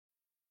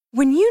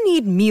When you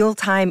need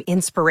mealtime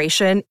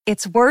inspiration,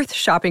 it's worth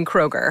shopping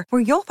Kroger,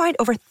 where you'll find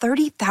over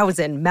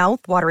 30,000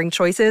 mouth-watering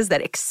choices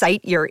that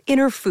excite your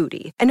inner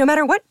foodie. And no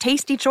matter what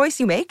tasty choice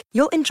you make,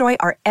 you'll enjoy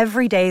our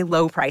everyday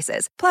low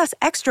prices, plus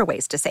extra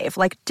ways to save,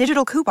 like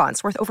digital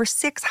coupons worth over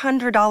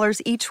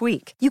 $600 each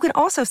week. You can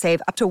also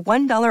save up to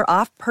 $1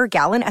 off per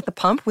gallon at the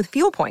pump with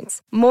fuel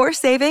points. More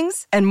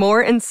savings and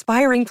more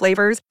inspiring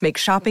flavors make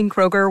shopping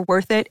Kroger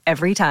worth it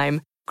every time.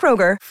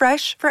 Kroger,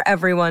 fresh for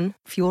everyone.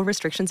 Fuel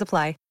restrictions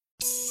apply.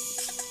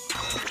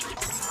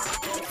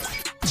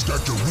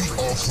 Start your week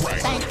off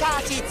right. Thank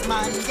God it's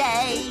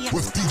Monday.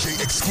 With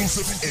DJ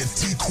Exclusive and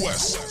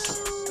T-Quest.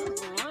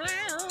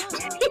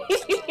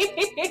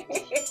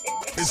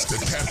 It's the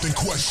Captain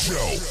Quest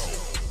Show.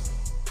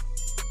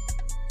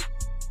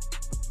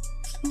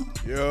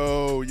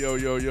 Yo.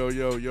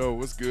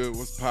 What's good?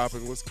 What's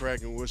popping? What's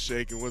cracking? What's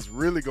shaking? What's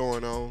really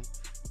going on?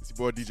 It's your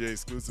boy DJ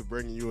Exclusive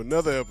bringing you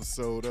another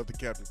episode of the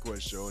Captain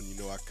Quest Show. And you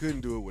know I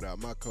couldn't do it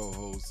without my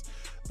co-host,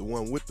 the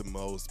one with the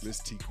most, Miss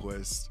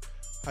T-Quest.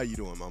 How you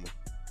doing, mama?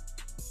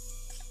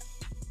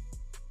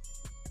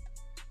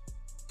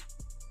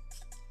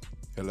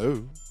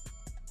 Hello?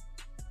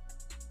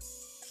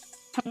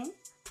 Hmm?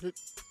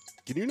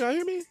 Can you not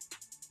hear me?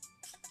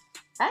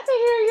 I can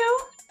hear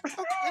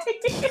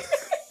you.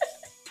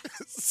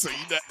 So you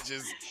not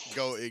just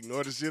go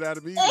ignore the shit out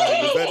of me?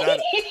 Like,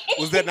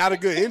 was that not a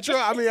good intro?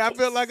 I mean, I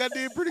felt like I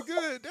did pretty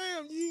good.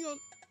 Damn, you ain't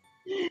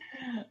gonna...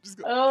 Just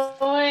go. Oh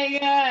my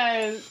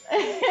gosh.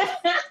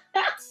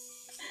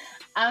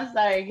 I'm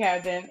sorry,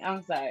 Captain.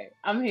 I'm sorry.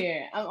 I'm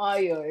here. I'm all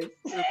yours.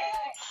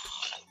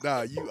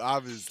 Nah, you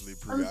obviously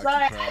I'm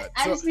preoccupied. sorry.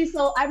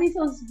 I be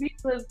so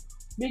speechless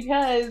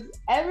because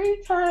every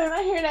time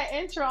I hear that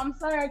intro, I'm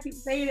sorry I keep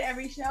saying it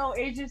every show.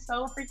 It's just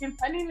so freaking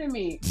funny to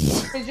me.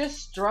 It's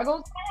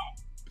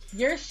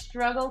your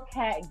struggle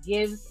cat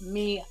gives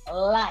me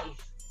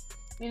life.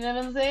 You know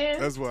what I'm saying?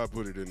 That's why I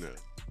put it in there.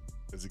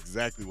 That's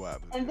exactly why I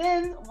put it And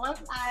then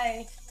once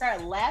I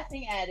start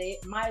laughing at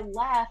it, my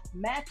laugh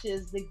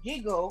matches the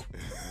giggle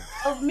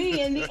of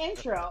me in the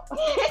intro.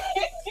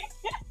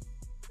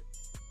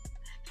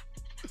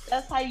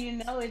 That's how you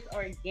know it's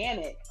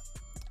organic.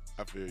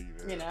 I feel you,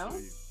 man. You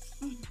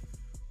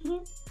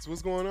know? So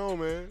what's going on,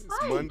 man? It's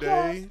Hi,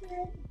 Monday.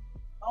 Justin.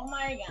 Oh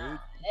my God.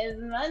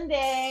 It's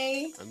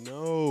Monday. I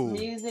know.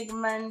 Music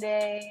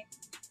Monday.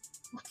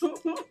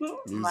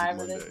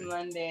 Marvelous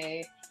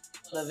Monday.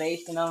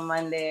 Elevation on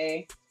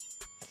Monday.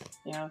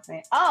 You know what I'm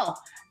saying? Oh,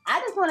 I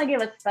just want to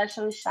give a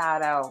special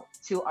shout out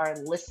to our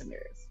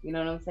listeners. You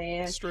know what I'm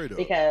saying? Straight up.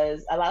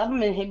 Because a lot of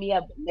them have hit me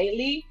up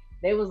lately.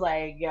 They was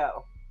like,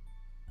 yo,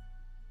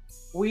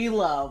 we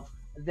love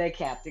the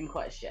Captain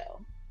Quest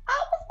Show. I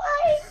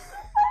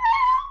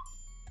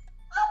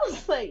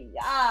was like,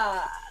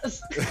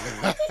 yes.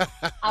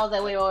 I was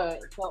like, wait.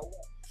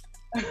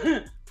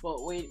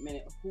 But wait a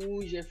minute,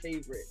 who's your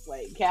favorite?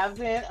 Like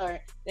Captain?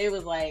 Or they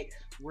was like,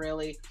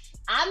 really?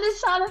 I'm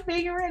just trying to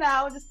figure it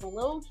out. Just a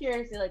little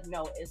curious. They're like,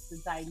 no, it's the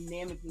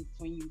dynamic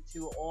between you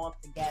two all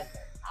together.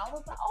 I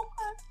was like,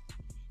 okay.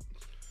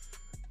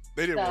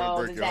 They didn't want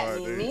to break your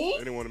heart. They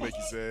didn't want to make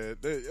you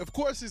sad. Of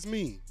course it's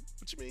me.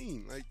 What you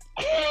mean? Like,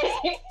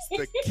 it's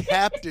the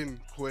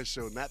Captain Quest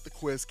Show, not the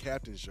Quest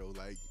Captain Show.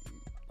 Like,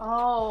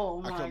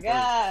 oh my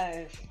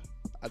gosh.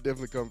 I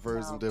definitely come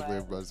first. I'm definitely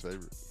everybody's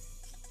favorite.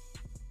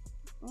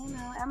 You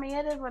know, I mean,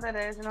 it is what it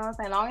is. You know what I'm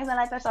saying? As long as I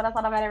like the show, that's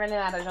all that really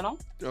matters, you know?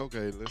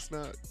 Okay, let's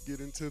not get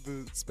into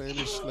the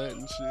Spanish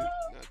Latin shit.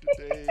 Not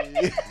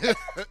today.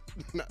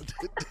 Not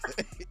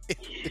today.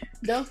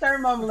 Don't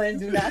start mumbling.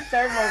 Do not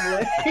start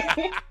mumbling.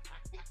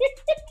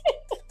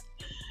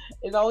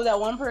 It's always that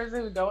one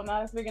person who don't know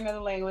how to speak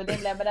another language.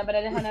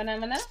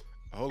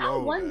 Hold I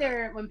on,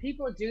 wonder when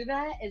people do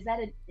that, is that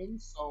an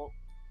insult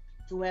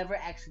to whoever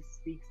actually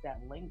speaks that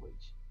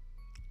language?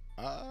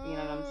 You know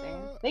what I'm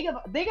saying?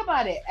 Think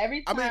about it.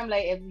 Every time,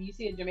 like, if you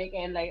see a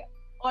Jamaican, like,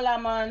 hola,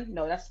 man.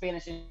 No, that's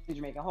Spanish in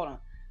Jamaica. Hold on.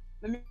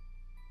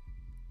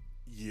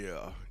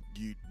 Yeah,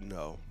 you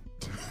know.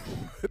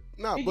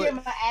 Nah, you but get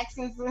my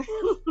accents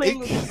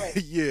language right.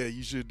 Yeah,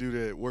 you should do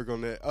that. Work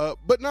on that.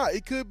 But nah,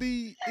 it could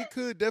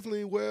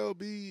definitely well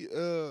be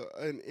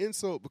an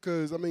insult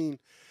because I mean,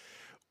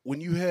 when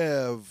you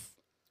have,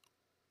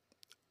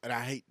 and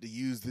I hate to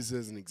use this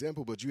as an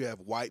example, but you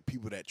have white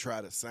people that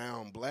try to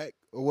sound black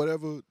or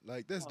whatever,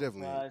 like that's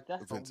definitely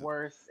that's offensive. the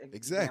worst example.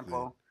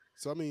 Exactly.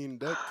 So I mean,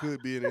 that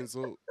could be an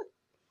insult.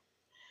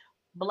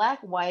 Black,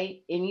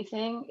 white,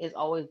 anything is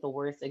always the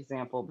worst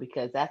example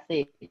because that's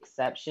the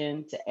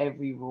exception to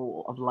every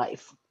rule of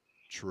life.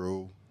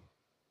 True.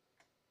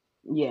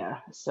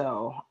 Yeah.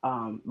 So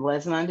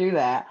let's not do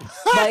that.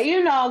 But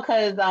you know,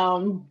 because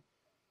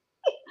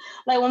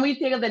like when we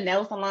think of the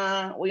nail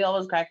salon, we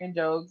always cracking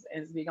jokes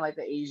and speaking like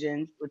the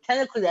Asians. But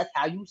technically, that's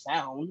how you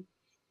sound.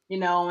 You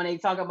know, when they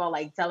talk about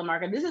like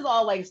telemarketing, this is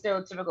all like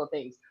stereotypical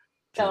things.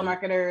 True.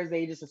 Telemarketers,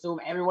 they just assume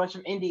everyone's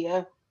from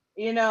India.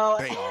 You know,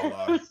 they all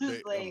are.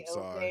 Like, I'm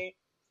sorry.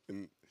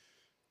 Okay.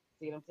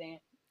 See what I'm saying?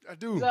 I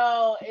do.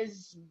 So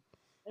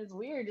It's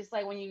weird, just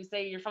like when you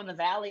say you're from the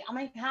valley. I'm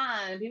like,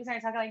 huh? People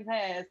start talking like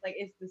this. Like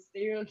it's the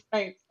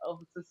stereotypes of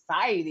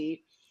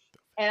society.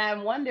 And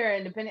I'm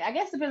wondering, depending, I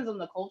guess depends on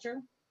the culture,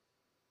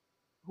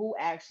 who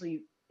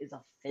actually is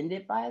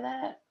offended by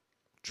that.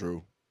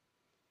 True.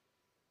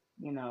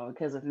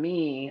 Because of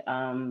me,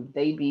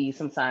 they be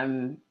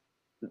sometimes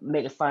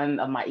making fun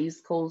of my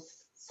East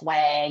Coast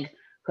swag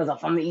because I'm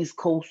from the East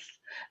Coast.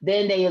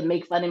 Then they would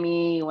make fun of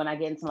me when I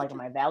get into like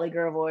my Valley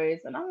Girl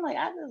voice, and I'm like,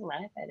 I just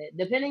laugh at it,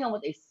 depending on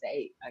what they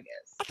say, I I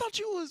guess. thought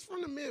you was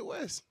from the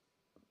Midwest.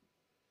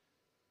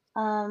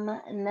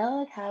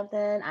 No,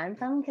 Captain. I'm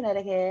from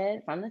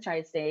Connecticut, from the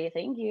tri-state.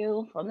 Thank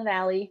you, from the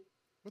Valley.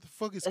 What the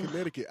fuck is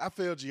Connecticut? I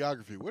failed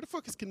geography. Where the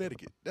fuck is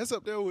Connecticut? That's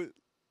up there with.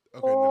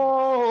 Okay, never mind.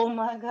 Oh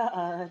my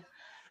God,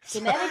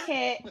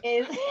 Connecticut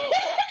is.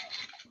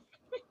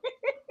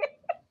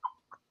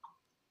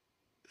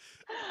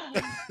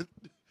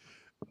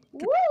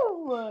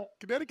 Woo!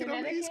 Connecticut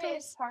on the East Connecticut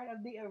is Coast. part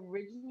of the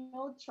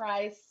original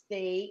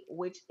tri-state,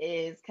 which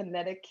is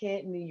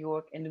Connecticut, New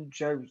York, and New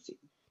Jersey.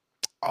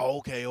 Oh,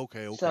 okay.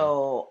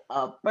 So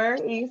upper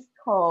East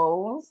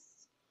Coast,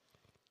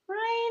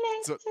 right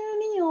So, next to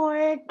New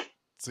York.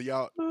 so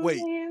y'all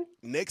wait Mhm.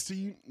 next to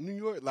you, New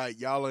York. Like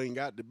y'all ain't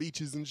got the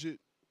beaches and shit.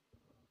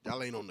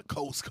 Y'all ain't on the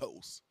coast.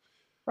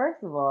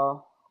 First of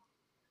all,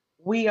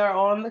 we are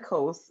on the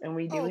coast and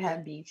we Oh, do okay.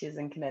 have beaches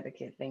in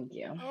Connecticut. Thank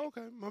you. Oh,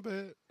 okay, my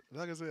bad.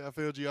 Like I said, I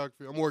failed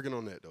geography. I'm working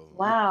on that though.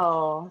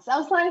 Wow. So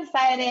I'm so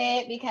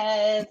excited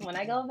because when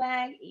I go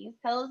back East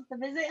Coast to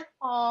visit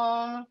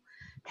home,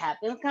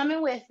 Captain's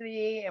coming with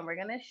me and we're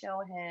going to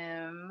show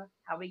him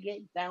how we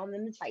get down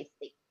in the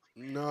tri-state.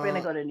 We're going to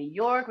Nah, go to New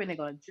York. We're going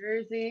to go to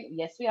Jersey.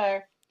 Yes, we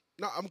are.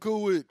 no, I'm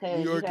cool with New Because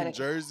you York got and to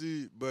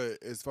Jersey,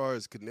 but as far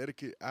as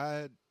Connecticut,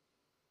 how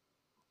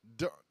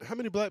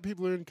many black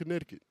people are in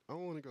Connecticut? I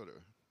don't want to go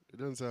there. It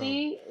doesn't sound.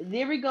 see.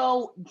 There we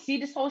go. See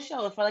this whole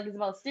show. I feel like it's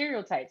about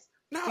stereotypes.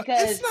 No,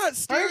 Because it's not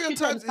first you couldn't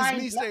stereotypes. It's find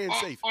me staying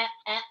safe.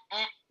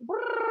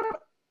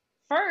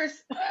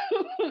 First,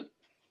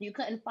 you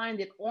couldn't find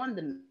it on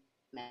the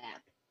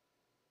map,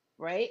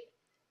 right?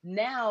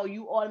 Now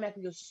you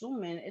automatically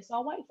assuming it's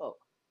all white folk.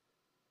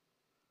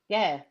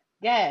 Yeah,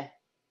 yeah.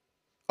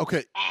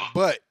 Okay,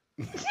 but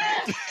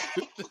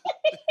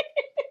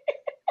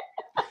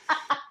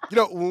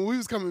when we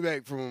was coming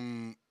back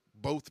from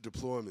both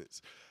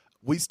deployments,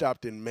 we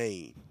stopped in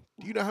Maine.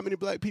 Do you know how many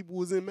black people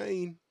was in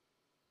Maine?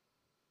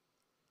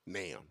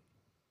 Now.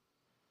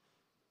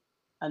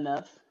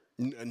 Enough.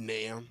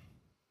 Now.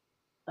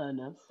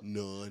 Enough.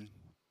 None.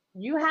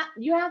 You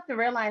have to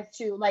realize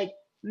too, like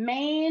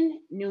Maine,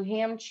 New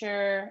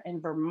Hampshire,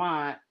 and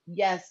Vermont,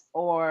 yes,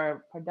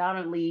 are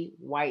predominantly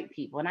white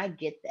people, and I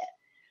get that.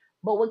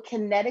 But with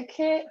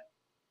Connecticut,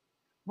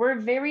 we're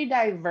very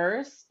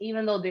diverse,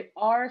 even though there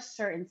are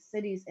certain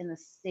cities in the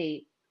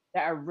state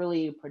that are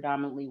really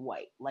predominantly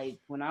white. Like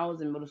when I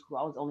was in middle school,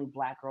 I was the only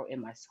black girl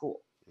in my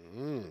school.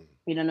 Mm.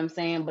 You know what I'm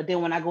saying? But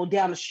then when I go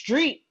down the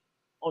street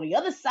on the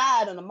other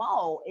side of the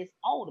mall, it's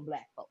all the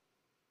black folks.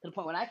 To the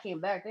point when I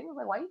came back, they was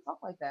like, "Why you talk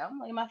like that?" I'm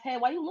like, in my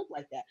head, "Why you look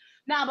like that?"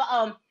 Nah,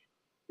 but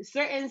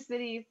certain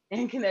cities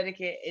in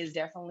Connecticut is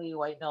definitely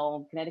white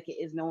known. Connecticut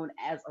is known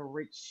as a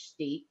rich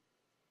state.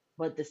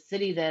 But the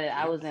city that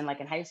I Yep. was in,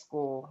 like in high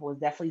school, was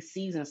definitely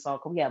seasoned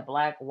salt. 'Cause we had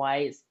black,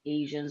 whites,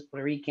 Asians,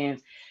 Puerto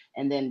Ricans,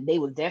 and then they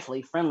was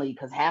definitely friendly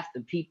because half the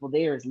people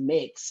there is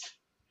mixed,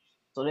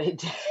 so they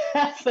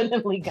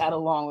definitely got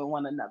along with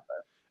one another.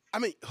 I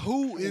mean,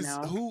 who You is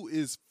know. who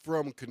is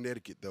from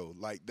Connecticut though?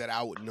 Like that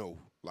I would know.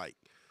 Like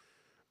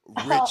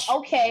rich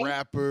Okay,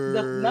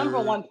 the number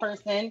rapper. one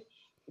person,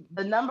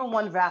 the number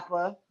one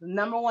rapper, the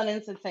number one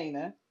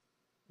entertainer,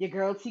 your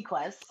girl T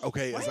Quest.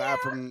 Okay, Well, aside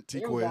from T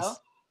there we go.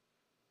 Quest.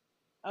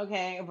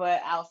 Okay,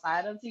 but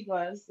outside of T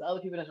Quest, the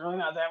other people that's really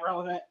not that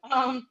relevant.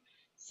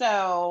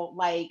 So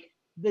like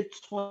the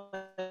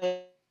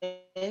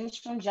twins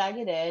from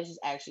Jagged Edge is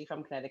actually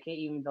from Connecticut,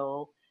 even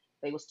though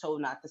they was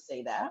told not to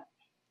say that,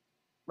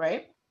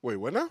 right? Wait,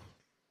 what now?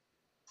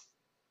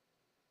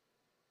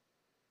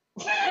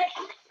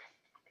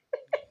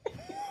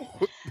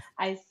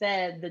 I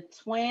said the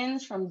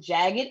twins from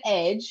Jagged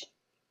Edge,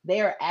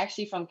 they are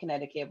actually from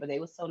Connecticut, but they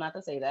was told not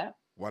to say that.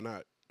 Why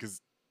not?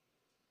 Because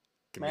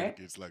Right?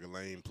 Connecticut's like a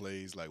lame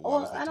place. Like, why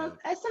was Well, they I don't. told?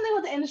 It's something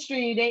with the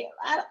industry.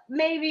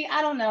 Maybe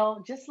I don't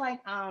know. Just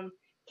like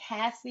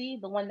Cassie,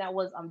 the one that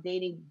was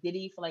dating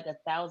Diddy for like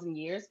 1,000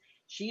 years,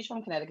 she's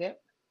from Connecticut.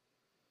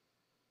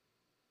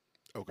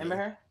 Okay.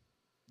 Remember her?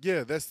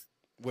 Yeah, that's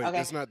Okay.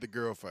 that's not the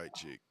girl fight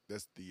chick.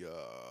 That's the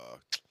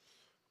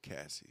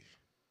Cassie.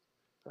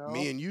 Girl.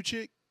 Me and you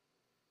chick?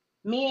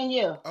 Me and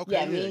you. Okay,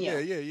 Yeah, me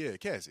and you. yeah.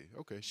 Cassie.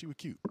 Okay, she was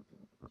cute.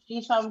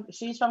 She's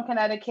from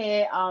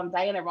Connecticut.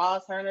 Diana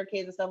Ross, her and her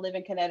kids and stuff live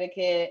in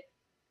Connecticut.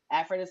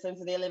 Alfred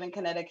Simpson, they live in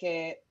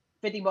Connecticut.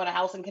 50 bought a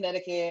house in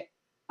Connecticut.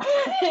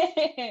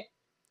 That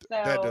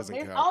doesn't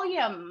count. Oh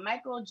yeah,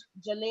 Michael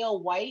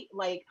Jaleel White,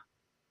 like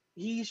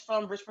he's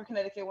from Richmond,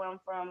 Connecticut, where I'm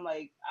from.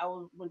 Like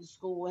went to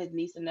school with his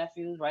niece and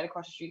nephews right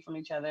across the street from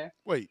each other.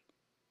 Wait,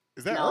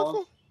 is that No.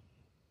 Urkel?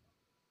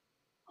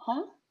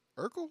 Huh?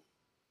 Urkel?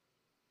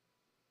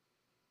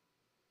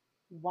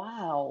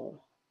 Wow.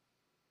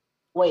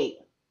 Wait,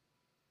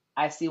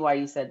 I see why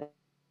you said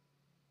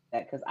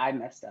that because I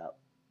messed up.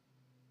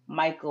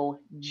 Michael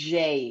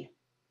J.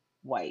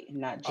 White,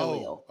 not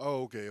Jaleel.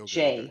 Okay.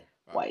 J. All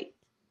right. White.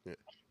 Yeah.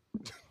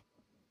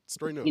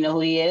 Straighten up. You know who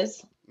he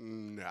is?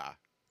 Nah.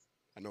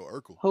 I know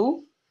Urkel.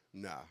 Who?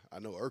 Nah, I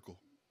know Urkel.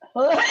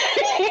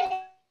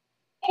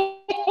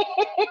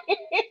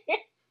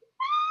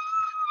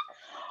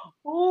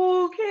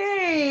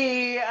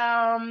 Okay.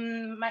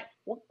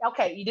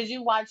 Okay. Did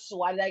you watch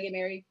Why Did I Get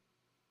Married?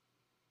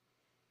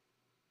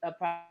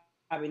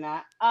 Probably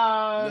not.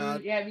 Nah.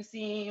 Yeah, have you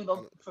seen I both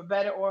don't- For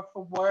Better or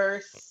For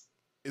Worse?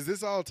 Is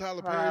this all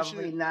Tyler Perry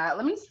Probably shit? not.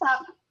 Let me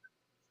stop.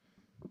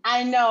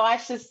 I know I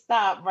should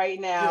stop right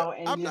Yeah, now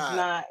and I'm just not.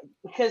 not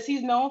because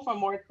he's known for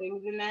more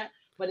things than that.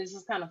 But it's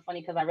just kind of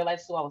funny because I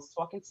realized who I was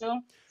talking to,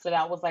 so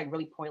that was like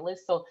really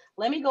pointless. So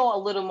let me go a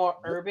little more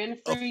urban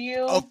for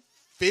you.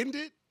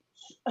 Offended?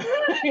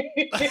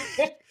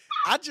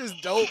 I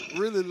just don't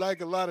really like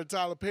a lot of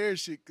Tyler Perry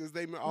shit because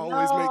they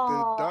always make the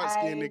No, dark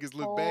skinned niggas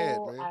look bad,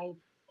 man.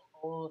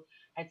 told,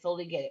 I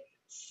totally get it.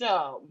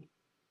 So,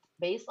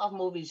 based off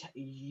movies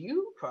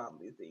you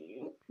probably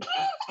seen,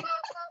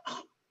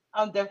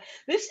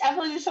 this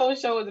definitely this whole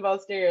show is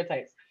about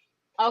stereotypes.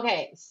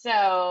 Okay,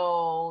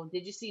 so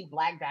did you see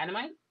Black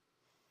Dynamite?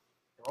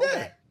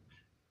 Yeah.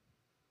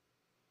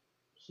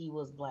 He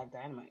was Black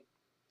Dynamite.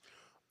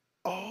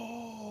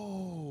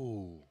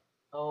 Oh.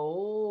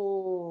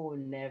 Oh,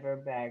 Never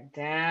Back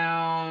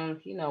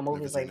Down. You know,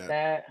 movies seen like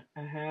that.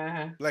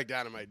 that. Black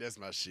Dynamite, that's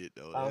my shit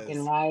though. Falcon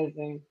That's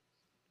Rising.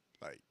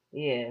 like,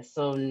 Yeah,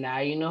 so now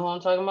you know who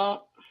I'm talking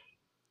about?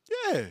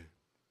 yeah.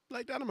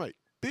 Black Dynamite.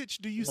 Bitch,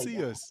 do you Like see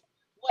that. us?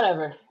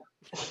 Whatever.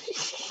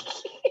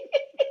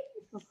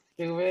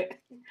 Stupid.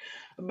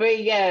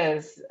 But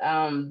yes,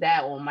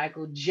 that one,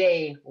 Michael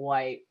J.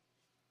 White.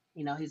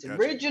 You know, he's Gotcha.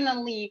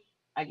 originally,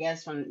 I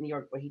guess, from New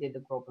York, but he did the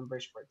grow up in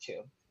Bridgeport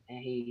too. And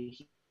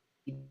he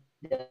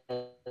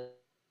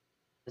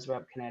does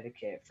rep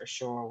Connecticut for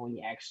sure when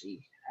you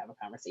actually have a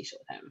conversation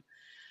with him.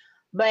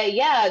 But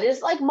yeah,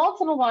 there's like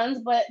multiple ones,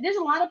 but there's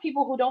a lot of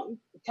people who don't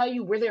tell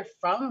you where they're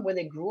from, where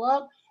they grew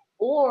up,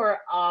 or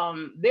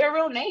their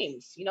real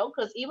names, you know,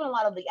 because even a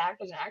lot of the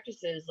actors and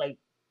actresses, like,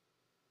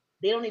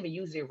 they don't even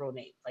use their real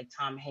names, like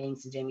Tom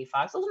Hanks and Jamie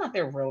Foxx. Those are not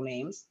their real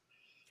names.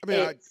 I mean,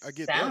 It I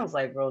get sounds that.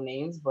 like real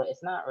names, but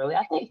it's not really.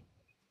 I think,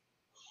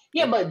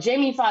 yeah, Yep. but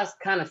Jamie Foxx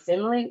kind of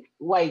similar,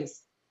 like,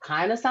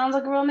 kind of sounds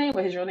like a real name,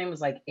 but his real name was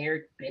like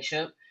Eric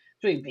Bishop.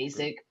 It's really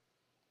basic,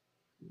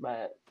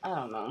 but I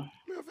don't know.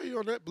 I mean, I feel you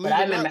on that. But Believe I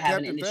it or remember not,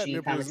 having Captain Fat industry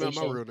Nipple is not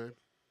my conversation. real name.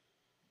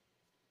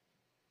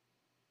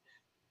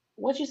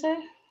 What you say?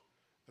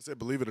 I said,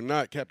 believe it or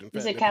not, Captain You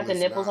Fat said Nipple Captain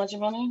is Nipples not. not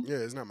your real name? Yeah,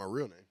 it's not my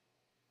real name.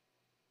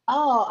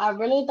 Oh, I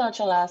really thought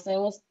your last name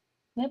was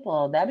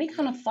Nipple. That'd be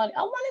kind of funny.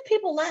 I wonder if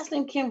people's last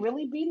name can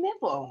really be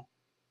Nipple.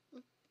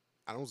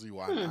 I don't see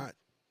why not.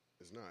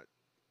 It's not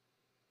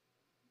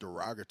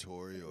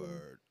derogatory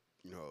or,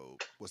 you know,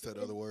 what's that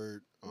other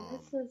word?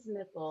 This is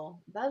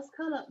Nipple. That's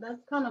kind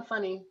of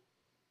funny.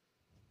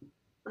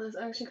 That's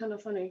actually kind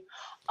of funny.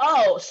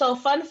 Oh, so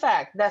fun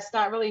fact. That's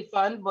not really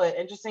fun, but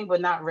interesting,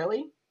 but not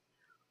really.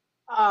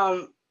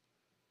 Um,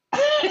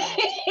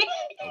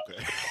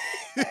 Okay.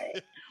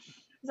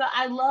 so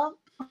I love,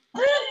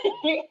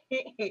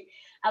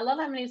 I love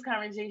having these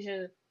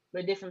conversations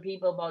with different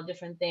people about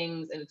different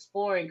things and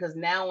exploring. Because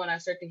now, when I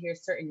start to hear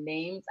certain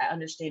names, I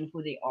understand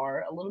who they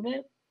are a little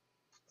bit.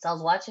 So I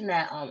was watching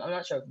that. I'm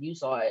not sure if you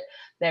saw it.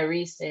 That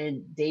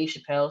recent Dave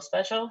Chappelle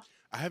special.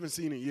 I haven't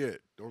seen it yet.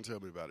 Don't tell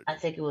me about it. I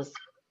think it was.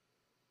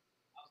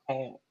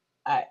 Okay.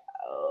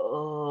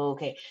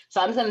 Okay.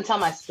 So I'm just gonna tell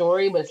my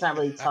story, but it's not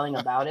really telling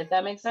about it.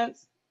 That makes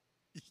sense.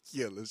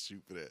 Yeah, let's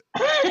shoot for that.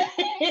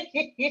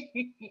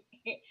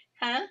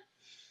 Huh?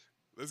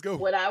 Let's go.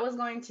 What I was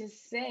going to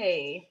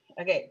say.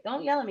 Okay,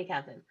 don't yell at me,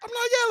 Captain. I'm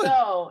not yelling.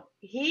 So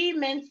he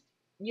meant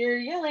you're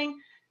yelling.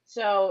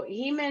 So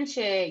he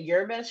mentioned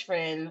your best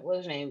friend, what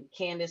was her name?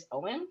 Candace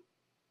Owen.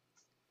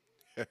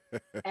 And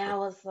I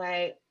was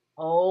like,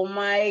 oh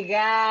my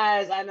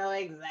gosh, I know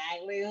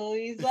exactly who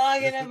he's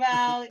talking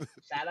about.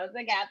 Shout out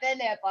to Captain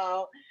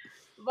Nipple.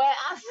 But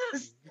I was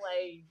just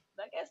like,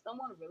 I guess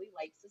someone really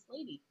likes this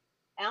lady.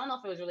 I don't know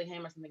if it was really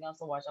him or something else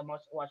to watch. I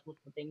watched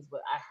multiple things,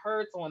 but I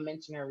heard someone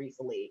mention her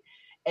recently.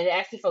 And it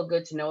actually felt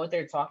good to know what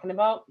they're talking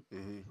about.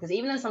 Because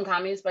even in some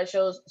comedy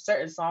specials,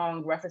 certain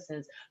song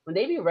references, when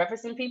they be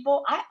referencing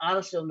people, I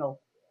honestly don't know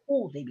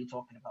who they be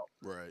talking about.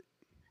 Right.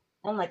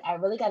 I'm like, I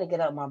really got to get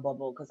out my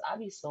bubble because I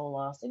be so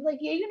lost. They be like,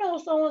 yeah, you know,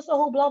 so and so,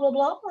 who, blah, blah,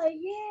 blah. I'm like,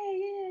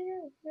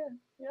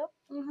 yep.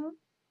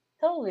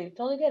 Totally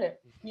get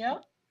it.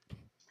 Yep.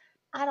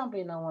 I don't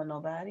be knowing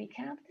nobody,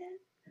 Captain.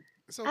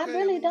 It's okay. I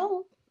really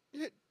don't.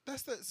 Yeah,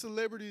 that's that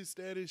celebrity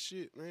status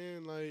shit,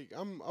 man. Like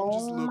I'm just Oh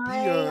a little my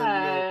peon, you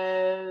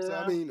know. So I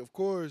God. mean, of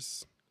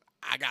course,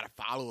 I gotta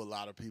follow a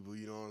lot of people,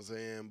 you know what I'm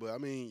saying? But I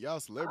mean, y'all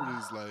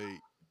celebrities,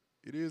 like,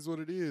 it is what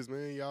it is,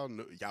 man.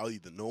 Y'all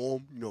either know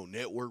them, you know,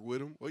 network with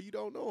them, or you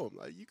don't know them.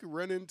 Like, you can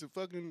run into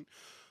fucking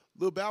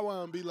Lil Bow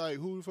Wow and be like,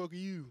 "Who the fuck are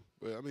you?"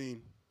 But I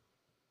mean,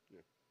 yeah.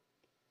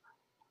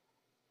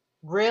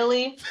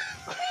 Really?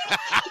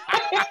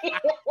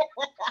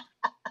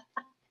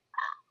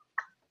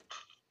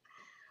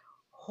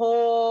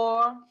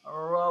 Horrible.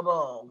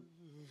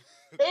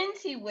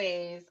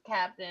 Anyways,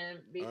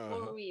 Captain,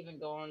 before we even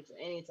go on to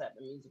any type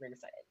of music or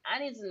something, I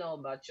need to know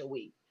about your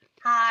week.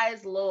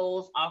 Highs,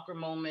 lows, awkward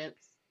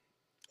moments.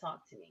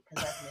 Talk to me,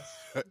 because I've missed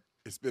you.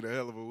 It's been a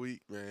hell of a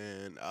week,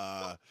 man.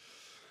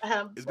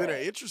 It's been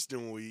an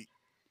interesting week.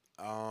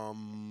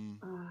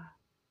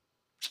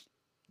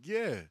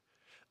 Yeah.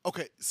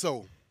 Okay,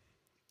 so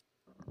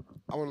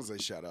I want to say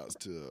shout outs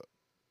to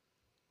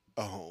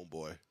a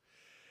homeboy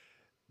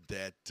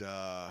that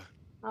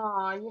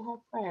Oh, you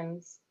have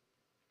friends.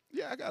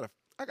 yeah, I got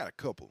a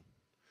couple.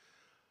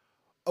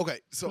 Okay,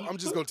 so I'm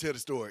just gonna tell the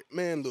story.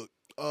 Man, look,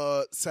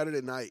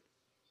 Saturday night.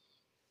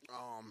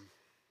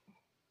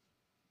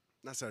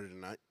 Not Saturday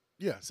night.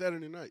 Yeah,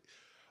 Saturday night.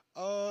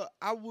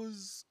 I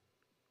was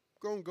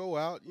gonna go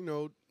out,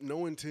 no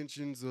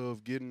intentions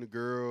of getting the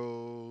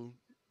girl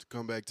to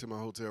come back to my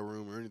hotel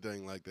room or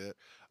anything like that.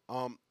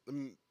 Let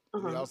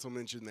me also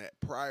mention that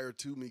prior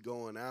to me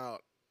going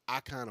out,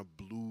 I kind of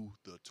blew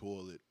the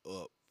toilet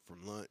up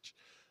from lunch,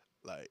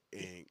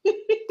 and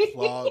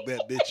clogged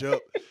that bitch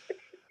up.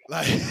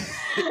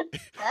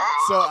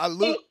 So I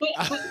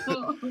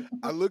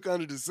look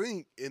under the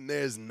sink and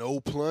there's no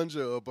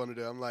plunger up under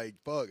there. I'm like,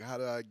 fuck, how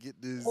do I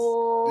get this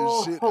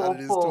shit out of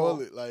this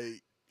toilet?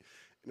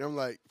 And I'm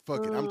like,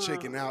 fuck it, I'm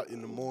checking out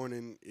in the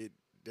morning.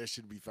 That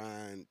should be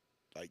fine.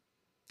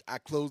 I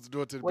closed the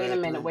door to the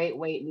bathroom.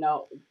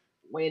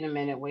 Wait a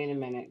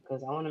minute,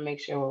 because I want to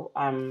make sure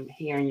I'm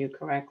hearing you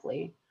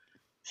correctly.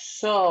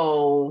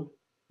 So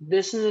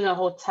this is in a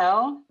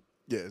hotel?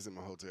 Yeah, it's in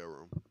my hotel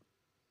room.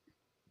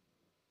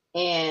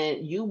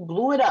 And you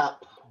blew it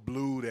up.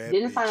 Blew that.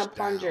 Didn't find a down.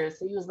 plunger.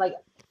 So you was like,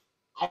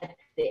 at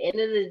the end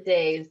of the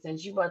day,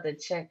 since you about to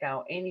check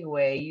out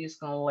anyway, you just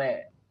gonna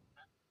let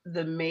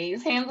the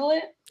maids handle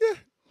it? Yeah,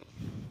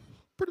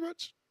 pretty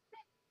much.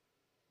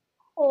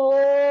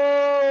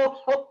 Oh.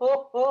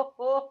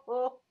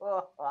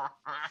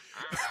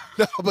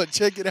 No, but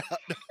check it out.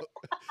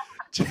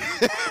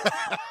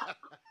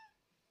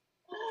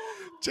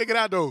 Check it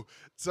out though.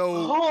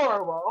 So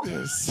horrible.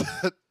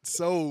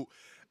 So,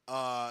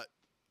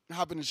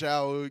 hop in the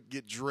shower,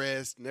 get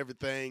dressed and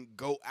everything,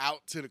 go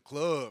out to the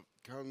club.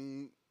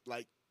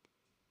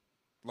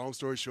 Long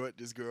story short,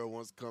 this girl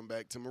wants to come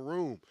back to my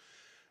room.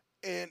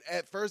 And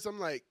at first I'm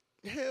like,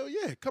 hell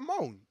yeah, come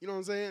on. You know what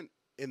I'm saying?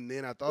 And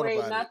then I thought about it.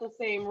 Wait, not the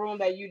same room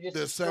that you just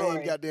destroyed.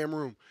 Same goddamn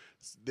room.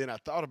 Then I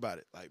thought about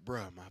it. Like,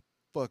 bruh, my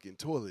fucking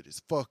toilet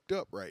is fucked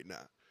up right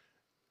now.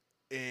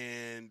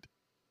 And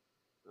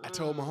I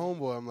told my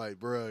homeboy, I'm like,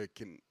 bruh,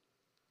 can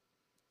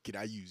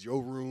I use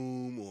your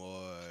room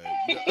or...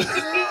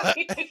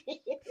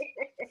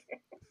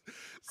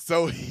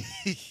 So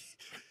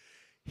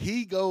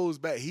he goes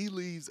back. He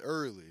leaves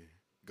early,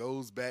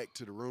 goes back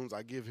to the rooms.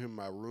 I give him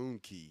my room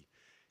key.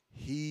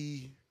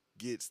 He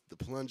gets the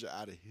plunger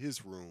out of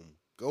his room,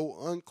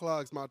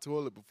 unclogs my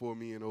toilet before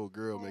me and old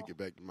girl make it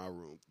back to my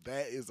room.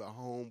 That is a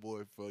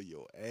homeboy for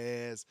your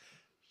ass.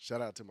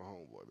 Shout out to my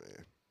homeboy,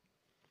 man.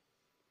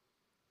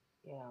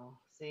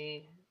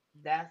 See,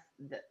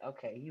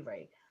 okay, you're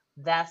right.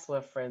 That's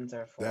what friends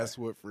are for. That's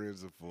what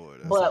friends are for.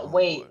 But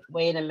wait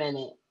a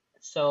minute.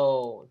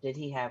 So did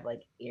he have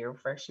air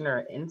freshener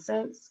or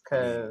incense?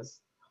 Because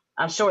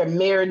I'm sure it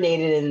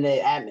marinated in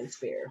the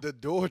atmosphere. The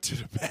door to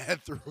the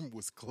bathroom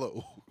was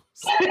closed.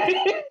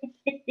 I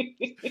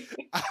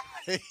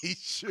made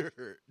sure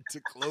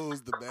to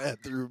close the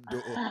bathroom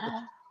door.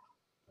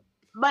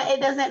 But it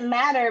doesn't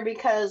matter,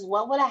 because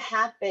what would have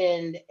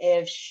happened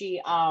if she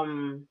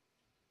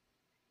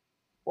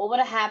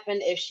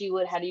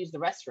would have to use the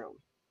restroom?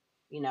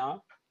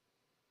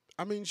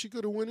 I mean, she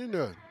could have went in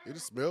there. It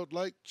smelled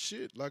like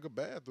shit, like a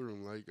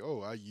bathroom. Like,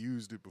 oh, I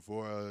used it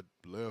before I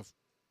left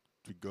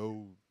to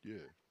go.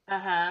 Yeah.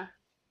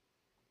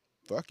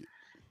 Fuck it.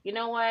 You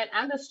know what?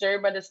 I'm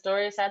disturbed by the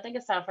story, so I think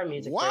it's time for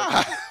music.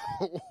 Why?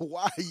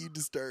 Why are you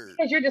disturbed?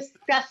 Because you're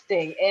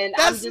disgusting, and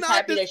I'm just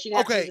happy that she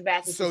didn't have to use the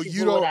bathroom. So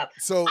you don't. It up.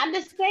 So I'm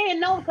just saying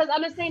no, because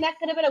I'm just saying that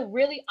could have been a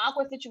really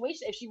awkward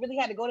situation if she really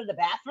had to go to the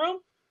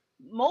bathroom.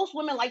 Most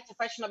women like to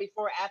freshen up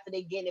before or after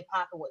they get it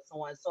popping with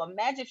someone. So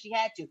imagine if she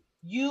had to.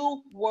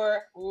 You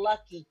were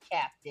lucky,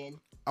 Captain.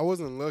 I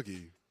wasn't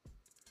lucky.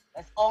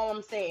 That's all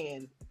I'm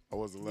saying. I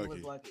wasn't lucky. You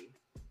was lucky.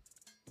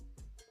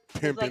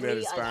 Pimping at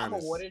his finest. I'm a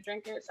water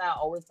drinker, so I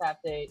always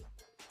have to.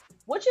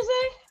 What you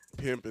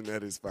say? Pimping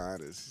at his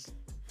finest.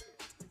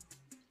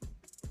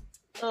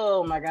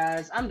 Oh my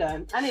gosh, I'm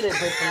done. I need a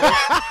break.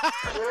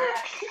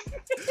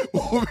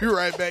 We'll be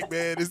right back,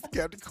 man. It's the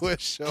Captain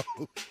Quest Show.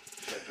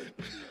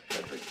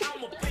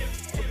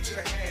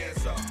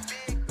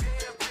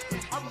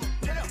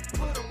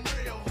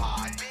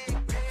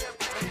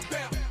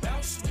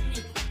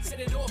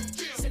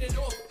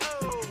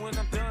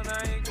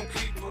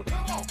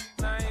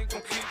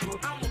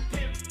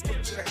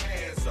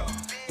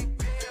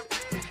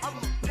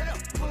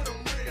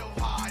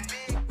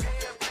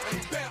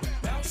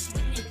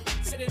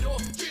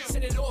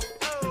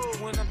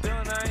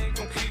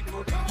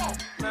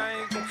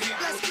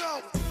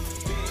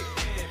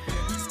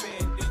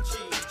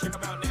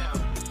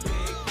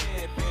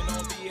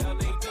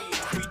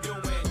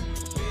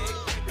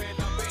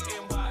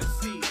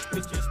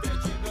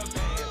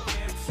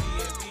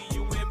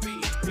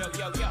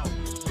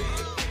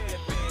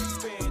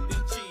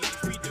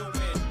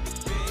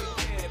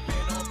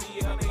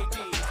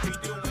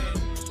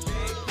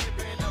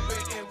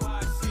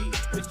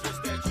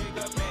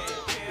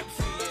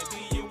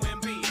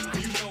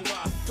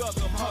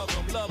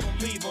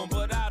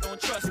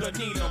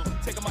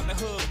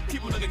 the hood,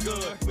 people looking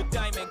good with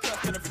diamond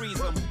cuffs and a freeze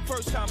 'em.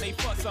 First time they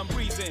fuss, I'm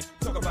breezing.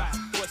 Talk about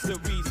what's the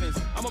reasons.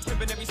 I'm a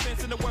pimpin' every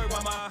sense in the word,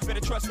 mama. Better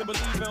trust and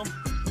believe him.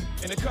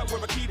 In the cup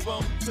where I keep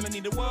them, till I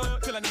need a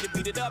word, till I need to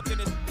beat it up. Then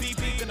it's beep,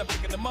 then I'm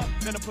picking them up,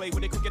 then I play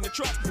with it quick in the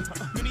truck.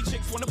 Many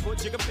chicks wanna put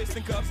jigger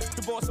piston cuffs.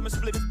 The boss, I'ma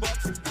split his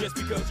bucks. Just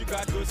because you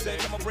got good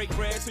sex, I'ma break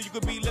bread so you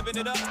could be living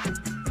it up.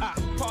 I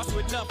pass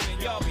with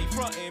nothing, y'all be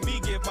frontin'. Me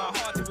give my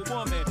heart to a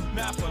woman,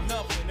 not for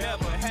nothing,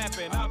 never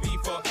happen. I'll be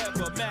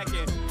forever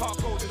macking.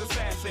 Hardcore to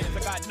assassins, I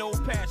got no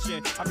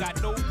passion, I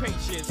got no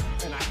patience,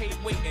 and I hate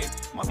waiting.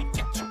 Mommy,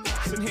 get your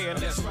ass in here,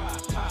 let's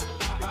ride.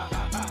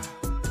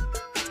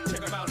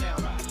 Check 'em out now.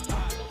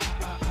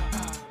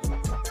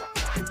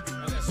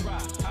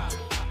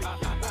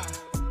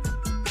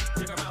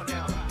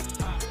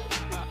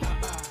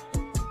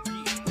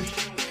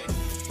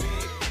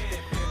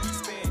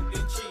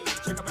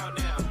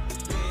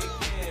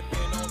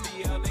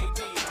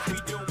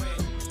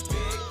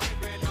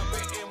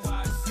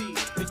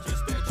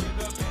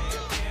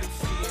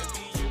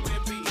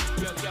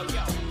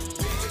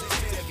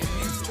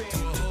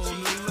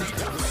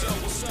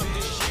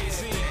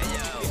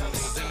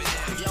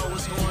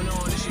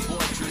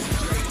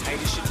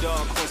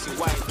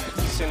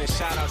 Sending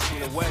shout outs from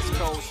the West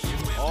Coast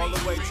all the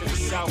way to the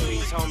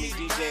Southeast, homie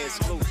DJ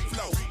Exclusive.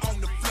 On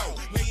the floor,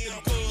 me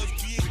and Buzz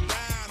get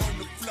down on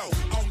the floor,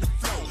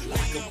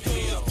 like a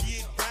pimp.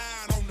 Get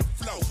down on the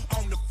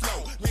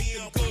floor, me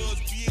and Buzz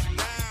get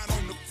down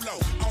on the floor,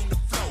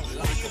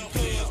 like a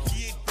pimp.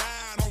 Get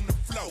down on the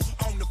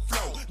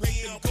floor, me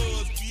and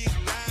Buzz get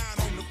down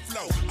on the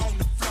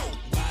floor.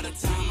 By the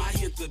time I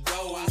hit the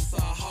door, I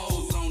saw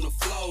hoes on the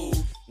floor.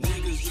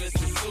 Niggas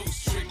dressed in suits,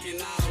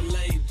 tricking all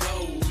laid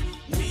dough.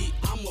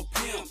 I'm a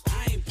pimp,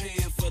 I ain't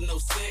paying for no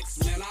sex.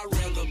 Man, I'd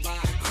rather buy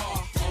a car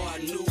or a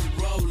new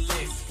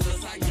Rolex.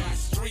 Cause I got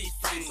street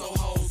fame, so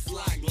hoes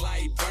flock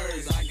like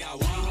birds. I got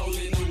one hole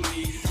in the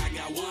weed, I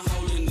got one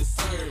hole in the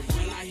serve.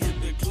 When I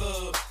hit the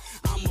club,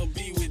 I'ma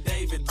be with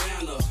David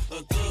Banner,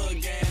 a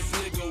thug ass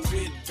nigga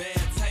with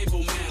bad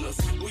table manners.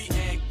 We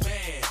act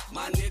bad,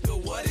 my nigga,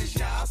 what is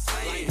y'all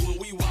saying? Like when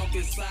we walk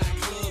inside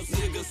clubs,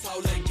 niggas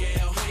hold their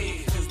gal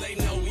hand. Cause they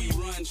know we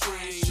run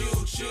trains.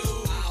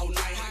 Shoot, all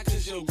night, how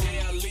could your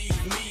gal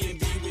leave me and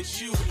be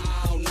with you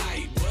all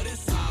night? But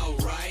it's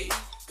alright,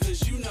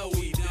 cause you know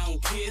we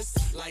don't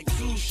kiss. Like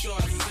Too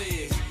Short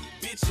said,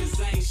 bitches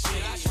ain't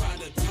shit. I tried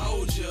to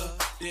told ya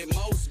that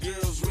most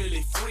girls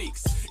really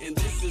freaks, and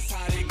this is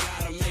how they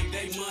gotta make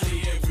their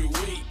money every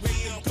week. Me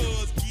and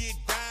Buzz get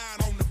down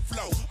on the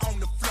floor,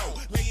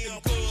 me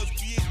and Buzz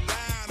get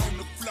down on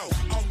the floor,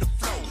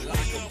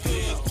 like a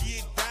pimp.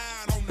 Get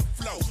down on the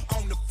floor,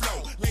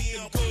 me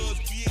and Buzz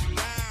get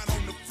down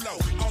on the floor,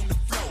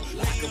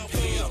 like a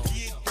pimp.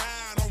 Get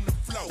down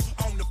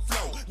on the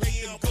floor, me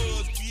and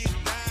Buzz get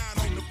down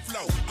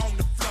on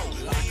the floor,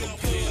 like a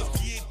pimp.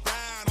 Get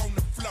down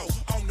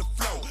on the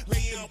floor,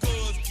 me and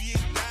Buzz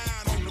get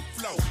down on the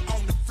floor,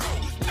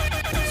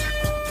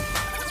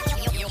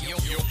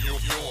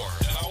 You're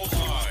now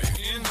live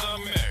in the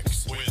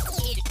mix with.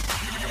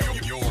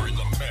 You're in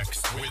the mix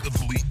with the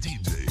Fleet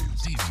DJs.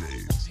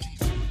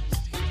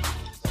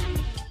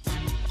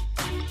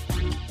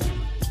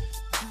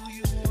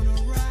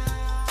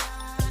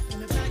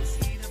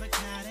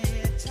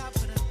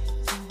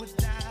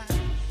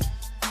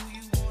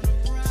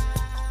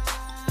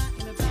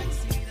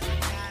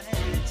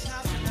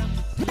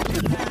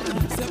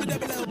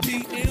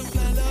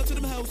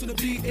 To the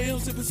BL,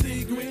 sipping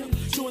cigarette,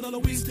 showing all the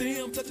weed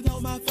stem, touching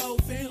on my phone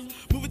film.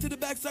 Moving to the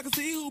back so I can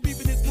see who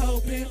beeping his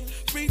pole pimp.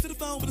 Free to the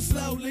phone with a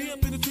slow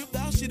limp, in a trip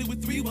out shitting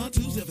with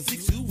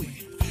 312-762 win.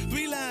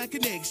 3-line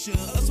connection,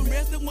 us some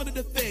rest that wanted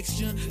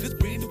affection. Let's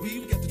bring the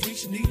weed, we got the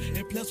drinks you need,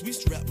 and plus we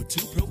strapped with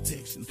 2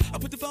 protections. I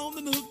put the phone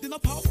in the hook, then I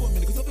pause for a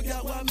minute, cause I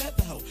forgot why I'm at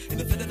the hoe. And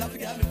the fact that I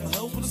forgot me for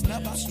hoes, when I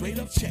snap, I straight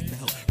up check the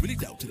hoe. Really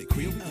dope to the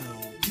crib.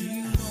 Do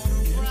you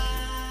wanna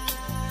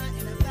ride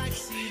in the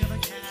backseat of a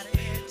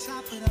Cadillac,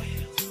 top it up?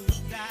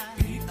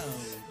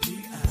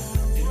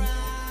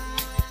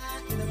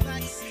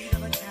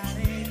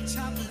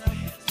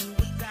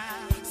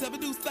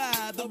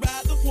 The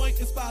ride the point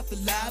and spot the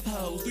live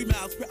hoes, 3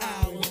 miles per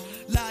hour.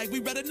 Like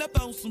we running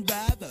up on some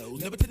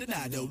rivals. Never to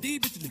deny, no, these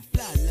bitches look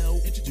fly low.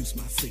 Introduce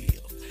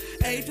myself.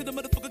 A to the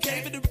motherfucker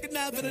came and to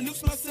recognize that I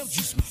lose myself,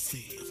 juice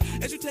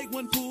myself. As you take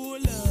one pull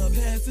up,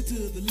 pass it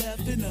to the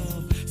left and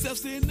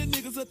self-centered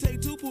niggas will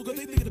take 2 pull, cause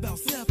they thinking about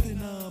self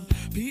and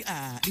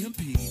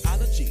P-I-M-P,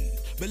 ology.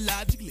 But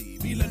logically,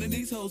 be learning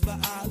these hoes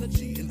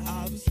biology, and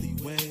obviously,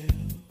 well,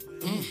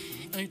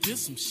 ain't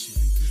this some shit?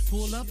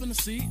 Pull up in the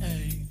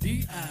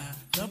C-A-D-I,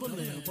 double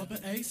L,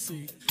 bumpin'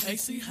 AC.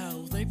 AC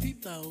hoes, they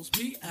peep those,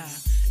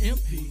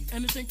 P-I-M-P.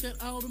 And they think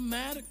that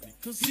automatically,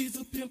 cause he's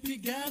a pimp, he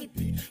gotta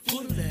be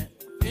full of that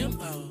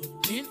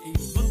M-O-N-E.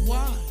 But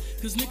why?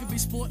 Cause nigga be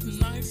sporting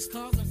nice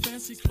cars and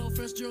fancy clothes,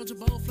 fresh Georgia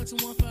bowl, flexing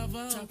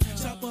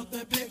 150. Chop up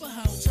that paper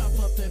house, chop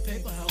up that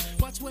paper house.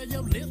 Watch where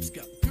your lips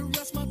go.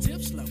 Caress my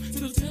tips slow to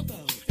the tempo.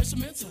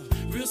 Instrumental,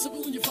 real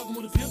simple when you fucking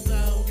with a pimp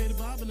though. Get a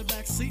bob in the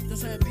back seat,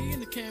 that's how it be in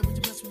the cab when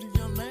you mess with a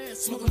young lad.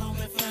 Smoking on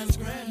that finest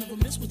grab, never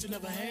miss what you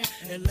never had.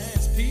 At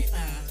last,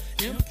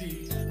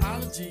 P-I-M-P,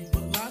 ology,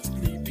 but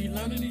logically be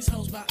learning these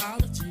hoes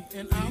biology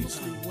and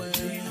honestly, well.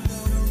 Do you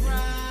wanna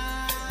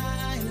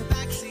ride in the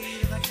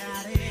backseat of a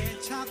Caddy,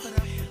 chop it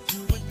up, do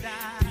or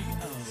die?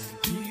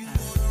 Do you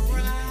wanna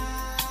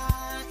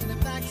ride in the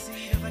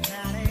backseat of a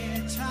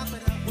Caddy, chop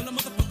it up? Well, a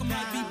motherfucker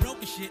might be broke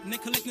and shit, and they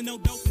collecting no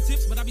dope and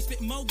tips, but I be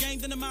spitting more game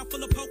than a mouth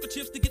full of poker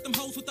chips to get them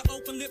hoes with the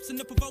open lips and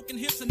the provoking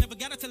hips. I never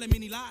gotta tell them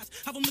any lies.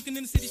 Have them looking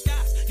in the city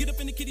skies. Get up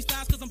in the kitty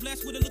styles, cause I'm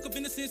blessed with a look of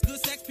innocence, good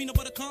sex, peanut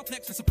butter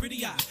complex, that's a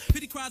pretty eye.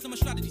 Pity cries on my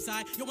strategy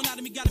side. Yo,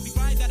 anatomy gotta be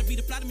right, gotta be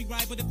the flat of me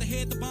right. But if the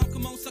head, the bomb,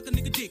 come on, suck a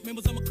nigga dick.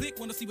 Members of my clique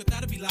wanna see what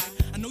that'll be like.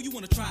 I know you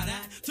wanna try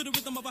that to the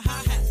rhythm of a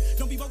hi-hat.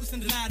 Don't be bogus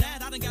and deny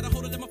that. I done got a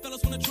hold of them, my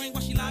fellas wanna train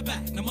while she lie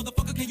back. Now,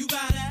 motherfucker, can you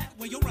buy that?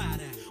 Where you ride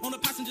at? On the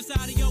passenger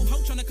side of yo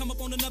ho, tryna come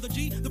up on another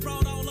G. The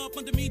broad all up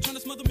under me, tryna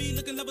smother me,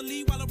 looking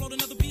lovely while I roll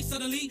another beat.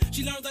 Suddenly,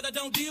 she learned that I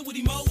don't deal with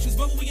emotions.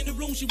 But when we in the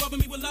room, she rubbing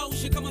me with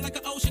lotion, coming like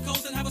an ocean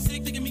coast and have a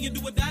sick, thinking me and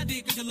do what I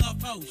did, cause you love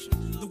potion.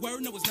 The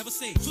word no is never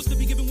said. Supposed to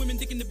be giving women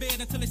dick in the bed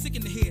until they sick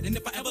in the head. And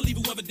if I ever leave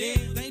whoever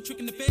dead, they ain't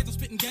tricking the feds. I'm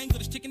spitting game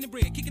with a chicken and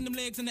bread, kicking them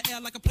legs in the air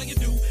like a player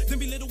do. Then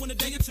be little in a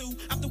day or two.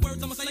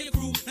 Afterwards, I'ma slay a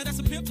crew. Now that's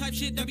a pimp type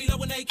shit that be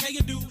low in AK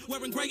and do.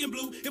 Wearing gray and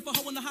blue. If a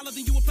hoe in the holler,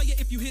 then you a player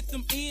if you hit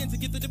them ends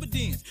and get the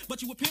dividends.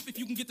 But you a pimp if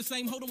you can get the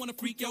same hoe, don't wanna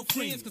freak your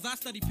friends. Cause I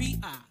study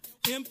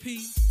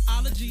P-I-M-P,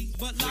 ology,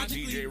 but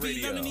logically, DJ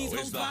be learning these Radio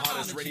hoes is the hottest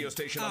biology. radio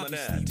station on the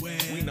Obviously,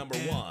 net. well. We number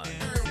one.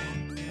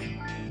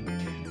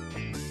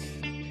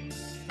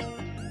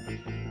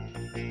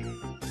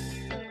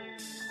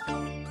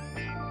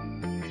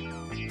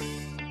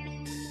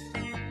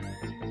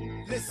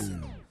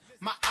 Listen,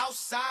 my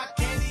outside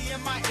candy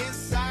and my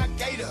inside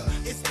gator.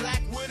 It's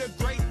black with a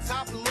great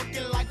top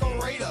looking like a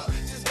raider.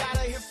 Just got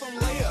a hit from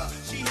Leia.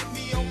 She hit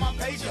me on my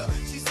pager.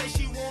 She say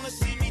she wanna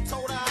see me,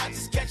 told her I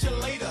just catch her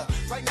later.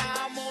 Right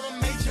now I'm on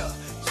a major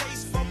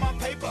chase for my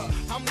paper.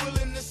 I'm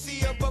willing to see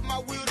her, but my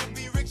will to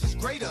be rich is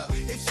greater.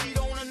 If she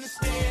don't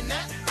understand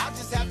that, I'll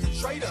just have to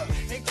trade her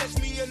and catch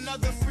me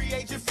another free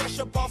agent fresh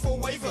up off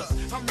of waivers.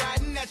 I'm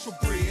riding at your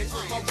bridge,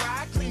 my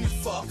ride clean as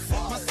fuck.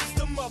 My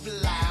system up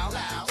loud,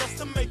 just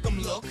to make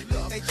them look.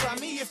 They try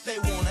me if they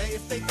wanna,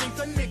 if they think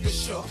a nigga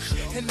shook.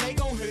 And they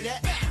gon' hear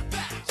that,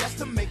 just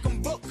to make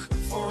them book,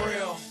 for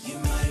real. You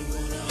might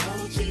wanna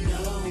hold your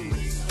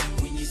nose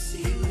when you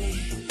see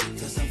me,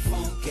 cause I'm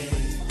funky.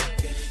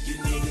 You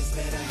niggas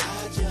better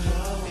hide your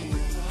hoe.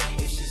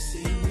 If she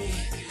see me,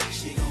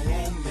 she gon'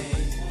 want me.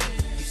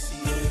 You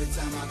see, every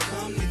time I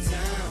come to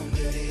town,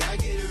 dirty, I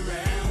get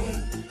around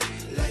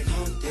like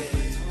hump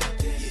day.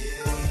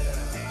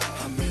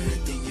 Yeah, I'm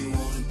everything you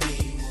wanna be.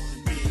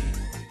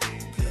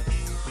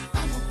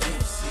 I'm a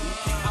pimp, see.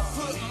 I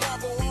put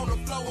marble on the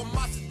floor of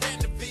my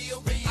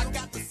Vanderbilt. I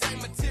got the same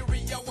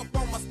material up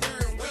on my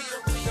steering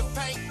wheel. The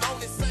paint on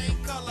the same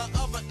color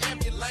of an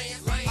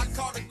ambulance. I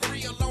caught a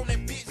grill on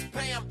that bitch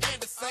Pam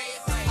Anderson.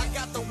 I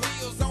got the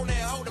wheels on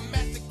that hoe to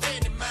match the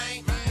candy,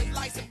 man. The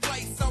license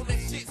plates on that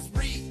shit's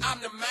read, I'm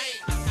the main.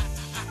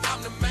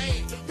 I'm the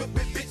main.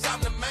 Bitch,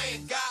 I'm the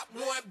main. Got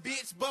one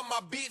bitch, but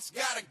my bitch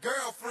got a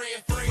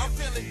girlfriend. I'm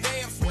feeling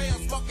damn swell,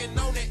 smoking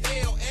on that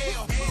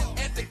LL.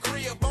 At the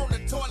crib on the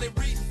toilet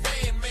reading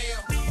fan mail.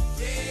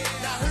 Yeah.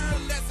 Now heard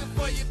a lesson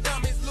for you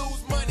dummies.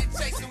 Lose money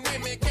chasing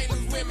women, can't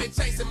lose women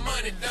chasing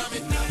money, dummy.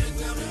 You might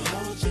wanna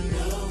hold your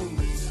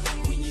nose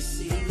when you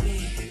see me,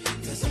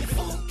 cause I'm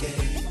funky.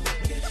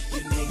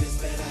 You niggas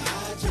better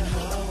hide your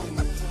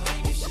hoe.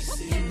 If she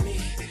see me,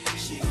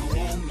 she gon'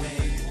 want me.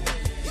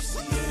 You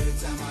see, every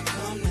time I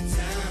come to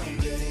town,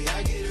 dirty,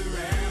 I get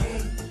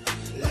around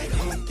like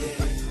hump day.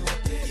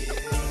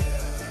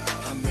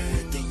 Yeah, I'm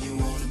everything you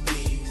wanna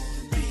be.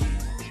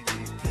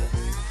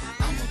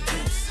 I'm a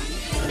pimp, see.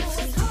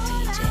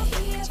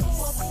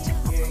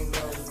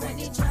 When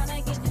he tryna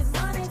get this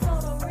money for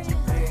the real,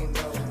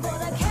 for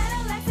the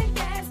Cadillacs and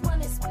gas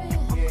money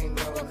spent,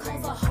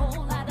 because a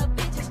whole lot of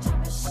bitches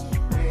talking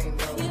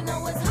shit. You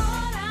know it's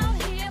hard out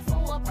here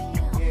for a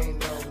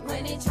pimp.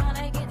 When he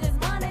tryna get this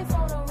money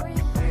for the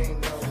real,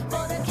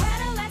 for the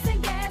Cadillacs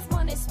and gas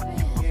money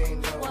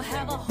spent, we'll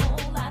have a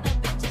whole lot of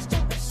bitches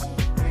talking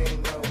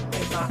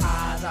shit. In my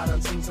eyes, I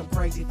done seen some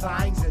crazy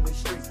things in the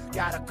streets.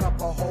 Got a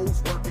couple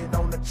hoes working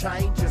on the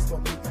chain just for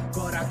me.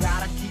 But I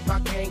gotta keep my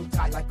game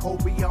tight like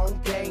Kobe on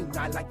game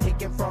night. Like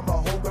taking from a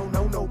hoe, don't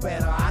know no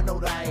better. I know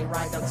that ain't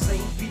right. Done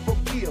seen people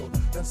killed,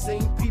 done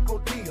seen people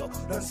deal,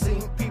 done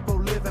seen people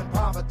live in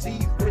poverty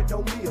with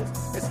no meals.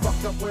 It's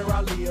fucked up where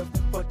I live,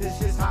 but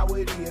this is how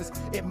it is.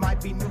 It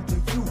might be new to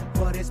you,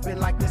 but it's been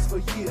like this for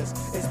years.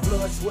 It's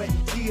blood, sweat,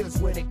 and tears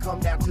when it come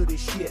down to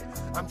this shit.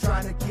 I'm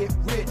trying to get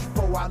rich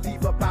before I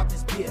leave about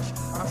this bitch.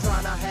 I'm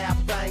trying to have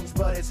things,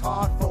 but it's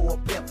hard for a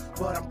pimp.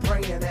 But I'm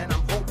praying and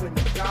I'm hoping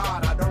to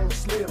God I don't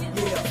slip.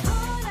 It's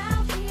hard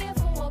out here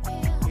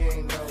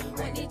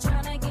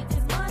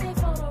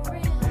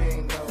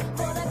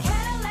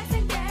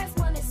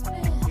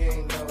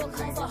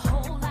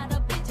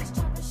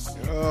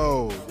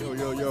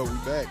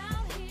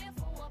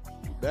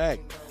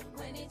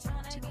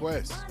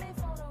West.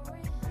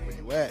 Where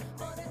you at?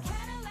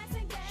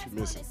 She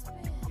missing.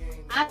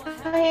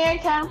 I'm here,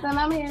 Captain.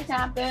 I'm here,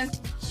 Captain.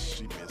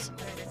 She missing.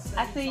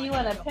 I see you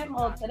in a pimp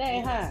mode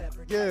today, huh?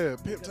 Yeah,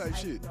 pimp type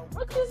shit.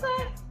 What you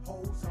say?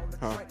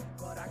 Huh?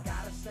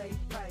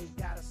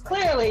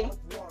 Clearly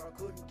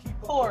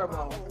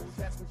horrible.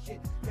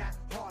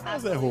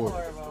 How's that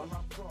horrible?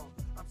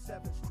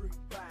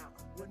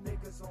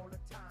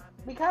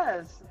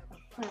 Because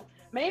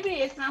maybe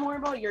it's not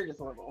horrible, you're just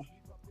horrible.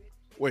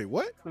 Wait,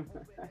 what?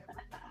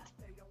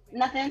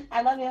 Nothing.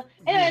 I love you.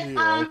 Anyways,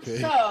 Yeah, okay.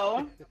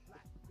 so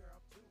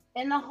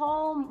in the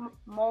whole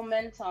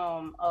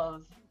momentum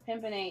of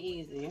pimping ain't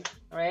easy,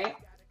 right?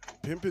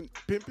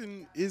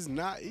 Pimping is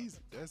not easy.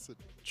 That's a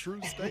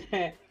true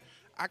statement.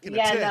 I can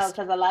Yeah, no, attest.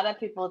 because a lot of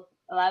people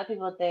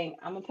think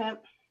I'm a pimp,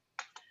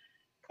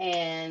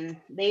 and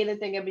they either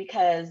think it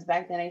because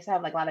back then they used to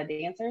have like a lot of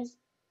dancers,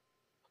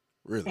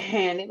 Really?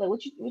 and they're like,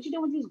 "What you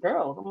doing with these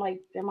girls?" I'm like,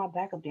 "They're my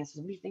backup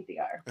dancers. What do you think they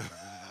are?"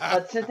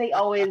 But since they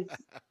always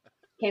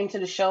came to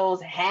the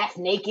shows half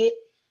naked,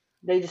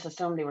 they just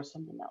assumed they were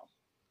something else,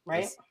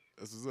 right?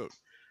 That's what's up.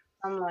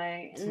 I'm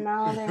like,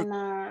 no, they're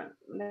not.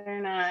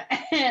 They're not.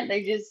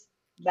 They just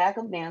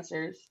backup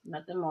dancers,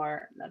 nothing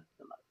more, nothing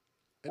less.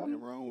 Ain't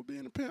nothing wrong with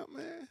being a pimp,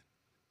 man.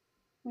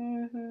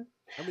 Mm-hmm.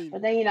 I mean,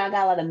 But then I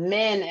got a lot of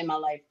men in my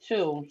life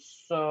too,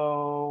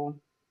 so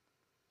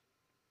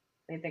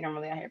they think I'm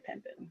really out here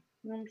pimping.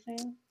 You know what I'm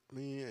saying? I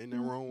mean, ain't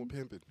nothing wrong with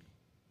pimping.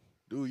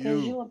 Do Cause you?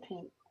 you a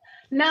pimp.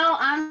 No,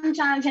 I'm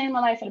trying to change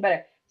my life for the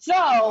better.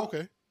 So,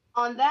 Okay.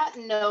 on that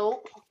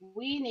note,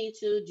 we need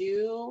to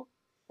do,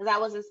 because I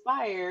was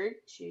inspired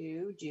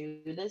to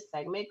do this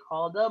segment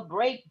called the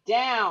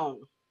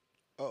breakdown.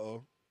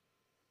 Uh-oh.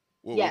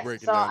 What Yes. we're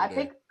breaking So down I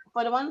today? picked,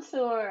 for the ones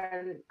who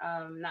are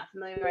not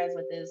familiarized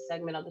with this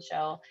segment of the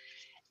show,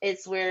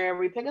 it's where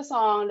we pick a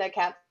song that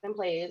Captain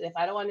plays. If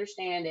I don't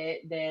understand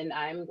it, then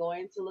I'm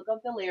going to look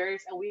up the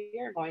lyrics and we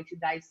are going to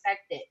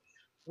dissect it.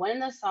 One of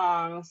the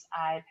songs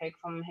I picked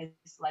from his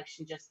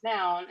selection just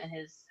now and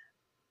his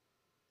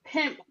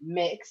pimp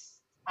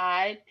mix,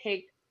 I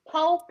picked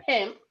Po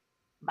Pimp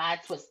by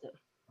Twista.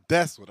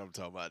 That's what I'm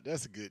talking about.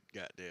 That's a good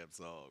goddamn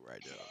song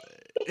right there,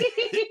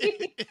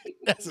 man.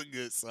 That's a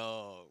good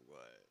song,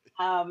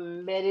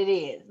 boy. Bet it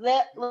is.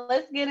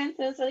 Let's get into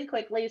this really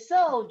quickly.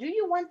 So, do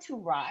you want to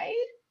ride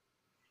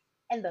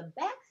in the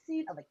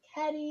backseat of a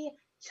caddy,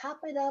 chop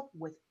it up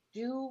with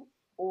do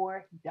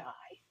or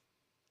die?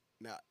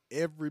 Now,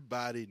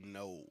 everybody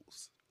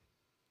knows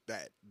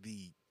that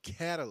the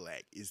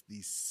Cadillac is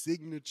the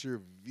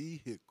signature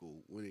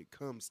vehicle when it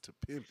comes to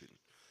pimping.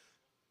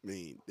 I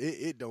mean,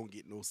 it don't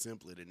get no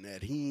simpler than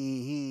that.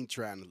 He ain't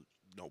trying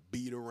to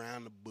beat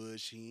around the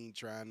bush. He ain't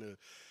trying to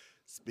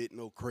spit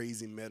no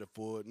crazy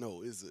metaphor.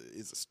 No, it's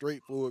a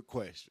straightforward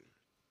question.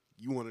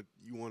 You wanna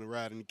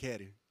ride in the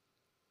caddy?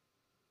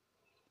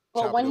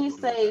 But Chop when it up he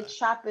with do or say die.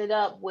 chop it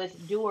up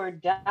with do or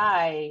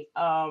die,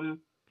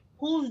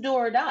 who's do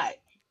or die?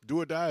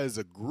 Do or Die is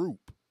a group.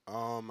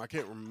 I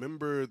can't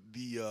remember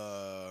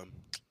the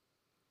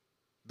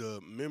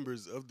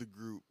members of the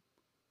group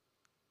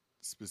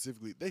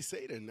specifically. They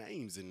say their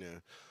names in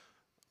there.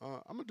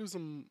 I'm gonna do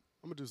some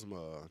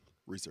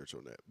research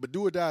on that. But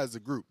Do or Die is a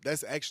group.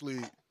 That's actually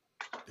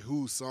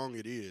whose song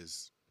it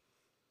is.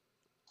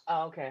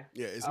 Oh, okay.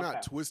 Yeah, it's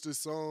not Twista's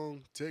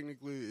song.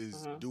 Technically,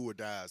 it's Do or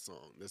Die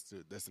song. That's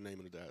the name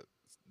of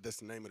that's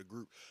the name of the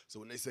group. So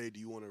when they say, "Do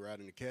you want to ride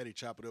in the caddy,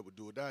 chop it up with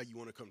Do or Die?" You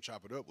want to come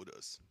chop it up with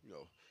us, you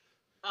know.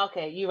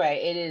 Okay, you're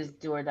right. It is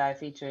Do or Die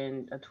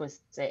featuring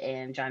Twista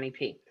and Johnny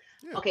P.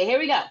 Yeah. Okay, here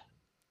we go.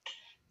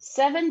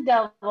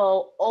 700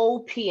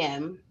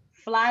 OPM,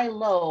 fly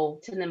low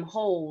to them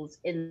holes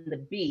in the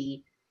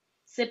B,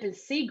 sipping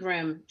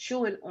Seagram,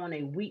 chewing on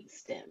a wheat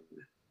stem,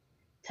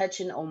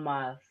 touching on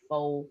my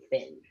faux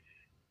fin.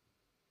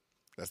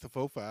 That's the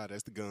 4-5.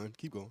 That's the gun.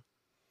 Keep going.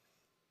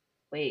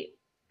 Wait,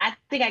 I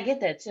think I get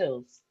that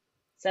too.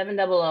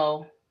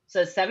 700,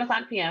 so it's 7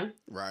 o'clock p.m.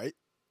 Right.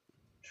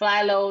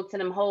 Fly low to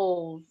them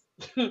holes,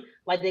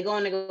 like they're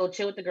going to go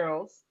chill with the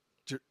girls.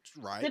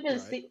 Right. Sipping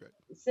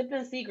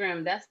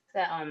Seagram, that's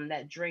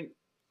that drink.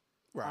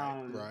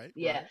 Right.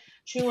 Yeah. Right.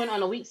 Chewing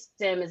on a wheat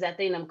stem is that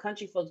thing them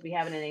country folks be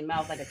having in their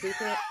mouth like a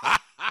Q-tip.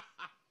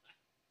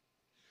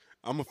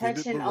 I'm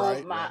offended, Touching but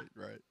on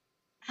right.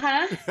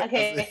 Huh?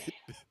 Okay.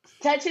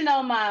 Touching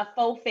on my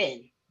faux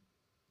fin.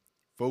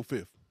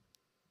 4-5.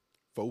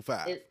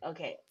 4-5.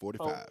 Okay.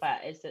 45. 4-5.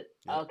 It's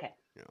Yeah. Okay.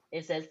 Yeah.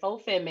 It says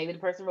faux fin. Maybe the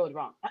person wrote it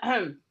wrong.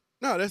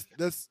 No,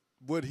 that's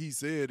what he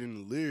said in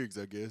the lyrics,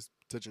 I guess.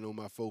 Touching on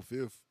my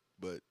 4-5.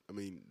 But I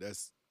mean,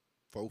 that's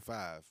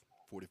 4-5,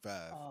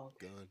 45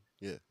 gun.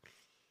 Yeah.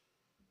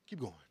 Keep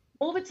going.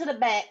 Move it to the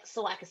back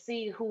so I can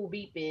see who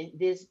beeping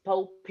this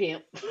Po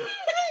Pimp.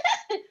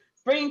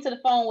 Bring to the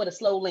phone with a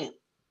slow limp.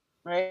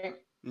 Right?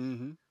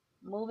 Mm-hmm.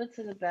 Move it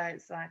to the back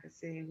so I can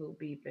see who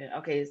beeping.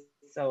 Okay,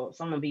 so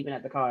someone beeping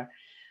at the car.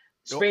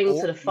 Spring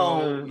to the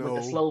phone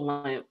with a slow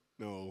limp.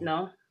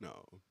 No.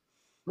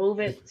 Move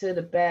it to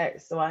the back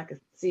so I can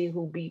see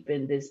who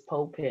beeping this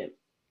Po Pimp.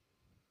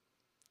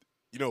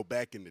 You know,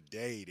 back in the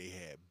day, they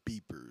had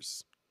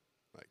beepers.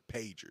 like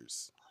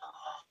pagers.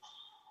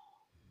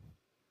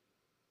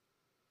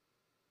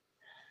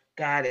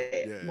 Got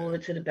it. Yeah. Move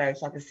it to the back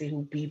so I can see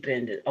who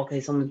beeping.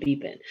 Okay, someone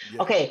beeping.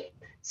 Yeah. Okay.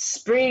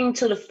 Spring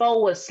to the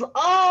phone with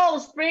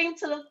spring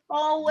to the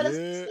phone with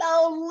a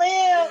slow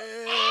lip.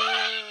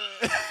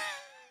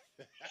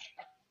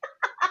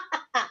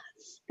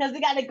 Because they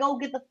got to go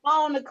get the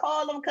phone to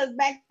call them because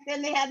back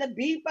then they had the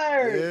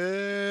beepers.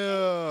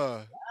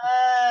 Yeah.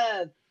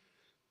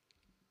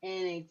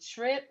 And a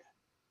trip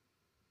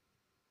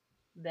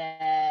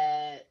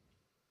that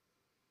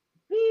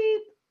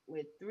beep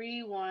with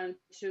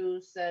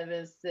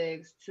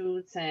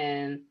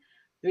 312762210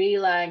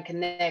 3-line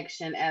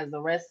connection as the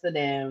rest of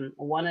them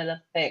wanted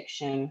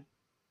affection.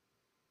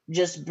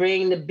 Just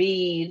bring the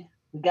bead.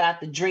 We got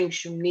the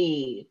drinks you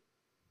need.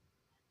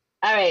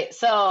 All right,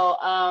 so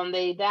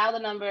they dial the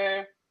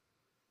number.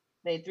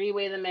 They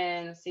three-way them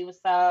in. See what's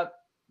up.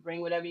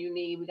 Bring whatever you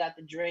need. We got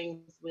the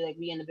drinks.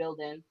 We in the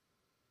building.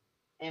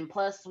 And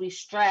plus, we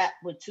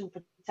strapped with 2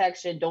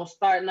 protection. Don't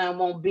start nothing,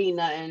 won't be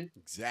nothing.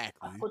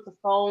 Exactly. I put the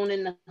phone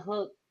in the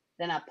hook.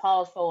 Then I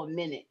paused for a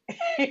minute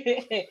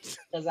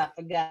because I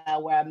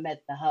forgot where I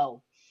met the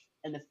hoe.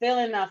 And the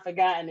feeling I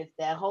forgotten if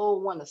that hoe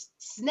want to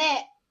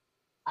snap,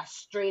 I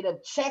straight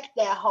up checked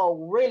that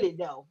hoe really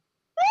though.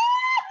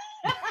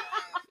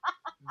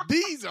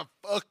 These are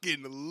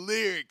fucking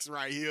lyrics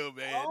right here,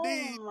 man.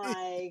 Oh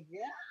my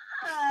god.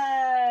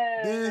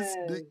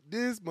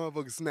 This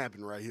motherfucker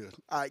snapping right here.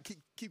 All right, keep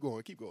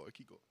going.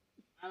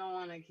 I don't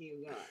want to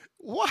keep going.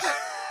 What?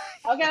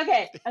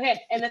 Okay.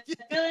 And the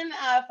feeling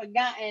I've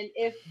forgotten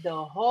if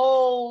the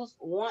hoes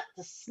want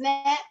to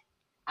snap,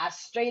 I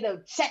straight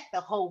up check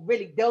the hoe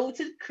really go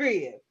to the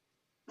crib.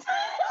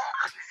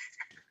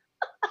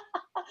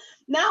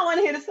 Now I want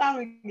to hear the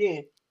song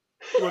again.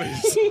 What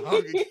is the song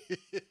again?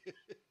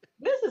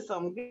 This is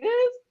some good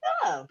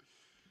stuff.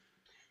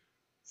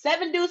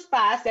 7 deuce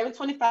 5,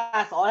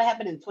 725. So all that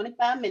happened in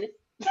 25 minutes.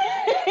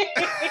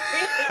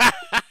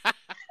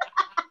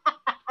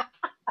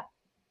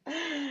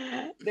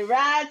 The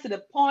ride to the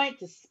point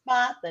to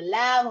spot the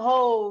live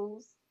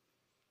hoes.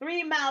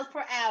 3 miles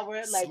per hour,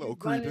 like Slow you're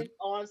running creeping.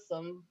 on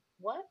some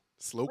what?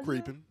 Slow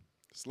creeping.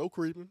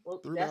 Well,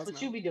 3 that's miles what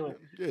an you hour. be doing.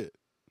 Yeah.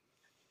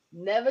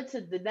 Never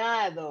to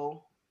deny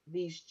though,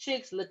 these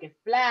chicks looking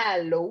fly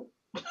low.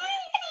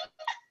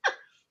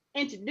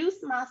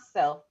 Introduce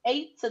myself,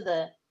 A to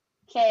the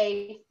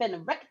K,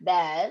 finna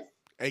recognize.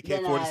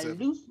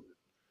 AK-47.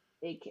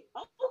 AK.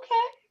 Oh,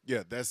 okay.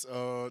 Yeah, that's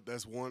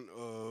one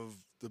of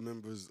the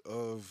members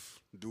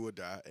of Do or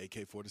Die,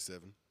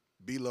 AK-47.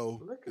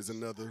 B-Lo is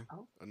another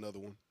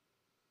one.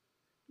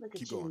 Look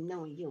Keep at you going.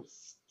 knowing your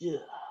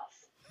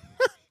stuff.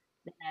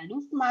 Then I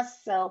loose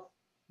myself,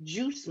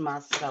 juice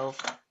myself.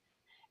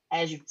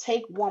 As you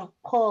take one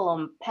pull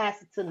and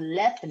pass it to the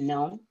left and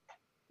them.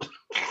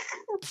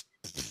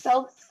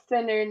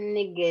 Self-centered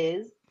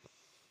niggas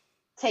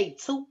take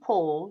 2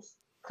 pulls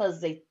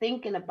because they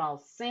thinking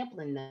about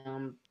sampling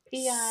them.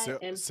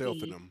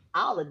 Self in them.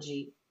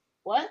 P-I-M-P-ology.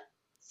 What?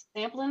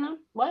 Sampling them?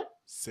 What?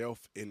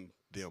 Self in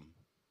them.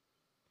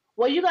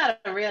 Well, you gotta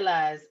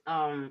realize,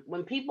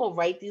 when people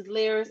write these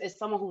lyrics, it's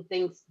someone who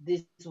thinks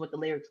this is what the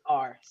lyrics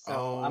are.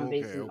 So I'm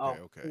basing off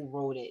who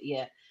wrote it.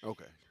 Yeah.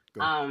 Okay.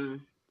 Go.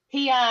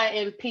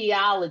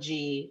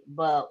 P-I-M-P-ology,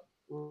 but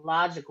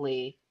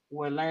logically,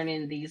 we're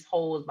learning these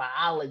whole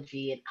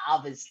biology, and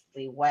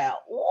obviously, wow.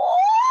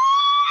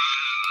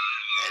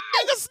 That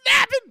nigga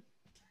snapping.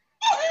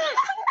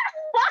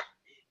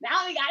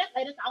 Now we gotta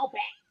play this all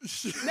back.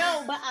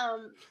 No, but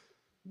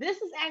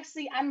this is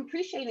actually, I'm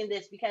appreciating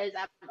this because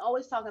I'm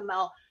always talking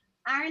about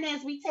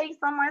ironess. We take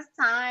so much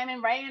time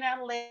and writing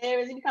out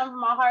lyrics. It comes from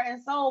my heart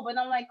and soul. But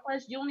I'm like,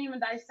 Clutch, you don't even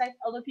dissect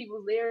other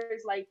people's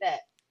lyrics like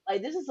that.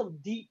 Like, this is some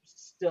deep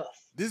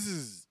stuff. This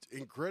is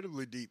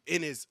incredibly deep.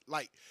 And it's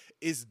like,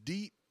 it's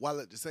deep while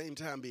at the same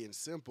time being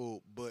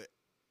simple, but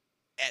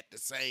at the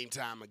same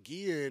time,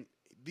 again,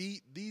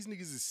 these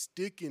niggas is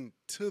sticking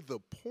to the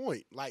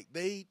point. Like,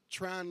 they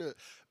trying to,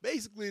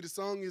 basically the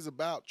song is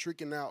about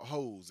tricking out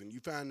hoes, and you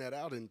find that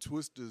out in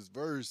Twista's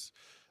verse.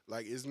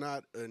 Like, it's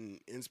not an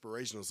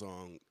inspirational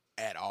song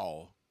at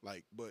all.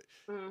 Like, but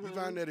you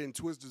find that in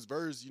Twista's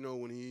verse, you know,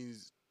 when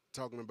he's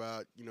talking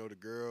about, you know, the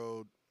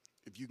girl,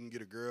 if you can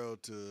get a girl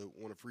to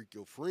want to freak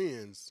your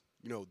friends,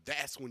 you know,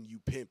 that's when you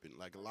pimping.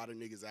 Like, a lot of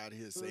niggas out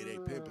here say they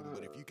pimping,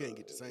 but if you can't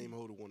get the same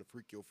hoe to want to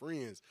freak your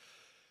friends,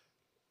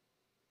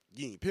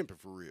 you ain't pimping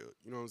for real.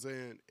 You know what I'm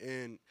saying?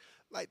 And,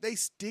 like, they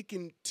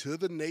sticking to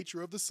the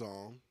nature of the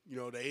song. You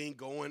know, they ain't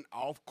going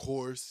off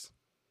course,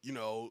 you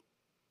know,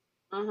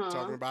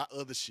 talking about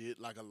other shit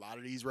like a lot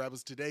of these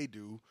rappers today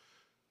do.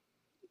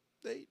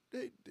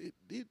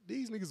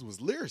 These niggas was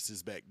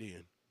lyricists back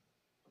then.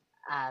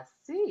 I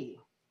see.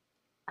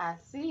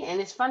 And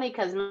it's funny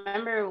because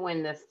remember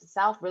when the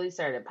South really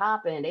started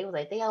popping, they was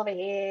like, they over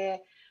here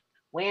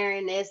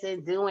wearing this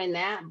and doing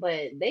that,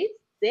 but they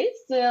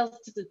still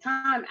took the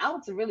time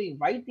out to really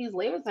write these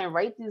lyrics and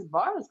write these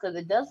bars because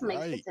it does make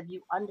sense if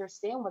you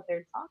understand what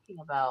they're talking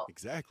about.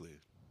 Exactly.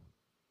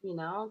 You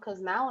know, because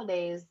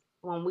nowadays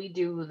when we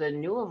do the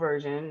newer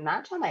version,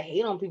 not trying to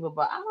hate on people,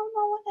 but I don't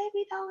know what they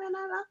be talking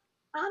about.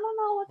 I don't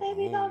know what they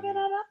be talking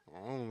about.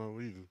 I don't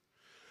know either.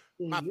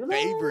 You My know what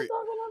they favorite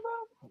talking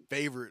about?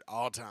 favorite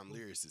all time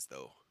lyricist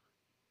though,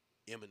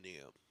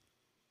 Eminem.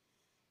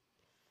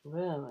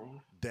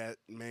 Really? That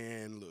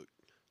man, look,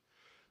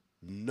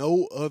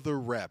 no other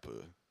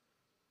rapper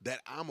that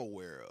I'm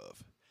aware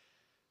of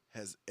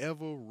has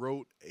ever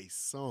wrote a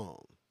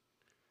song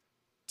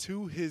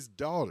to his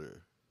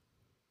daughter,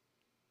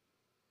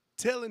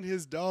 telling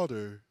his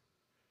daughter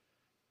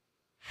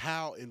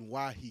how and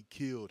why he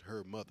killed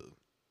her mother.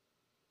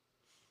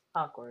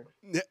 Awkward.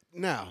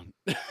 Now,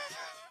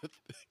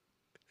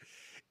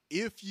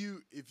 if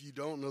you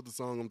don't know the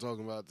song I'm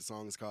talking about, the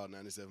song is called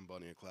 97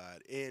 Bonnie and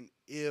Clyde. And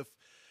if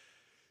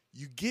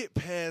you get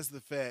past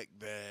the fact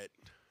that,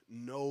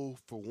 no,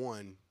 for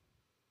one,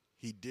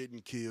 he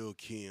didn't kill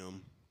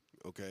Kim,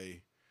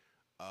 okay?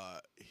 I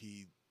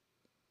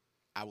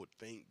would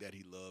think that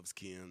he loves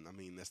Kim. I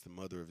mean, that's the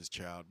mother of his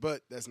child,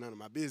 but that's none of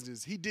my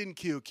business. He didn't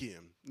kill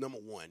Kim, number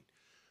one.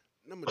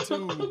 Number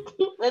two,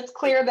 let's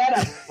clear that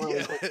up.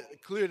 Real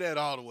quick. Clear that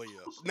all the way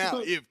up. Now,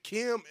 if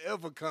Kim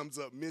ever comes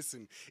up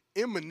missing,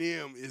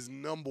 Eminem is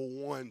number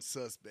one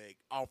suspect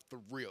off the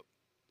rip.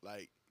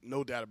 Like,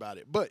 no doubt about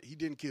it. But he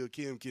didn't kill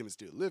Kim. Kim is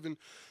still living.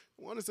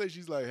 I want to say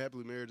she's like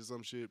happily married or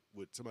some shit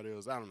with somebody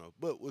else. I don't know,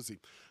 but we'll see.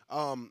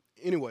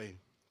 Anyway,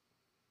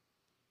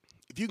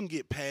 if you can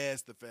get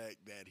past the fact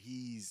that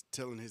he's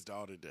telling his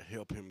daughter to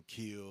help him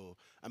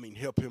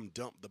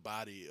dump the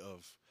body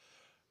of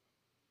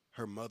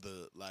her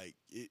mother, like,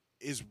 it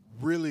is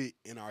really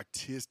an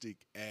artistic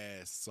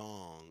ass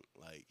song.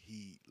 Like,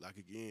 he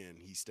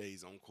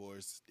stays on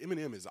course.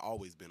 Eminem has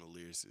always been a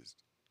lyricist.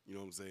 You know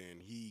what I'm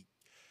saying? He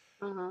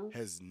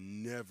has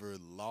never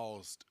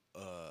lost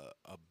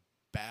a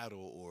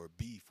battle or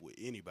beef with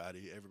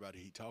anybody. Everybody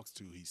he talks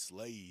to, he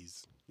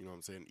slays. You know what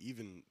I'm saying?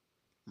 Even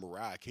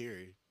Mariah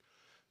Carey,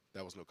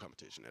 that was no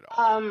competition at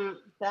all.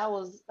 That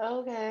was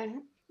okay.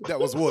 That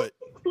was what?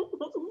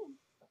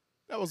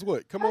 That was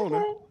what? Come on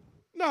now.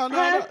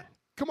 No.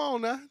 Come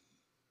on now.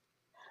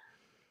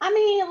 I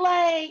mean,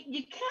 like,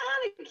 you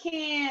kind of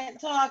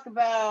can't talk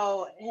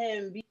about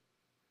him being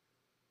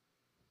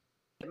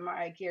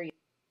Mariah Carey.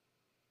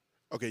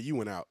 Okay, you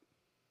went out.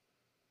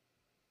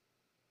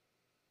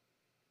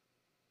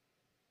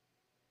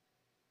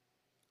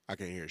 I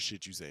can't hear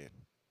shit you saying.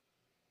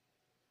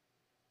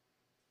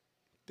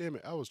 Damn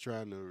it, I was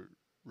trying to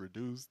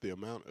reduce the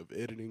amount of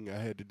editing I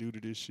had to do to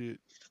this shit.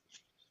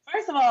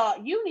 First of all,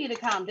 you need to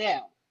calm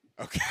down.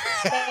 Okay.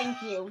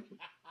 Thank you.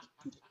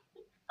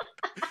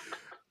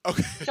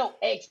 Okay. Show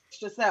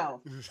extra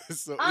self.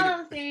 So all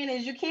I'm saying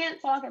is you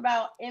can't talk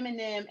about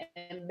Eminem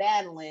and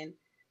battling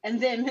and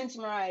then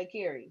mention Mariah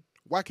Carey.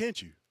 Why can't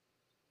you?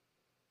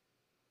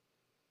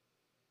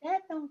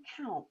 That don't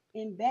count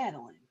in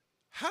battling.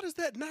 How does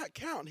that not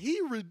count? He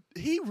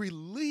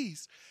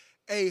released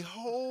a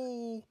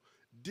whole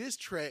diss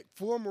track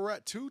for Mariah,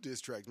 two diss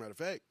tracks, matter of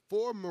fact,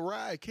 for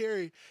Mariah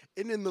Carey,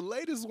 and in the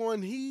latest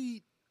one,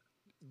 he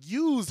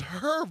used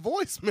her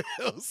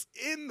voicemails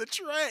in the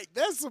track.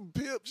 That's some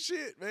pimp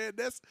shit, man.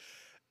 That's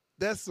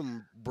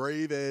some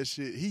brave ass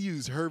shit. He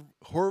used her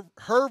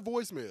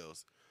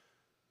voicemails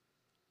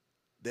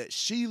that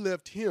she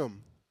left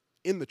him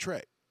in the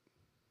track.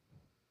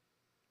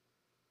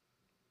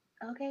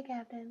 Okay,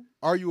 Captain.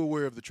 Are you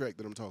aware of the track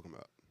that I'm talking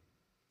about?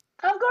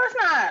 Of course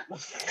not.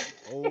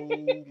 Oh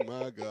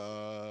my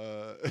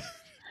God.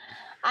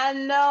 I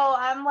know.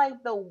 I'm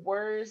like the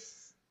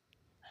worst.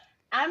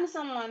 I'm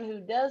someone who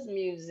does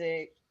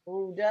music,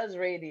 who does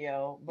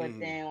radio, but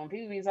then when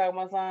people be talking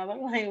about songs, I'm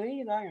like, what are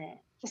you talking about?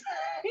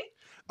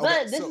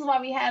 But this is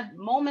why we have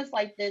moments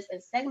like this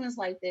and segments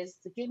like this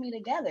to get me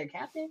together,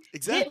 Captain.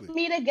 Exactly. Get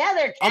me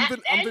together,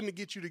 Captain. I'm going to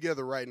get you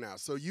together right now.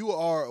 So you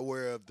are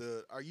aware of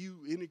are you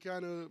any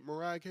kind of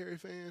Mariah Carey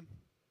fan?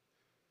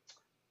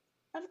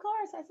 Of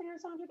course. I sing her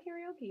songs at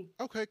karaoke.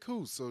 Okay,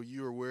 cool. So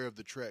you're aware of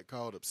the track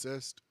called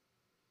Obsessed?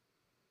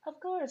 Of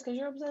course, because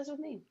you're obsessed with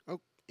me.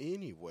 Oh,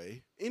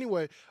 anyway,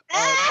 the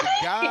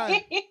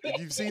guy, if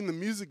you've seen the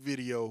music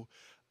video,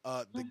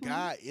 the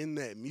guy in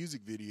that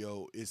music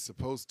video is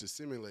supposed to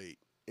simulate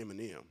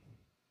Eminem.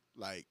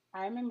 Like,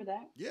 I remember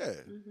that. Yeah.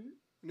 And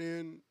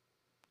then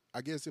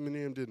I guess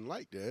Eminem didn't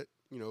like that,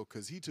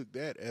 because he took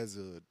that as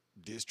a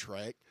diss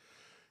track.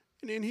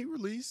 And then he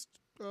released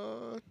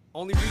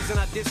only reason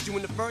I dissed you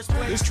in the first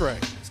place this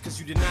track is because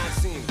you did not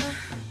sing.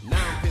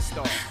 Now I'm pissed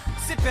off.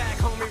 Sit back,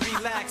 homie,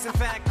 relax. In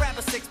fact, grab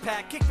a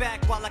six-pack, kick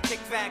back while I kick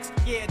facts.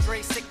 Yeah,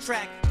 Dre, sick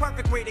track,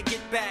 perfect way to get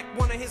back.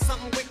 Wanna hear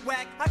something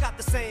wick-whack? I got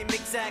the same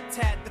exact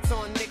tat that's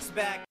on Nick's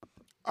back.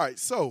 All right,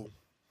 so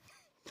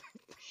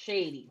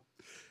shady.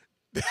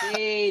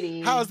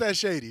 Shady. How is that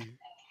shady?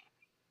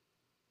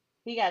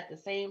 He got the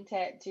same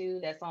tattoo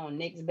that's on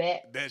Nick's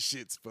back. That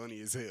shit's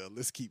funny as hell.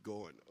 Let's keep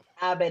going, though.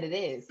 I bet it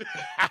is.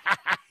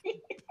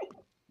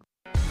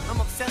 I'm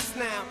obsessed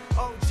now.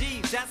 Oh,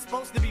 geez, that's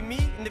supposed to be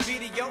me in the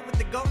video with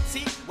the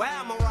goatee.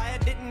 Wow, Mariah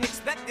didn't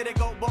expect it to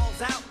go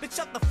balls out. Bitch,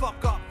 shut the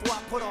fuck up before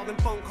I put all them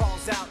phone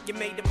calls out. You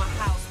made it my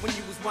house when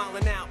you was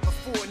wildin' out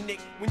before Nick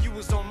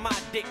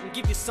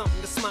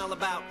something to smile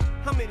about.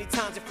 How many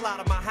times you fly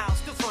to my house,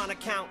 still trying to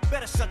count.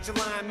 Better shut your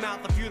lying mouth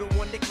if you the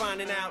one they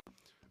grinding out.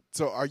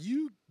 So are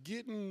you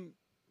getting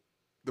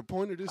the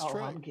point of this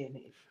track? I'm getting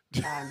it.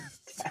 I'm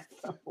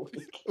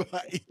definitely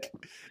Like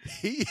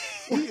he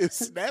is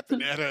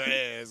snapping at her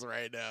ass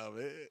right now,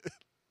 man.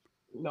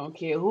 Don't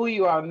care who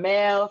you are,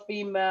 male,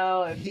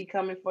 female. If he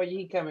coming for you,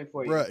 he coming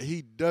for you. Bruh,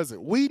 he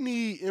doesn't. We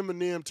need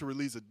Eminem to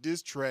release a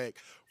diss track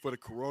for the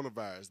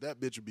coronavirus. That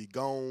bitch will be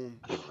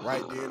gone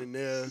right then and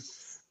there.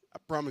 I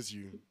promise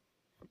you.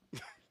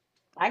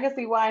 I can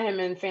see why him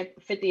and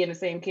 50 in the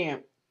same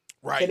camp.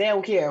 Right. So they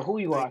don't care who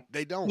you are.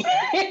 They don't.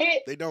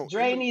 They don't.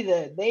 Dre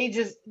neither. They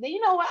just, you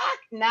know what?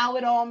 Now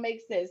it all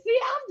makes sense. See,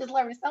 I'm just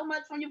learning so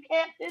much from you,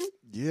 Captain.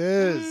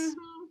 Yes. Mhm.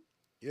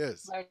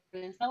 Yes.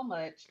 Learning so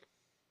much.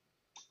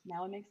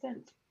 Now it makes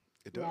sense.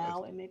 It does.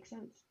 Now it makes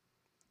sense.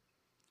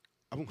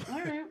 I'm- All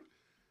right.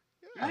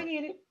 I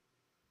get it.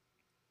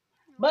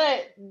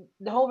 But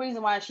the whole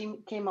reason why she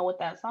came up with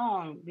that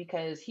song,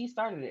 because he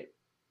started it.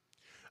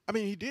 I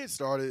mean, he did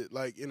start it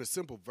like in a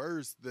simple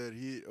verse that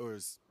he, or a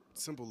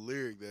simple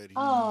lyric that he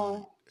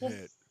Just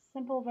had.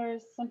 simple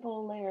verse,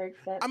 simple lyrics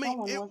that I mean,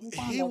 someone wasn't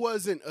fond he of.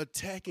 wasn't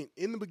attacking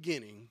in the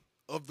beginning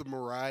of the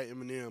Mariah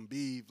Eminem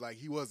beef. Like,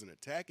 he wasn't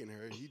attacking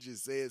her. He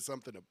just said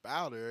something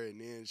about her, and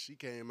then she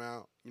came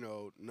out,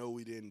 no,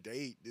 we didn't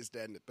date, this,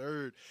 that, and the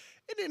third.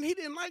 And then he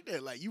didn't like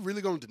that. Like, you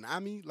really gonna deny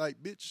me?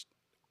 Like, bitch,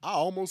 I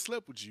almost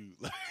slept with you.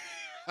 Like,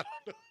 I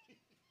don't know.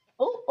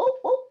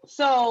 Oh.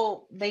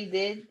 So they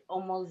did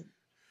almost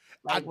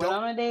went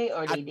on a date,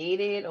 or they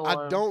dated, or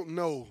I don't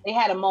know. They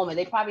had a moment.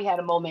 They probably had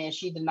a moment, and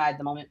she denied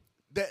the moment.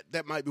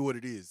 That might be what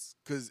it is.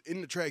 Because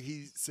in the track,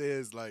 he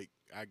says, like,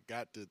 I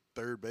got to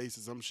third base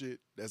or some shit.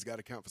 That's got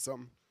to count for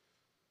something.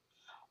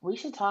 We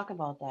should talk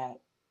about that.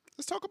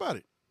 Let's talk about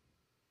it.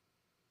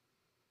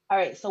 All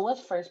right. So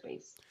what's first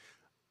base?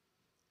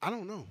 I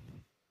don't know.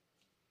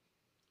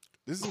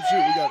 This is some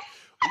shit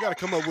we got to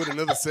come up with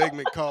another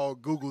segment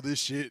called Google this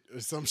shit or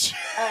some shit.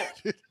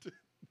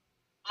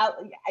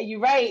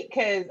 You're right,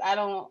 because I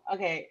don't.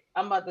 Okay,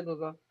 I'm about to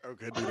Google.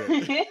 Okay, do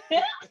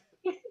that.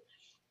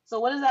 So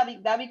what does that be?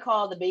 That be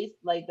called the base,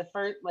 like the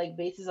first, like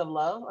basis of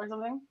love or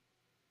something?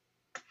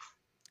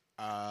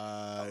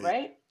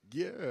 Right?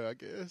 Yeah, I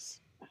guess.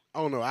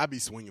 I don't know. I be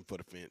swinging for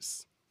the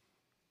fence.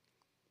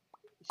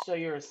 So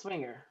you're a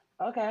swinger.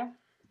 Okay.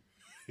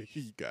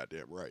 You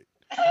goddamn right.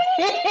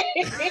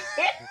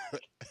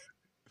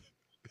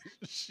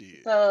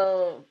 Shit.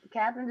 So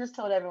Captain just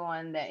told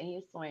everyone that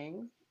he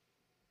swings.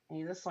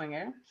 He's a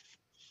swinger.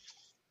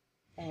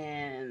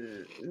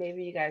 And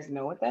maybe you guys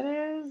know what that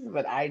is,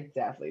 but I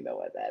definitely know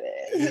what that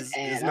is.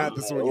 It's not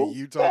the swinging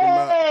you talking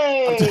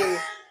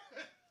about.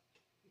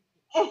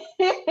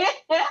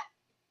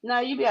 No,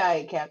 you be all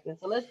right, Captain.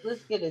 So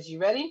let's get this. You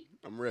ready?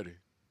 I'm ready.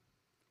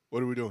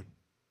 What are we doing?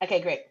 Okay,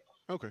 great.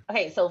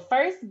 Okay, so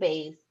first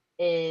base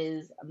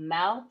is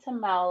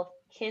mouth-to-mouth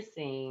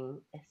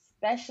kissing,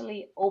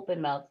 especially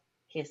open mouth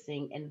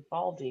kissing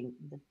involving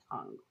the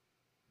tongue.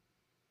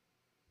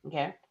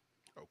 Okay?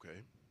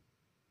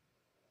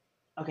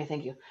 Okay,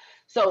 thank you.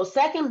 So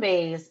second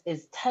base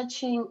is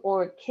touching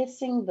or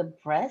kissing the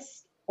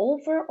breast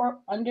over or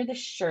under the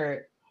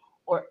shirt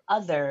or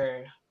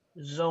other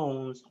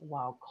zones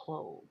while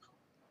clothed.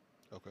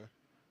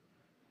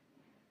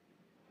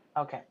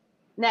 Okay.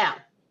 Now,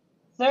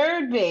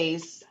 third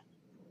base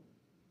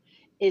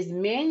is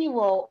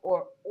manual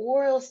or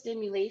oral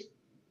stimulation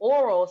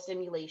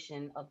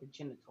of the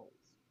genitals.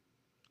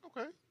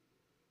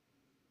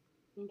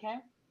 Okay.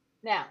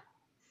 Now,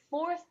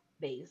 fourth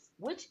base,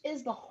 which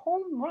is the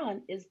home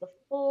run, is the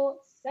full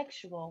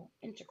sexual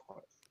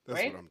intercourse. That's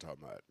right? what I'm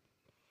talking about.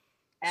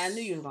 I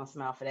knew you was gonna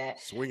smile for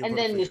that. Swinging And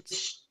for the then the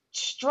fence.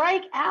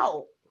 strike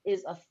out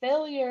is a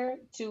failure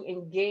to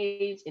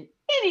engage in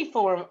any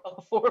form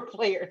of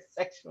foreplay or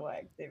sexual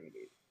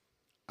activity.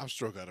 I've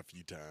struck out a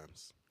few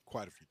times.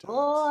 Quite a few times.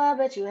 Oh, I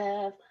bet you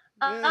have.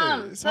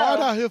 Yeah, it's hard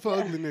out here for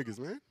ugly niggas,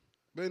 man.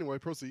 But anyway,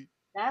 proceed.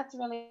 That's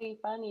really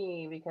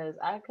funny because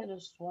I could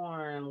have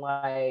sworn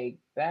like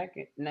back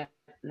in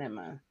never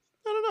mind.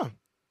 No.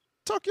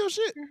 Talk your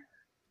shit.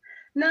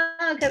 No,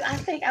 because I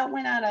think I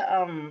went out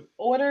of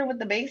order with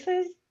the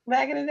bases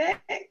back in the day.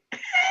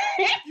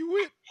 You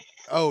went?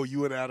 Oh,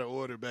 you went out of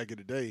order back in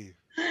the day.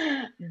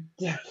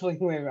 Definitely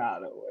went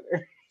out of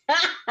order.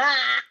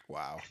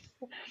 Wow.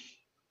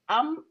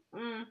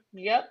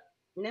 Yep.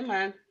 Never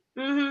mind.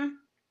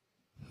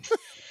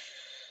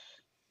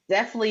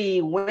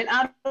 Definitely went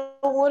out of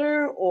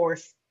order or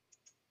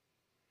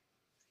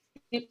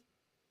skipped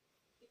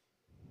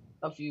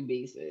a few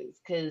bases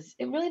because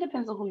it really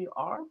depends on who you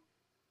are.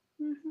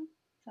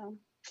 So,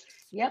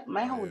 yep,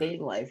 my whole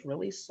dating life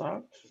really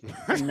sucked.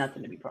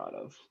 Nothing to be proud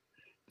of.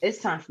 It's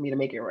time for me to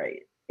make it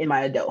right in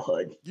my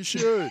adulthood. You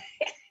should.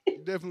 You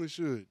definitely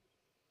should.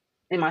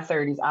 In my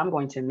 30s, I'm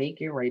going to make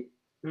it right.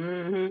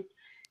 And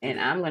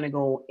I'm going to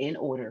go in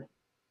order.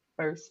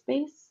 First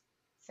base,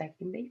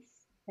 second base,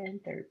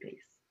 and third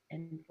base,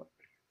 and fourth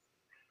base.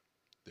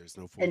 There's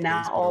no fourth And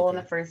not base, all but on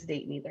the first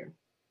date neither.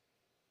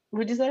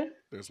 What'd you say?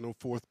 There's no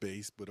fourth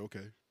base, but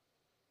okay.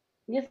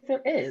 Yes,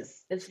 there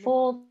is. It's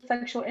full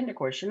sexual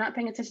intercourse. You're not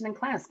paying attention in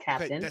class, Okay,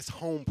 Captain. that's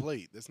home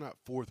plate. That's not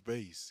fourth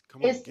base.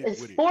 Come on, It's get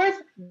with it. fourth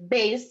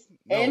base.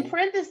 In No.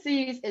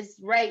 parentheses, it's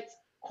right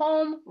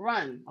home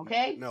run.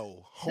 Okay.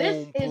 No,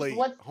 This home is plate.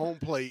 what's- Home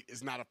plate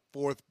is not a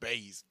fourth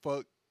base.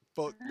 Fuck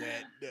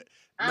that. No.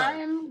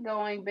 I'm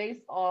going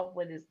based off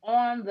what is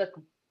on the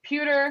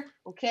computer.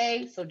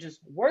 Okay, so just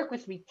work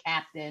with me,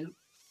 Captain.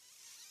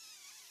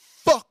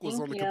 Fuck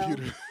was on Thank the you.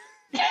 computer.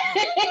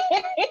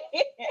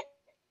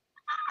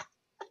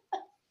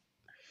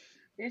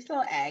 You're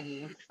so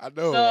aggy. I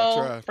know. So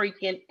I try.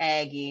 freaking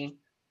aggy.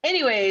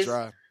 Anyways,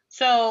 Try.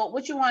 so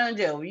what you want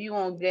to do? You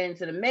gonna get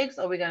into the mix,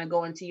 or we gonna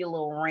go into your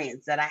little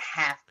rants that I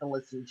have to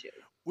listen to?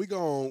 We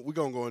gonna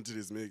go into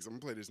this mix. I'm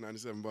gonna play this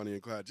 97 Bonnie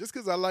and Clyde just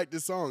because I like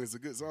this song. It's a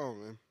good song,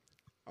 man.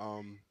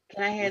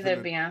 Can I hear we're the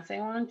gonna- Beyonce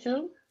one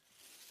too?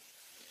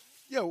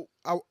 Yo,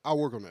 I'll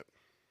work on that.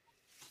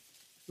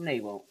 No,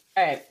 you won't.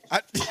 All right.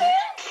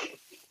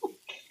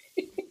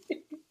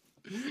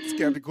 It's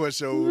Captain Quest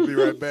Show. We'll be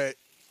right back.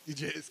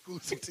 DJ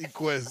Exclusive T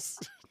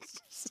Quest.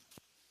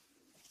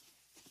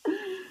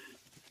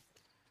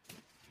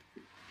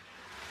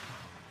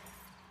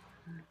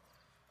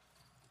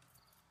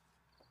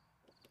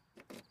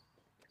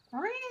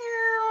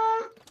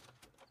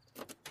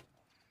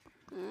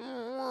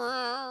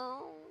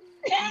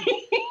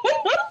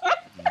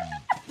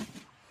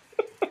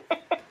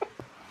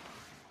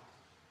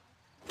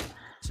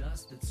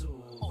 Just the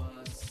two of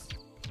us.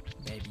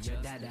 Baby, your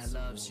dad that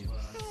loves you.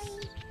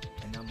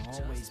 And I'm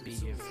always be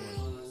here for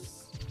you.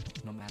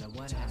 No matter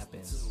what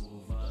happens.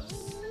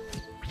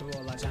 You're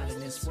all I got in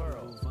this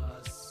world.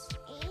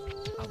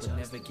 I would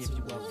never give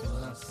you up for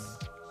nothing.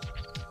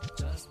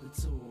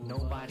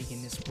 Nobody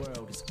in this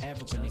world is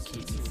ever gonna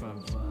keep me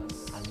from you.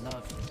 I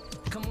love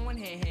you. Come on,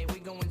 hey, we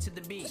going to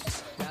the beach.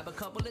 Grab a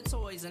couple of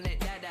toys and let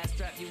Dada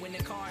strap you in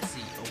the car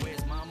seat. Oh,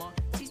 where's Mama?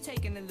 She's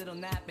taking a little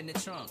nap in the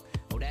trunk.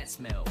 Oh, that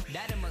smell.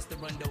 Dada must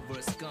have run over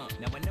a skunk.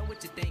 Now I know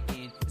what you're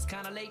thinking. It's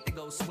kinda late to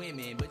go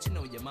swimming, but you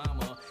know your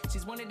mama.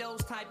 She's one of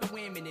those type of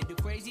women that do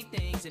crazy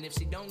things, and if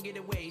she don't get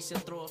away, she'll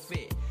throw a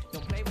fit.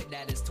 Don't play with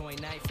Dada's toy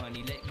knife,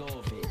 honey. Let go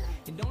of it.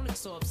 And don't look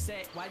so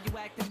upset. Why you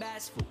acting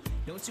bashful?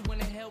 Don't you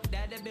wanna help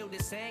Dada build a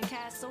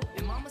sandcastle?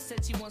 And Mama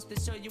said she wants to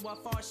show you how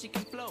far she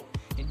can float.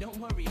 And don't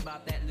worry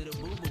about that little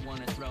boo-boo on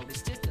her throat.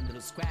 It's just a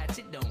little scratch,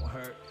 it don't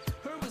hurt.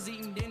 Her was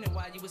eating dinner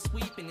while you was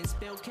sweeping and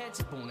spilled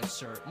ketchup on her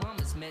shirt.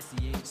 Mama's messy,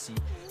 ain't she?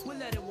 We'll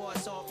let it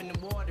wash off in the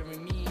water,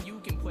 and me and you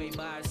can play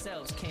by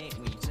ourselves, can't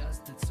we?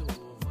 Just the two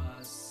of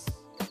us.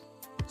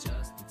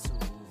 Just the two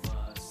of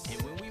us.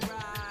 And when we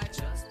ride,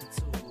 just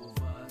the two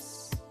of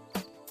us.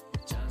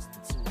 Just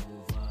the two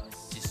of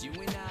us. Just you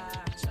and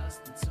I.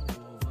 Just the two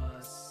of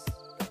us.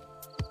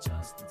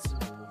 Just the two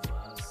of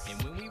us.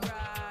 And when we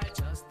ride,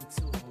 just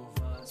the two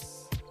of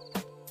us.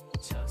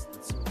 Just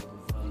the two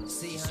of us.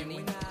 See,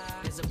 honey,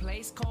 there's a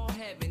place called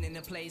heaven and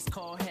a place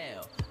called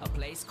hell. A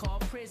place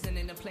called prison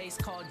and a place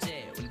called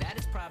jail. And that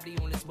is probably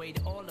on its way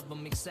to all of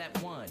them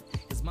except one.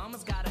 His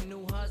mama's got a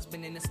new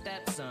husband and a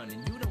stepson.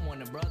 And you don't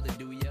want a brother,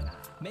 do ya?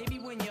 Maybe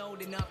when you're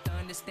old enough to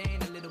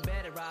understand a little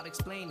better, I'll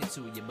explain it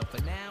to you. But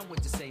for now,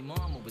 what you say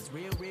mama was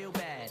real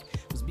bad.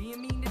 Was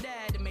being mean to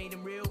Dad that made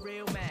him real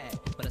mad.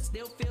 But I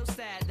still feel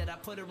sad that I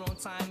put her on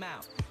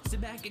timeout.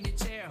 Sit back in your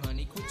chair,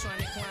 honey, quit trying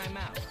to climb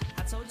out.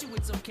 I told you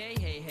it's okay,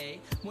 hey.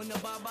 When the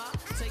baba,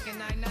 take a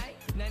night,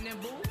 nan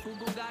boo, goo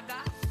goo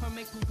gaga, her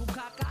make poo poo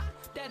caca.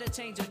 Dad'll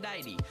change her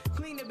diety,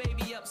 clean the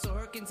baby up so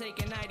her can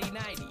take a nighty.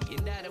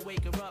 And Dad'll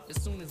wake her up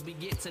as soon as we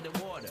get to the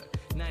water.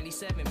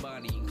 97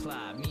 Bonnie and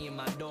Clyde, me and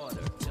my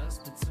daughter.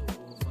 Just the two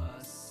of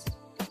us.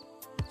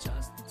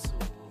 Just the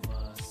two of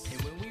us.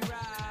 And when we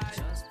ride,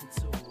 just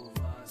the two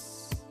of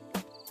us.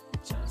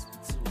 Just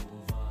the two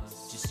of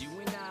us. Just you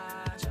and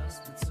I.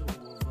 Just the two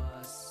of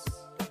us.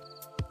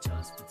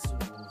 Just the two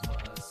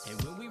of us.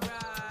 And when we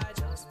ride,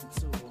 just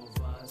the two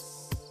of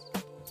us.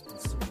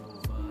 The two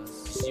of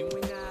us. Just you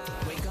and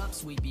I. Wake up,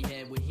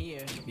 sleepyhead, we're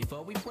here.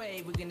 Before we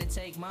pray, we're gonna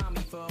take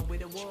mommy for a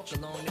little walk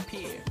along the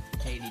pier.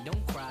 Haiti,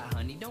 don't cry,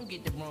 honey, don't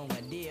get the wrong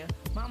idea.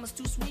 Mama's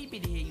too sleepy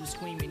to hear you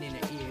screaming in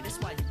her ear. That's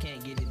why you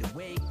can't get it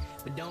away.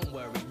 But don't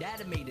worry,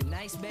 Dada made a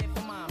nice bed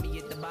for mommy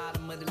at the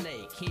bottom of the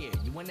lake. Here,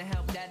 you wanna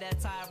help Dada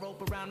tie a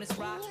rope around this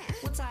rock?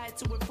 We'll tie it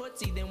to her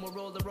footsie, then we'll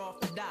roll her off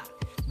the dock.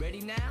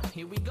 Ready now?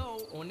 Here we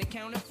go, on the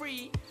count of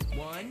 3.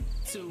 1,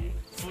 2,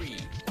 3.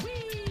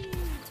 Whee!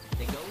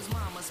 There goes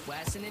mama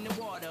splashing in the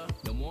water.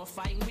 No more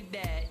fighting with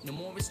dad, no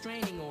more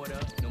restraining order.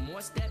 No more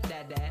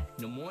stepdad,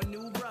 no more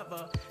new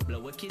brother.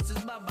 Blow her kisses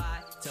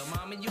bye-bye, tell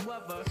mama you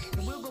love her.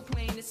 And we'll go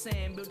play in the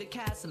sand, build a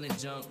castle and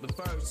junk. But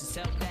first, just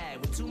help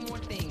dad with 2 more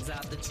things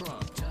out the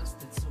trunk.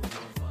 Just the two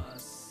of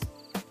us.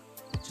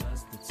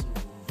 Just the two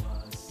of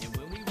us. And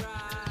when we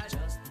ride,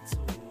 just the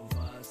two of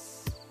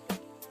us.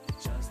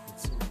 Just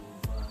the two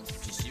of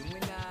us. Just you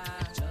and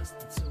I. Just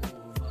the two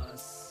of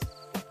us.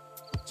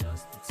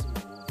 Just the two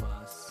of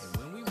us. And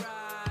when we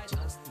ride,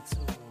 just the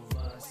two of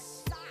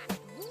us.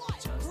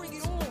 Bring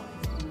it on.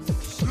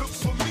 Look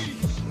for me,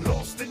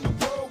 lost in the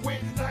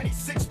whirlwind.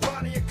 96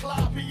 Bonnie and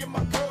Clyde, me and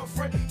my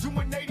girlfriend.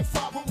 Doing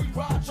 85 when we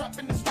ride,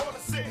 dropping this water.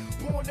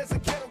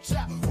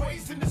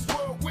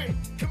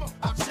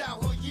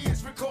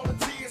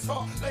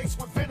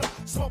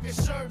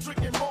 smoking sherm,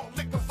 drinking malt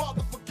liquor.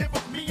 Father, forgive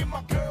us. Me and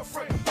my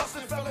girlfriend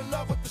hustling, fell in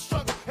love with the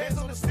struggle. Hands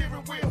on the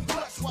steering wheel,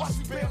 clutch, watch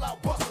me bail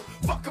out, bustle.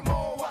 Fuck 'em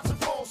all, watch 'em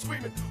fall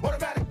screaming.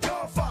 Automatic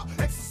gunfire,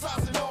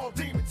 exercising all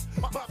demons.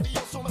 My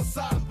mafioso on the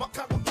side, my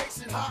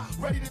congregation high,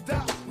 ready to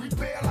die. We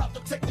bail out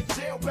to take the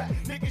jail back.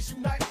 Niggas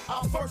unite,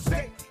 our first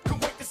date.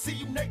 Can't wait to see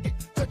you naked,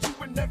 touch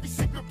you in every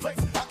secret place.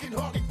 I can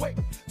hardly wait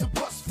to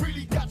bust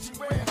freely. Got you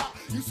wearing hot,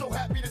 you so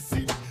happy to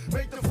see me.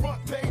 Make the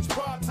front page,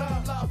 prime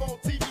time, live on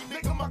TV.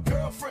 Nigga, my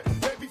girlfriend,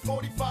 maybe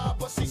 45,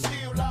 but she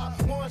still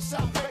live. One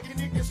shot, making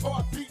niggas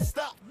heartbeat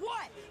stop.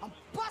 What? I'm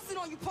busting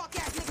on you punk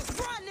ass niggas.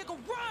 Run, nigga,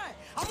 run.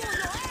 I'm on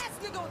your ass,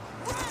 nigga.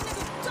 Run,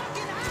 nigga,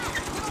 ducking out.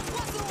 Nigga, I'm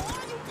busting on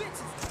all you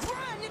bitches.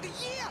 Run, nigga,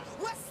 yeah.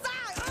 West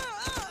side,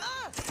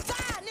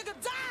 die, nigga,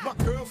 die. My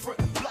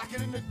girlfriend,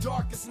 blocking in the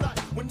darkest night.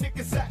 When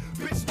niggas at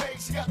bitch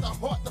made, she got the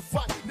heart to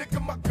fight. Nigga,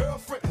 my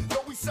girlfriend,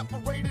 though we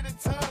separated at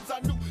times, I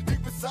knew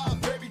deep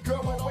inside, baby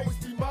girl would always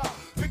be mine.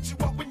 Picked you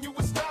up when you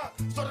was 9.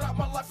 Started out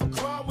my life of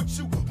crime with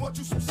you. Bought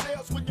you some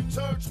shells when you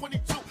turned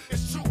 22.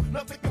 It's true,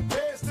 nothing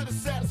compares to the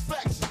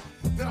satisfaction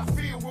that I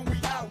feel when we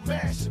out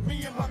mashing.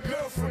 Me and my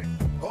girlfriend,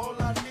 all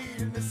I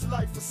need in this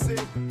life is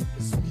sin.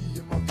 It's me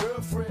and my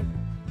girlfriend.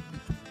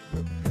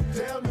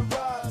 Down the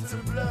ride to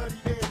the bloody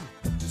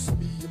end. Just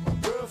me and my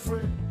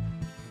girlfriend.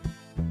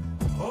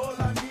 All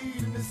I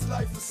need in this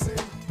life is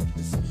sin.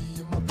 It's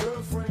me and my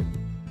girlfriend.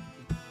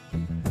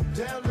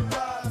 Down the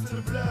ride to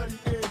the bloody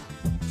end.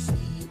 Just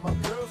me and my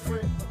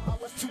girlfriend. I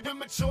was too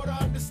immature to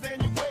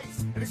understand your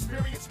ways. And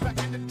experience back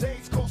in the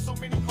days caused so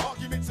many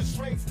arguments and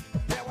straits.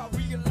 Now I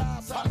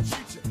realize how to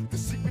treat you. The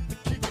secret to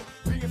keep it.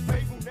 Being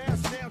faithful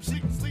now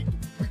cheating, sleeping.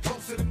 We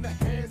closer than the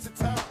hands of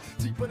time.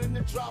 Deeper than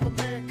the drive of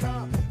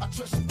mankind. I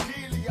trust you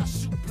dearly, I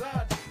shoot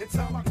blind. In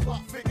time I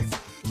clock figures.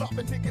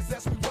 Dropping niggas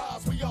as we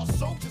rise. We all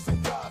soldiers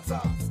in God's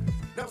eyes.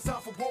 Now it's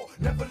time for war.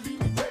 Never leave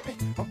me, baby.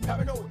 I'm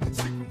paranoid.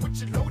 Sleeping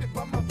with you loaded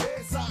by my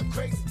bedside.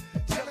 Crazy.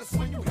 Jealous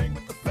when you hang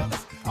with the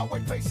fellas. I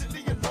wait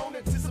patiently alone,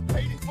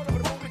 anticipating for the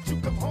moment you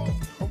come home.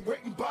 I'm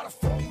waiting by the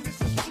phone.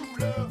 This is true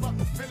love. I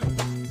can feel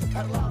it.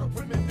 Had a lot of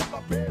women in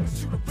my bed, but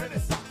you the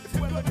realest. If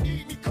you ever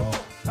need me, call.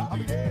 I'll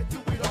be there, do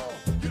it all.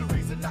 You're the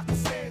reason I can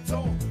stand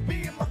tall.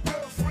 Me and my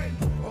girlfriend.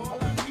 All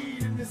I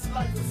need in this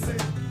life is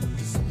sin.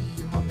 It's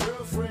me and my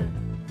girlfriend.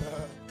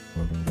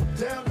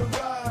 Down the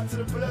ride to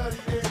the bloody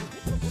end.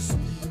 Just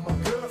me and my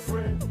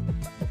girlfriend.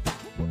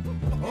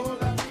 All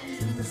I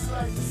need in this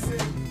life is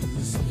sin.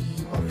 It's me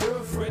and my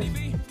girlfriend. Ready,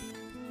 B?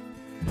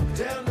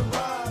 Down the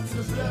ride to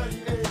the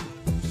bloody end.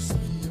 Just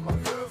me and my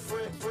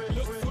girlfriend.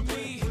 Look for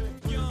me,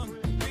 young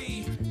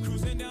B,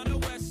 cruising down the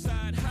west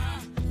side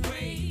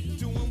highway,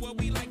 doing what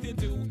we like to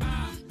do.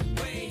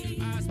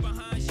 Eyes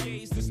behind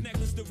shades. This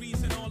necklace, the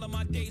reason all of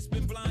my days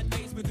been blind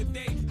days. But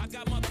today, I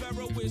got my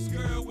Ferroist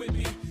girl with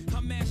me.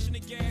 I'm mashing the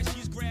gas,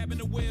 she's grabbing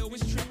the wheel.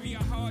 It's trippy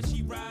how hard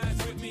she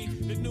rides with me.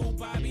 The new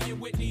Bobby and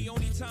Whitney.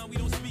 Only time we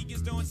don't speak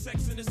is during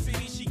Sex in the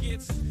City. She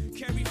gets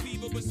carry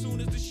fever, but soon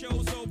as the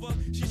show's over,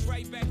 she's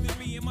right back to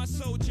being my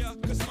soldier.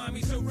 Cause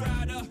mommy's a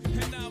rider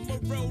and I'm a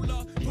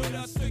roller. Put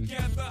us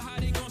together, how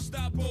they gon'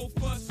 stop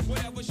both us?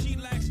 Whatever she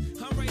lacks,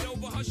 I'm right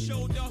over her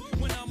shoulder.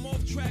 When I'm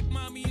off track,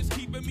 mommy is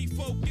keeping me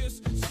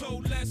focused.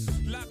 So let's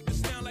lock this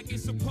down like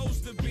it's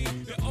supposed to be.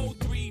 The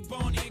 03,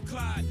 Bonnie and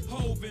Clyde,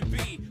 Hove and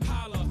B.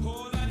 Holla,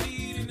 all I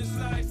need in this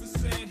life is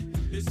sin.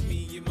 It's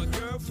me and my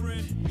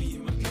girlfriend. Me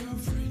and my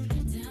girlfriend.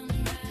 Down the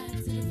ride to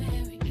the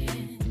very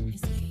end.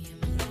 It's me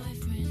and my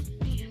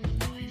boyfriend. Me and my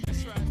boyfriend.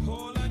 That's right.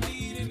 All I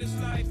need in this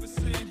life is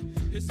sin.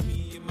 It's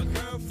me and my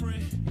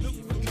girlfriend. Look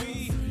for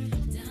me.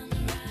 Down the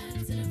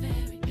ride to the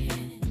very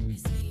end.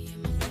 It's me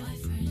and my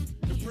boyfriend.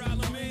 The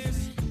problem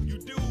is, you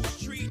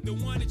dudes treat the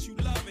one that you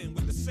loving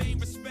with the same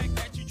respect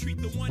that you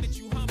treat the one that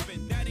you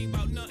humping. That ain't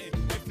about nothing.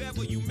 If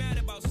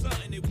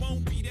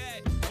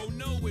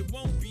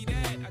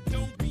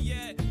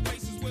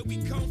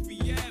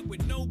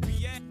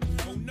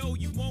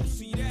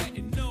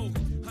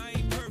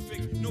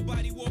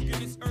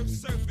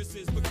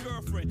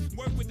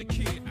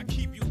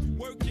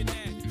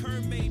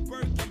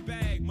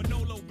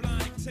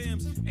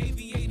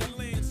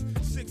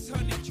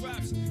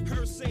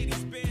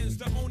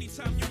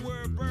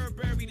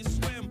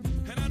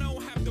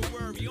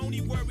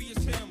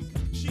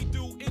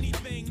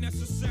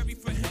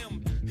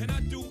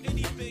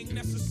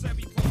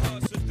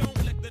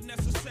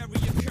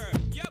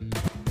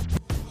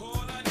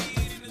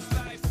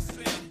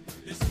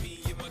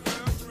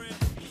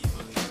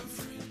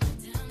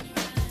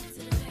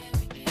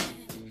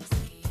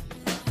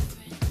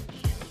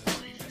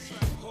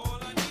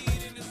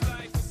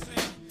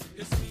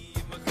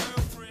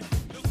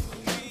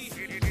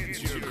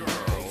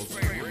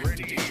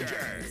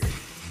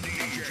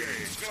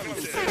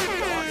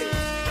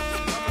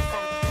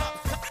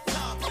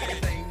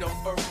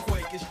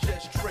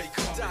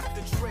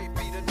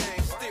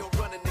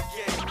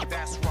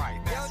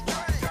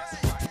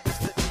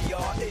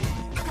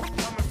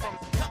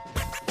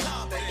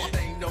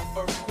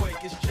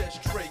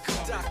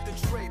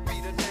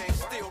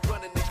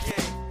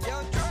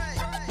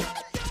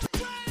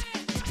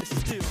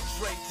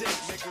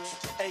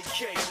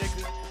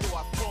nigga. Though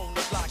I've grown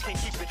a lot, can't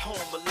keep it home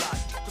a lot.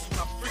 Cause when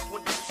I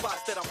frequent the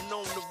spots that I'm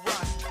known to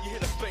rock, you hear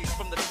the bass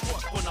from the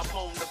truck when I'm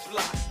on the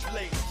block.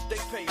 Ladies, they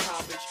pay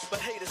homage, but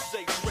haters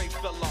say Dre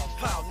fell off.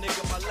 Pow,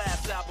 nigga, my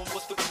last album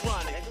was The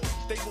Chronic.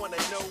 They wanna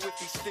know if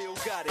he still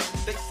got it.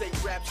 They say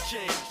raps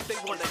change. They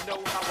wanna know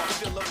how I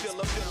feel.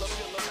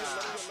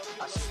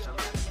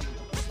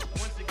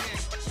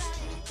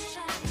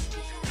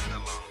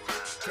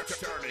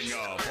 Turning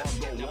up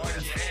on the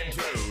ones and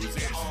twos is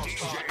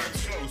DJ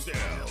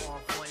Exclusive.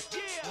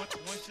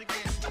 Once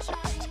again.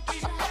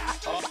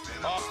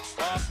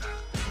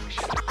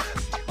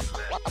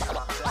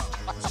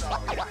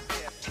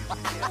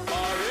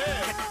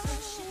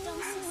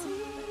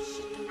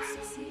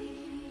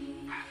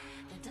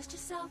 Then dust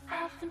yourself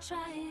off and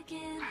try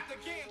again.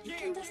 You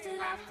can dust it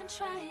off and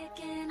try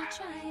again and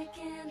try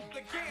again.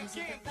 Cause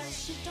if at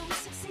first you don't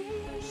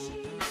succeed,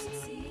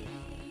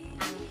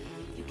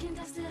 you can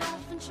dust it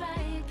off and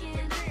try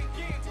again.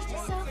 Dust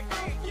yourself off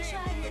and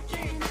try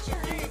again and try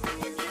again.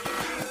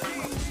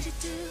 What would you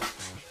do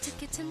to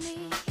get to me?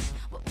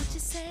 What would you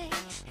say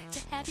to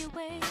have your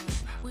way?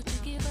 Would you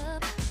give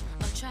up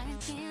or try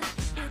again?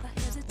 If I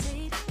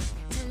hesitate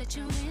to let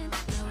you in,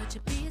 now would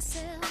you be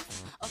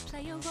yourself or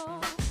play a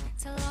role?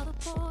 Tell all the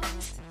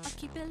boys I'll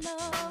keep it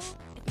low.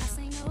 If I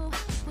say no,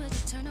 would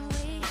you turn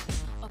away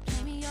or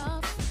play me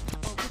off?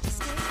 Or would you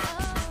stay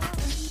up?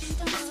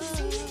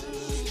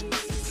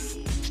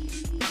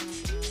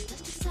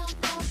 Dust yourself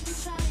off and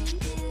try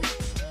again.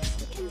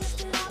 You can dust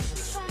it off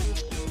and try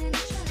again and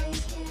try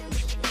again.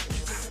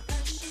 Cause at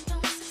first you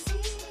don't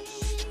succeed.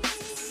 You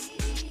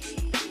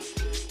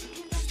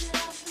can dust it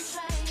off and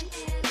try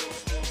again.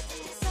 Dust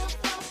yourself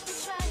off and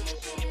try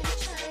again and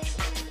try again.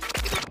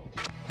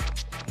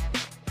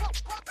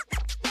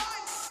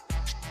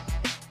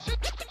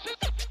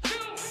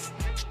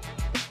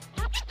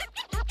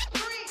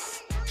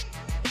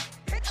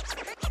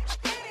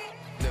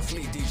 The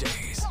Fleet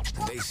DJs,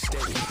 they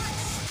steady.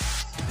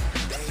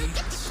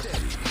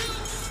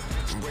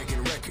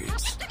 Breaking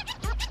records.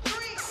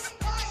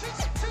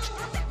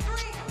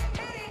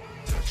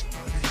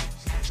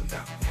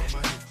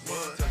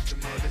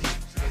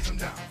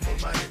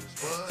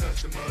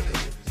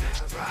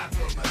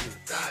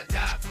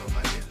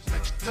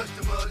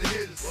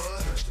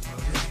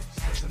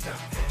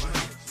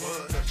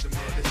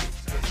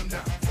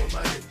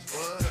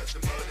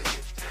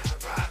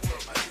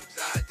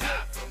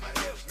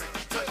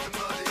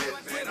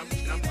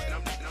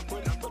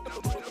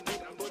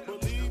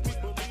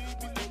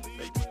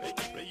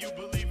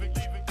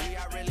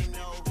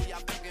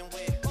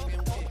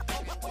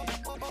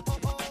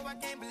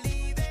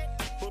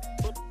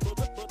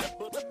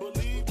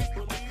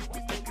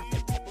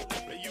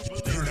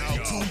 You're now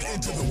tuned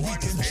into the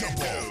Weekend Jump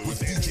Off with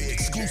DJ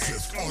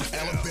Exclusive on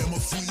Alabama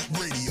Fleet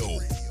Radio.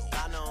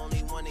 I'm the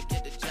only one to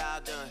get the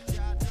job done.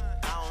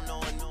 I don't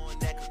know no one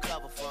that could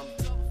cover for me.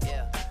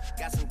 Yeah,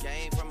 got some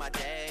game from my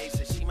day.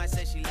 So she might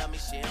say she love me,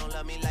 she don't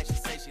love me like she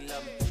say she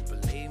love me.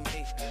 Believe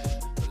me,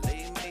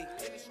 believe me.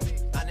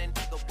 I didn't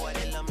think a boy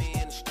that love me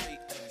in the street.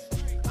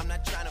 I'm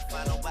not trying to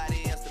find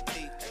nobody else to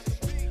be.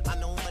 I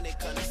know when they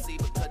come to see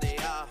because they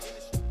are.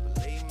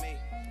 Believe me,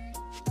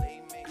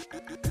 believe me.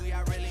 Do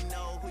y'all really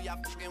know who y'all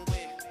fucking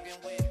with?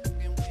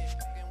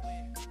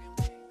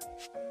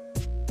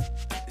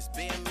 It's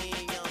being me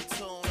and Young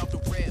Tune off the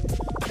rip.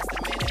 That's the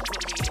man that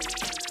put me in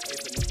the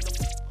If a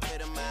nigga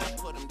with him, I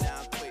put him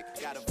down quick.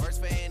 Got a verse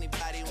for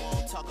anybody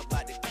won't talk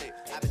about the clip.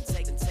 I've been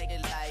taking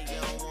it like you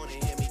don't wanna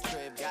hear me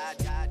trip. God,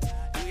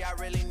 do y'all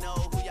really know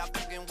who y'all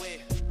fucking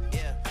with?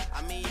 Yeah,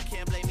 I mean you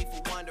can't blame me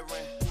for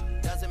wondering.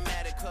 Doesn't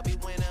matter, could be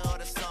winter or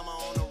the summer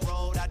on the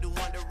road. I do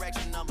One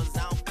Direction numbers,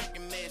 I don't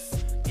fucking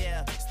miss.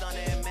 Yeah, Stunner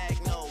and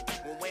Magno.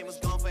 When Wayne was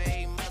gone for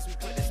 8 months, we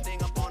put this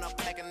thing up on our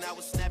back and I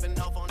was snapping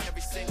off on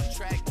every single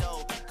track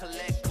though.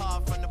 Collect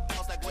card from the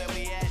boss like where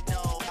we at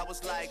though. I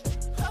was like,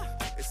 huh,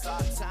 it's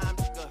our time,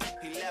 nigga.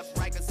 He left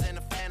Rikers in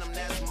the Phantom,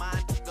 that's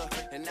mine, nigga.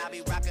 And I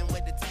be rocking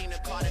with the team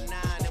that caught a 9.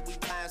 And we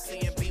buying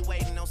C&B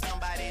waiting on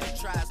somebody to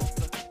try,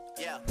 nigga.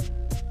 Yeah,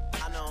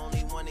 I'm the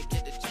only one to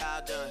get the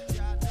job done.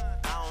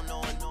 I don't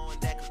know no one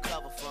that could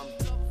cover for me.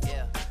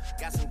 Yeah,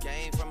 got some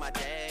game from my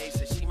day.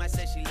 So she might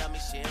say she love me,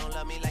 she don't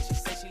love me like she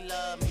say she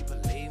love me.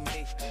 Believe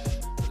me,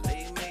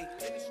 believe me.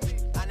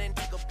 I didn't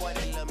think a boy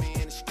that love me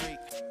in the street.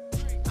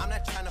 I'm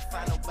not trying to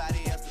find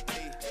nobody else to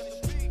be.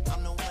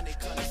 I'm the one they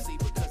come to see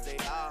because they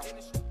are.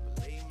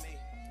 Believe me.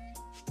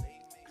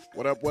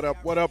 What up, what up,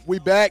 what up? We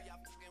back.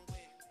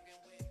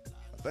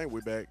 I think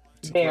we back.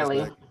 Barely.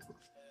 Back.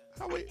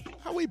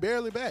 How we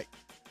barely back?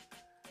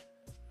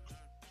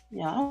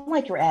 Yeah, I don't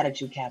like your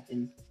attitude,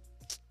 Captain.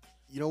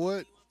 You know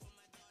what?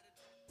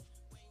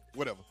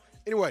 Whatever.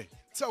 Anyway,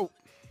 so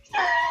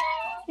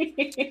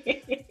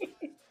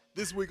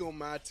this week on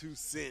My 2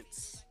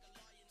 Cents.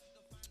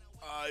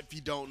 If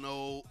you don't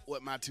know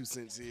what My 2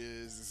 Cents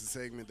is, it's a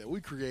segment that we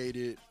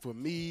created for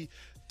me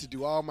to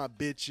do all my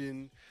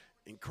bitching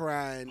and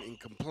crying and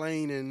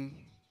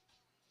complaining.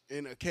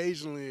 And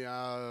occasionally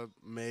I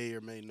may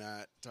or may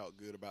not talk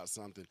good about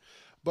something.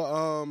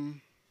 But,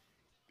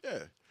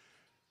 yeah.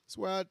 That's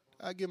where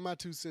I give my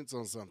 2 cents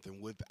on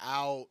something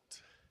without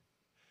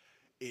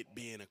it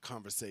being a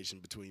conversation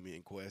between me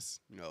and Quest.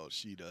 You know,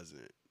 she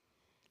doesn't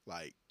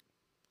like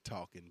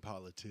talking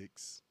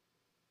politics.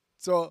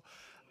 So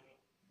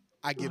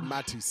I give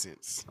my 2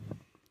 cents.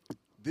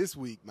 This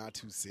week, my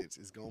 2 cents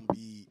is going to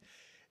be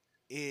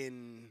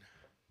in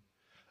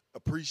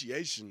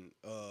appreciation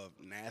of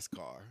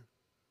NASCAR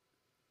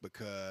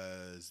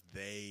because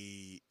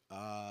they,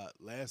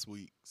 last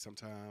week,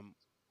 sometime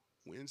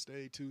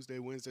Tuesday,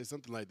 Wednesday,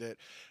 something like that,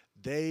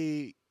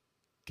 they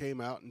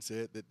came out and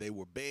said that they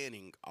were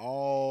banning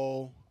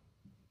all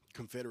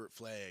Confederate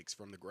flags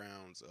from the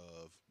grounds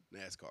of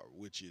NASCAR,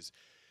 which is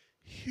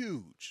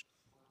huge.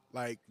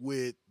 Like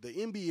with the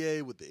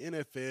NBA, with the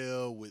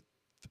NFL, with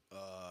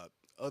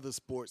other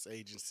sports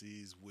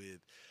agencies, with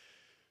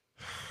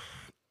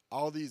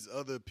all these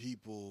other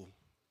people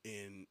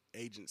in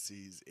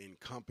agencies and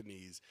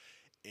companies,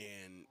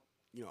 and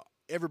you know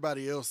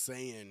everybody else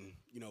saying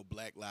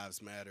Black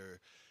Lives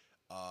Matter,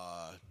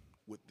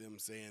 with them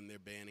saying they're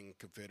banning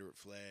Confederate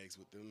flags,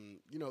 with them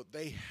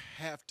they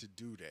have to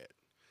do that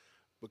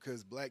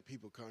because Black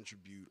people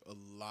contribute a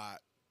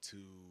lot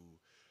to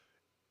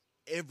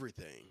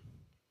everything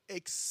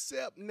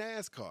except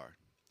NASCAR.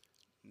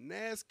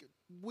 If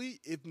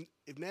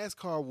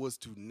NASCAR was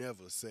to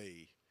never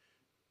say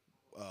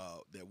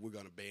that we're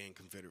going to ban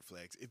Confederate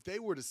flags, if they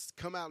were to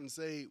come out and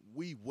say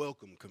we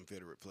welcome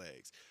Confederate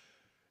flags,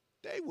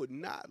 they would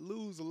not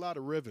lose a lot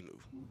of revenue.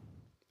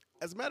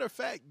 As a matter of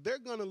fact, they're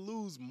going to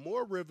lose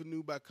more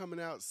revenue by coming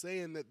out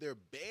saying that they're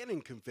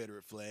banning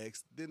Confederate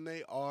flags than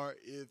they are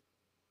if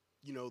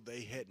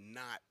they had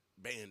not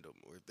banned them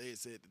or if they had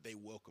said that they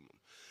welcome them.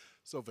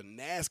 So for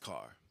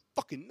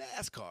fucking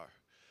NASCAR,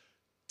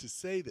 to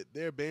say that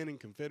they're banning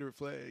Confederate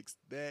flags,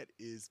 that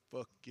is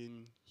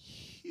fucking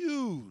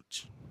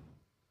huge.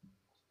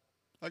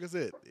 Like I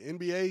said, the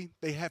NBA,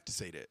 they have to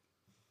say that.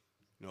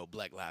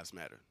 Black Lives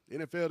Matter. The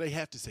NFL, they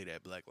have to say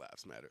that Black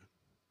Lives Matter.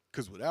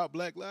 Because without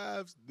Black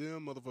lives,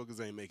 them motherfuckers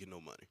ain't making no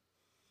money.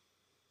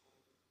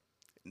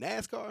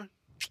 NASCAR,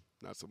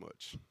 not so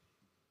much.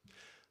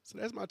 So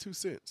that's my 2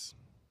 cents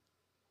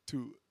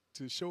to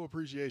show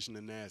appreciation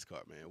to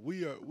NASCAR, man.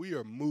 We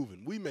are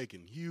moving. We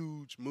making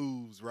huge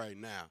moves right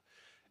now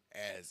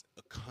as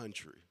a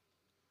country.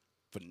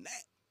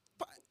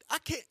 I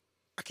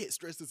can't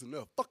stress this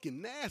enough.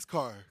 Fucking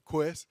NASCAR,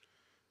 Quest.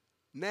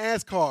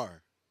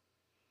 NASCAR.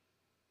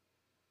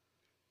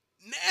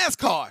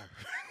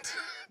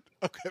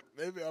 Okay,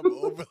 maybe I'm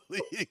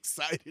overly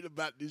excited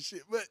about this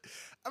shit, but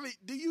I mean,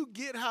 do you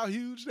get how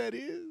huge that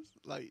is?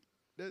 Like,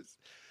 that's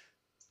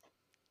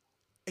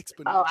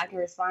exponential. Oh, I can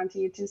respond to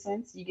your 2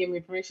 cents. You give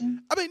me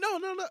permission? I mean, no.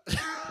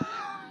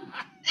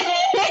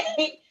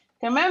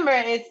 Remember,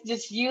 it's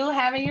just you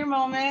having your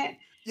moment.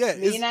 Yeah,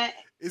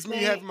 it's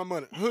me having my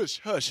moment.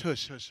 Hush.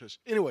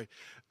 Anyway,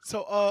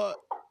 so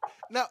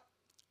now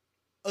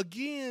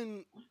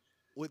again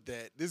with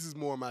that, this is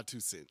more my 2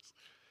 cents.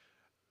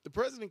 The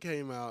president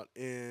came out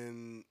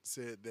and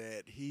said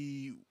that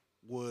he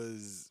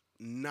was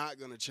not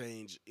going to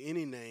change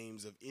any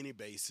names of any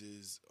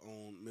bases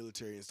on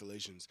military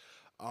installations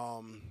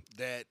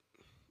that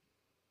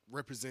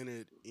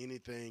represented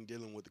anything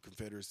dealing with the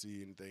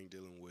Confederacy, anything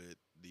dealing with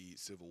the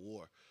Civil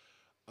War,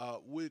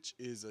 which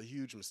is a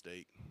huge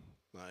mistake,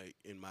 like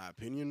in my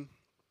opinion,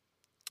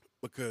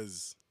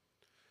 because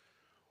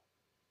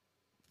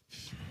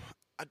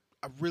I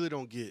really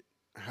don't get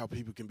how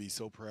people can be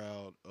so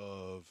proud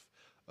of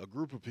a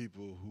group of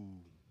people who,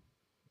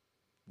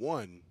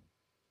 one,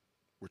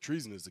 were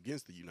treasonous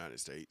against the United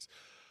States,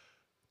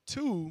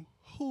 two,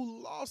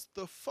 who lost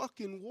the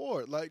fucking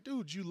war. Like,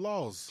 dude, you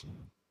lost.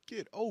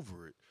 Get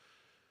over it.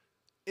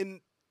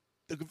 And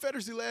the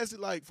Confederacy lasted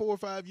like 4 or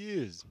 5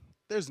 years.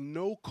 There's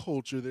no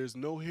culture, there's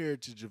no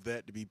heritage of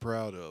that to be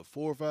proud of.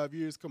 4 or 5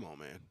 years? Come on,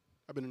 man.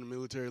 I've been in the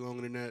military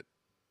longer than that.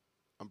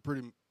 I'm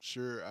pretty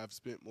sure I've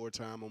spent more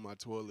time on my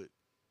toilet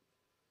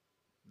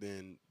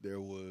than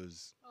there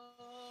was.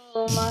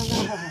 Oh my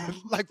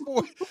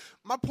God.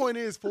 My point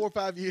is 4 or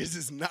 5 years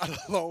is not a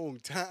long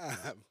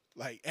time,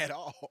 like at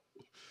all.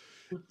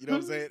 You know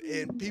what I'm saying?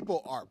 And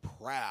people are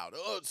proud.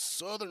 Oh, it's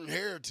Southern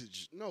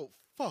heritage. No,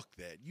 fuck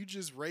that. You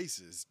just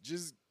racist.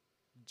 Just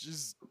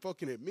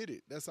fucking admit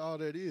it. That's all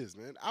that is,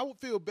 man. I would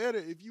feel better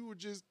if you were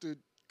just to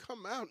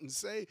come out and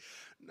say,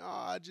 no,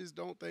 I just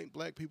don't think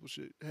black people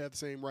should have the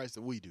same rights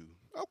that we do.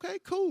 Okay,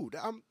 cool.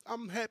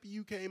 I'm happy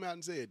you came out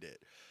and said that.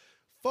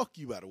 Fuck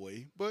you, by the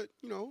way. But,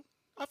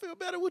 I feel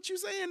better with you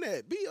saying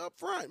that. Be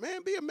upfront,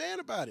 man. Be a man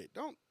about it.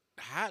 Don't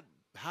hide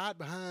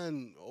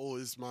behind, oh,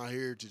 it's my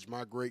heritage.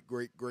 My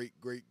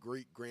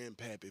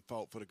great-great-great-great-great-grandpappy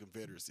fought for the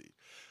Confederacy.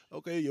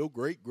 Okay, your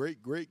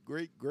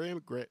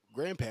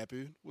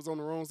great-great-great-great-grandpappy was on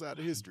the wrong side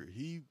of history.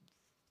 He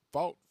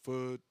fought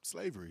for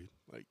slavery.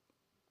 Like,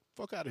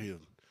 fuck out of here.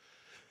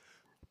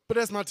 But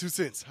that's my 2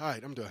 cents. All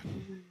right, I'm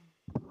done.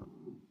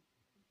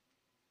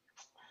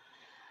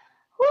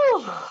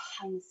 Whew,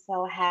 I'm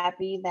so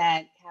happy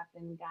that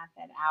Captain got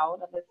that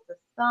out of his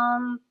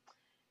system.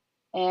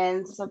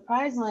 And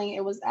surprisingly,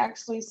 it was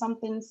actually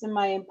something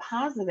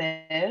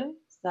semi-positive.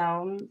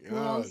 So Yeah.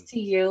 kudos to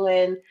you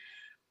and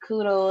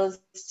kudos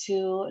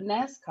to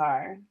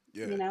NASCAR.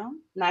 Yeah. You know,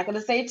 not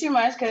gonna say too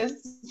much because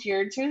it's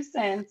your 2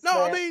 cents. No,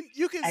 I but mean,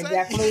 you can I say-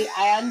 definitely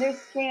I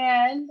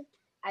understand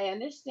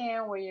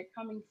where you're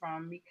coming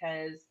from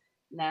because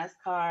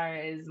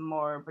NASCAR is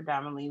more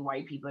predominantly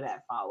white people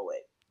that follow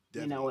it,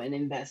 you know, and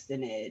invest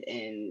in it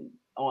and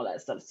all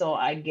that stuff. So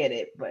I get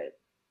it, but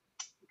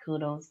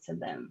kudos to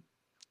them.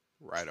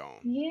 Right on.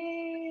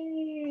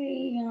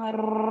 Yay.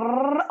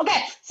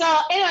 Okay, so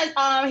anyways,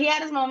 he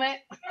had his moment.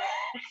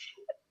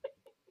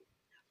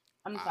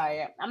 I'm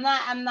sorry. I'm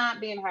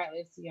not being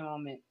heartless to your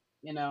moment.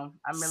 You know,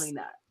 I'm really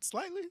not.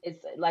 Slightly.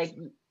 It's like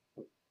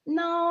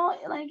no,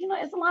 like you know,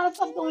 it's a lot of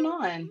stuff going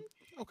on.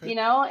 Okay. You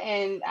know,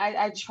 and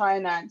I try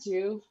not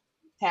to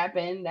tap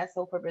in. That's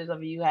the whole purpose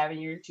of you having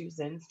your 2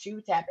 cents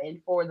to tap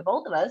in for the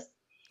both of us.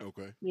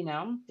 Okay. You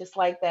know, just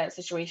like that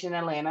situation in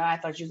Atlanta. I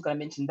thought you was gonna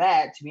mention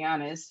that, to be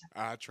honest.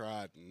 I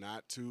tried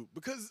not to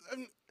because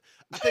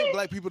I think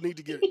black people need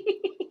to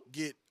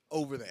get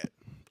over that,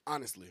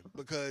 honestly,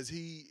 because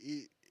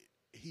he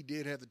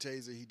did have the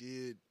taser. He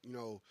did, you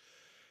know.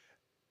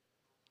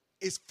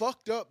 It's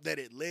fucked up that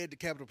it led to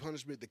capital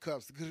punishment. The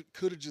cops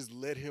could have just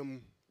let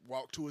him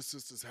walk to his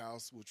sister's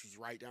house, which was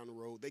right down the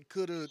road. They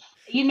could have.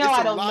 You know,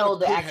 I don't know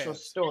the actual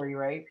story,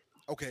 right?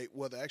 Okay,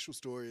 well, the actual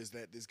story is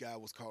that this guy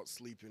was caught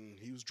sleeping.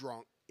 He was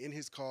drunk in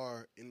his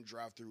car in the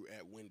drive-thru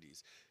at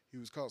Wendy's. He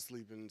was caught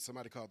sleeping.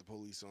 Somebody called the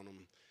police on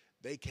him.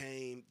 They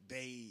came.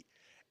 They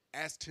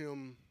asked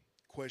him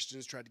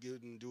questions, tried to get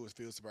him to do a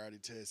field sobriety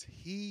test.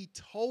 He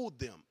told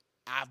them,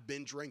 "I've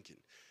been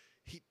drinking."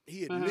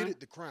 He admitted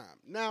the crime.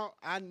 Now,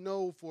 I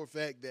know for a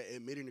fact that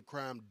admitting the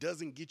crime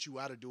doesn't get you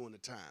out of doing the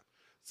time.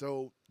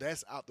 So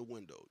that's out the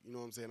window. You know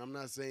what I'm saying? I'm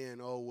not saying,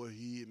 oh, well,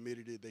 he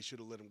admitted it, they should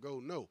have let him go.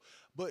 No.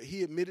 But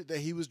he admitted that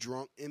he was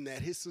drunk and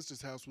that his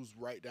sister's house was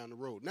right down the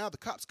road. Now, the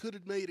cops could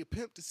have made a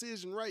pimp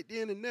decision right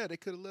then and there. They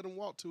could have let him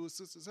walk to his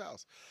sister's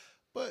house.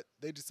 But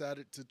they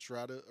decided to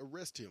try to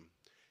arrest him.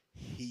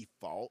 He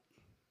fought.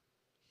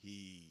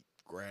 He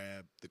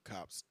grabbed the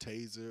cop's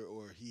taser,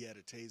 or he had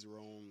a taser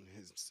on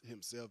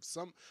himself.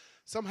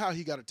 Somehow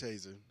he got a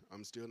taser.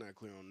 I'm still not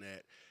clear on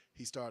that.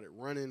 He started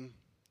running.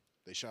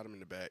 They shot him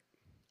in the back,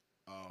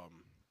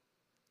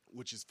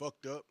 which is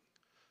fucked up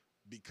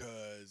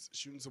because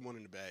shooting someone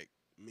in the back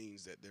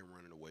means that they're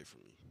running away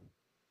from you.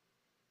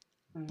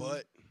 Mm-hmm.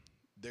 But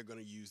they're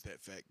going to use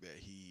that fact that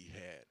he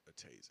had a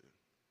taser,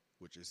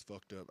 which is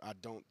fucked up. I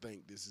don't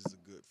think this is a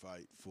good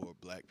fight for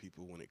black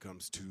people when it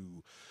comes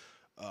to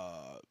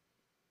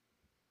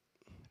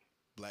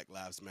Black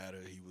Lives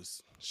Matter. He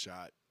was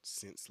shot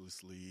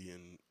senselessly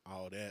and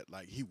all that.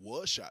 Like, he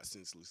was shot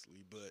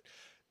senselessly, but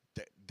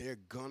they're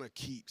gonna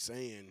keep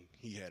saying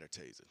he had a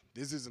taser.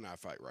 This isn't our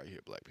fight right here,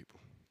 black people.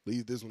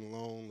 Leave this one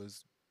alone.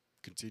 Let's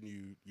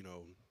continue, you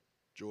know,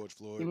 George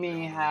Floyd. You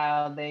mean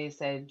how they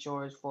said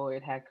George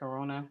Floyd had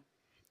corona?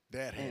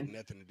 That had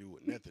nothing to do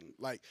with nothing.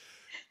 Like,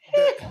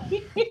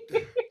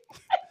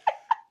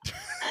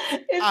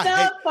 it's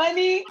not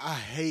funny. I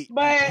hate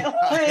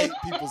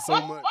people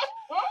so much.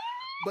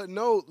 But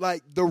no,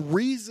 like, the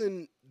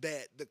reason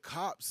that the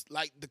cops,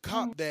 like the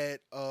cop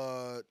that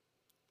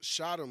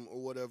shot him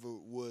or whatever,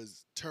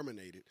 was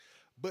terminated,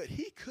 but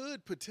he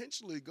could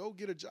potentially go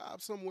get a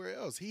job somewhere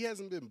else. He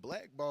hasn't been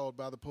blackballed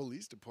by the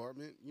police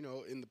department, you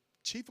know, and the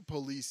chief of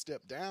police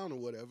stepped down or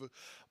whatever,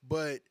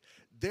 but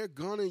they're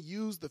gonna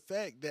use the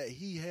fact that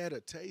he had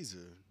a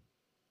taser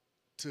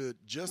to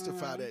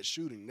justify that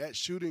shooting. That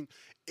shooting,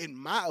 in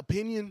my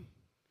opinion,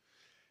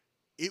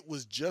 it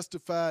was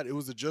justified. It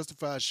was a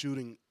justified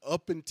shooting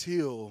up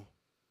until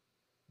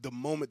the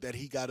moment that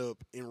he got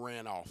up and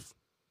ran off.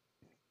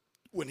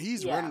 When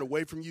he's running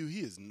away from you,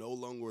 he is no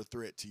longer a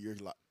threat to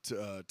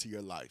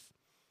your life.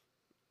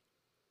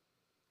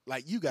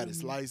 Like, you got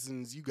his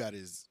license, you got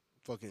his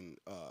fucking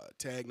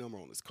tag number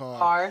on his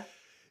car.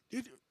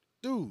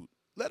 Dude,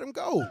 let him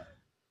go.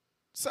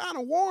 Sign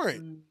a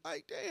warrant.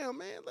 Like, damn,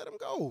 man, let him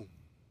go.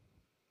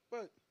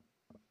 But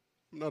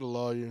I'm not a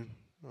lawyer.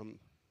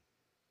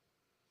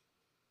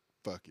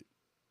 Fuck it.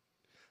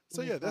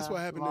 So yeah, that's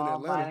what happened in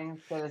Atlanta.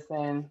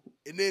 Citizen.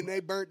 And then they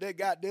burnt that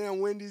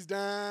goddamn Wendy's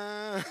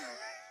down.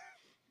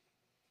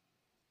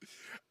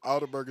 All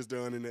the burgers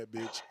done in that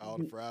bitch. All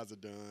the fries are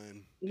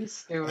done. You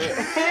stupid.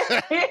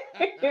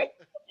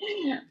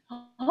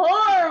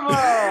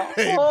 Horrible.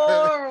 They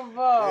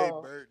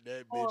Horrible. burnt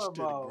that bitch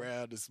to the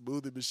ground. The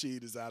smoothie machine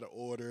is out of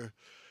order.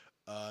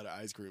 The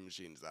ice cream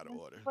machine is out of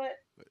order. But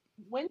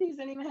Wendy's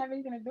didn't even have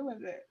anything to do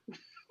with it.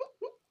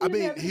 I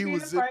mean, he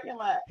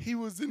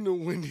was in the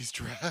Wendy's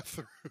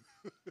drive-thru.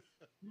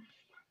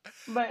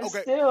 But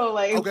still,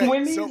 like,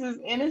 Wendy's is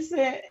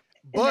innocent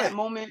in that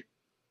moment.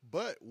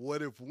 But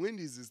what if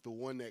Wendy's is the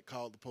one that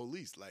called the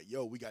police? Like,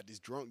 yo, we got this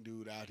drunk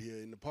dude out here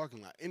in the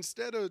parking lot.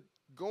 Instead of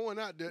going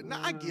out there,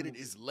 now I get it,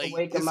 it's late,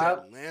 it's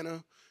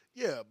Atlanta.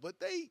 Yeah, but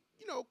they,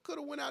 you know, could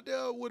have went out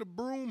there with a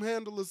broom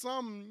handle or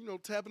something, you know,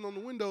 tapping on the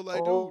window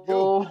like, dude,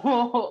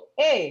 yo.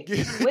 Hey,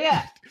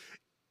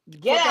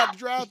 get out the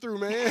drive-thru,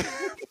 man.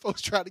 Folks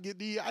try to get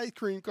the ice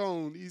cream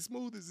cone, these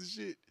smoothies and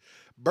shit.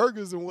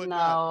 burgers and No,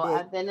 whatnot. but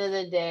at the end of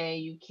the day,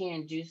 you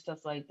can't do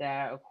stuff like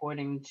that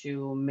according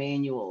to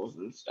manuals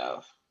and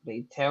stuff.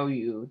 They tell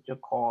you to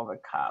call the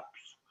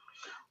cops.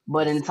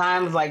 But in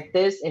times like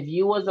this, if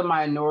you was a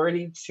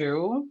minority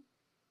too,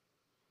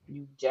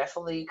 you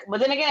definitely. But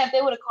then again, if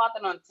they would have caught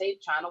that on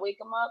tape trying to wake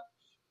him up,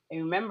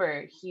 and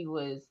remember he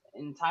was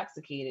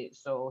intoxicated,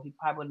 so he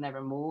probably would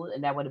never moved,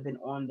 and that would have been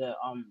on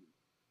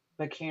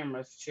the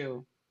cameras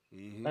too.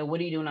 Like, what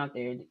are you doing out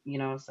there? You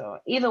know. So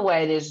either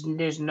way,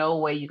 there's no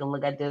way you can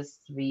look at this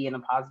to be in a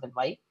positive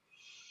light.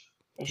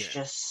 It's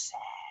just sad.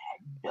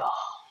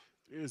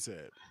 it is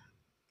sad.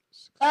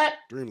 But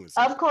Extremely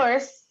sad. of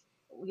course,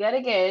 yet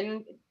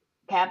again,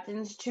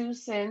 Captain's 2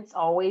 cents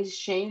always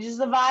changes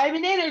the vibe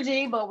and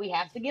energy, but we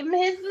have to give him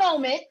his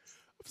moment.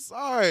 I'm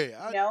sorry.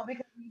 Because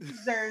he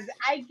deserves it.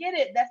 I get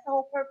it. That's the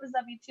whole purpose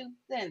of your 2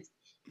 cents.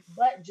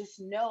 But just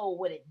know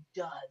what it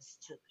does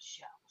to the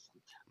show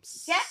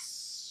sometimes. Yeah.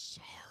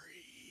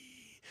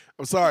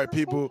 I'm sorry,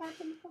 people.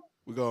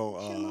 We're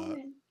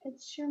going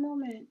It's your moment. It's your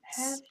moment.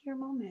 Have your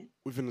moment.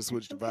 we're finna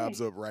switch the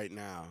vibes up right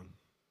now.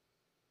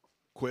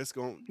 Quest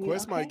You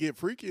might okay? get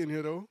freaky in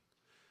here though.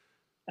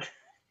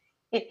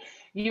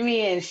 You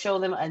mean show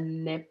them a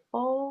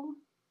nipple?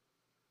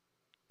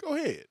 Go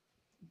ahead.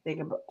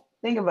 Think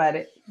about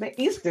it. Get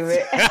used to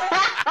it.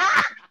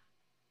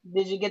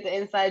 Did you get the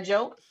inside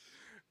joke?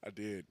 I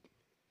did.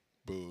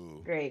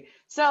 Boo. Great.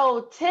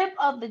 So, tip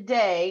of the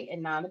day,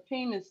 and not a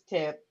penis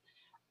tip.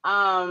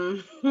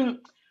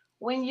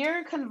 When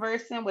you're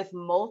conversing with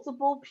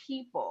multiple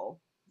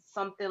people,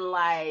 something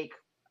like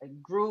a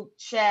group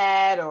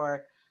chat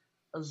or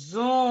a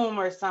Zoom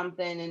or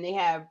something, and they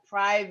have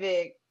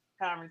private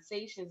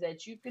conversations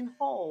that you can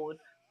hold,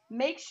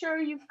 make sure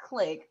you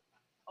click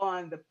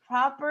on the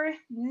proper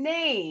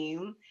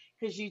name,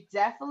 because you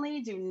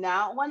definitely do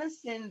not want to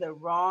send the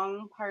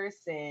wrong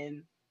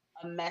person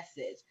a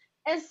message,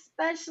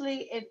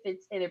 especially if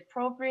it's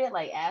inappropriate,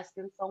 like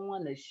asking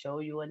someone to show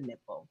you a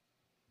nipple.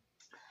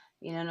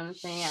 You know what I'm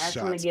saying? I just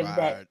want to Shots give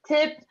fired. that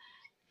tip.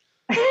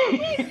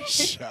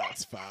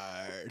 Shots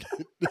fired.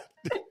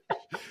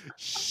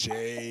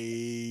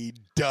 Shade.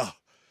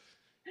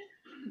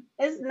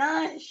 It's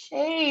not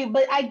shade,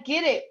 but I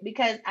get it,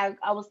 because I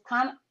was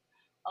kind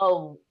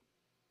of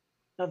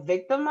a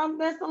victim of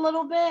this a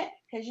little bit,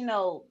 because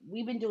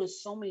we've been doing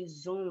so many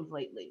Zooms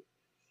lately.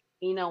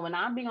 When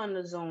I be on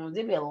the Zooms,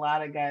 there be a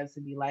lot of guys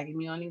who be liking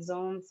me on these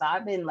Zooms. So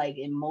I've been like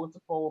in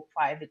multiple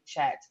private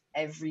chats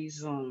every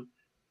Zoom.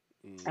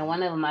 And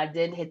one of them, I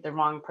did hit the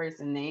wrong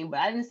person name, but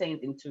I didn't say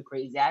anything too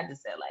crazy. I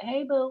just said like,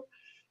 "Hey, boo,"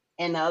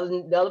 and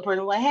the other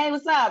person was like, "Hey,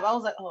 what's up?" I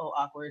was like, "Oh,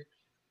 awkward."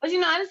 But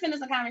I just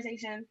finished the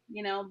conversation.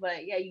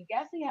 But yeah, you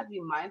definitely have to be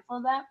mindful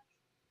of that.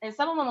 And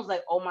some of them was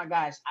like, "Oh my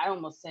gosh, I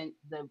almost sent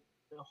the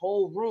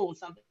whole room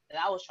something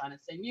that I was trying to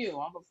send you."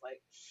 I was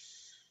like,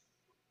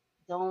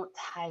 don't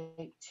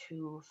type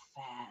too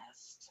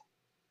fast,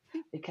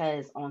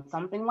 because on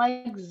something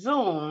like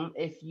Zoom,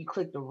 if you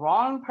click the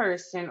wrong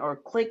person or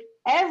click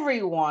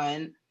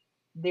everyone,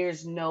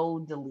 there's no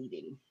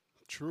deleting.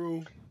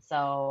 True.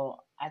 So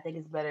I think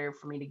it's better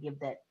for me to give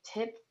that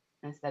tip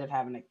instead of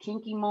having a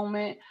kinky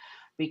moment,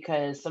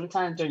 because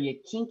sometimes during your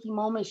kinky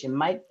moments, you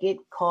might get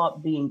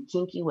caught being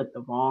kinky with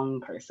the wrong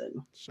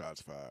person.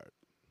 Shots fired.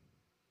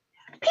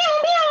 Pew,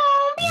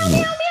 pew, pew,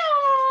 pew, pew.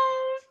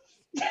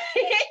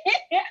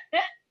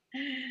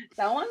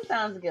 Someone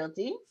sounds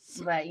guilty,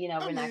 but we're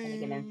not going to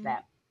get into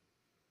that.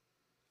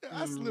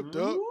 I slipped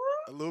up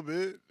a little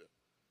bit,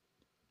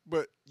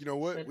 but you know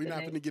what? We're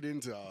not going to get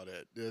into all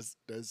that. That's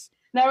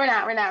No, we're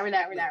not.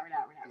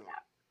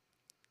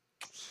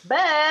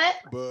 But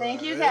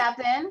thank you,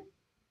 Captain.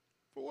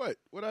 For what?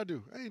 What'd I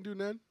do? I ain't do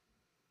nothing.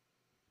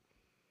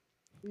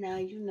 Now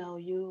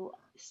you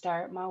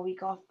start my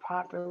week off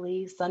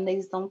properly.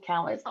 Sundays don't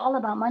count. It's all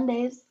about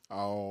Mondays.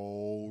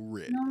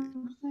 Already.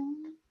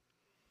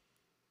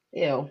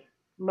 Ew.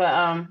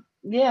 But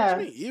yeah.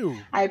 Ew.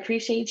 I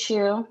appreciate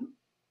you.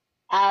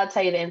 I'll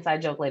tell you the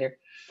inside joke later.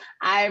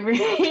 I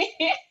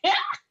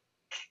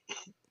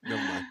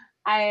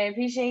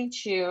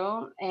appreciate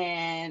you,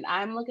 and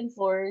I'm looking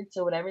forward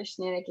to whatever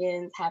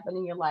shenanigans happen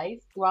in your life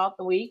throughout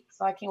the week.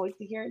 So I can't wait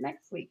to hear it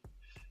next week.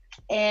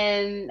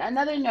 And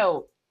another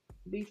note,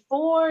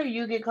 before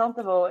you get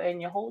comfortable in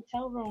your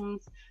hotel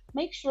rooms,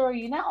 make sure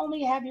you not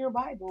only have your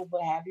Bible,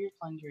 but have your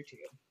plunger too.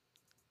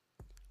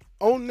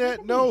 On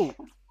that note,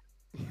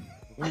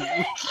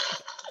 the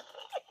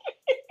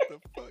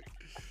fuck?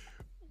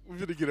 We're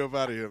gonna get up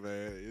out of here,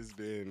 man. It's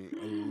been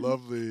a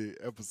lovely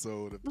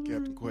episode of the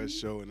Captain Quest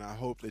Show, and I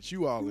hope that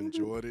you all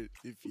enjoyed it.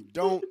 If you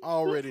don't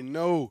already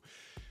know,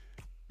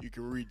 you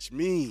can reach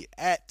me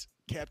at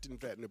Captain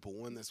Fat Nipple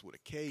 1. That's with a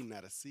K,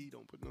 not a C.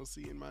 Don't put no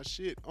C in my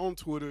shit. On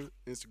Twitter,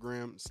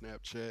 Instagram,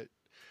 Snapchat,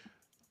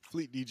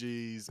 Fleet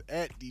DJs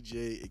at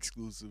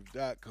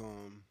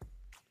DJExclusive.com.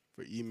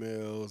 For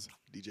emails,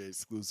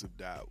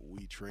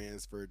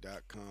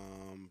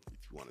 DJExclusive.wetransfer.com.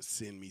 If you want to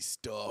send me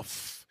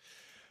stuff,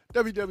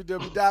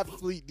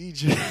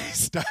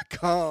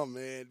 www.fleetdjs.com,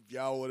 man. If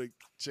y'all want to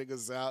check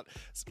us out,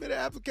 submit an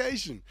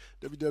application.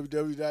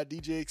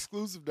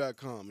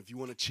 www.djexclusive.com. If you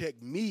want to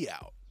check me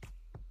out,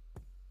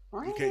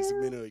 you can't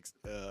submit an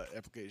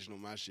application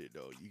on my shit,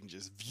 though. You can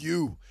just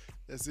view.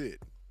 That's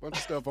it. Bunch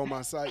of stuff on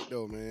my site,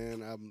 though,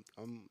 man.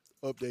 I'm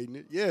updating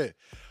it. Yeah.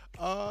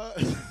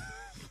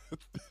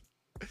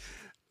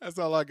 That's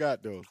all I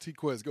got, though.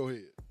 T-Quest, go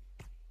ahead.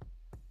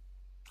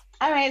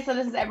 All right, so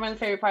this is everyone's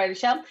favorite part of the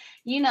show.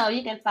 You know,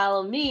 you can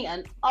follow me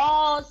on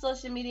all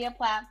social media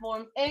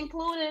platforms,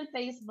 including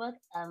Facebook,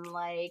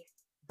 unlike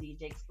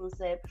DJ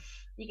Exclusive.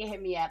 You can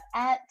hit me up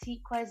at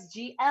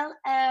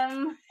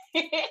TQuestGLM.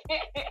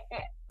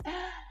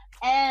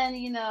 And,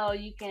 you know,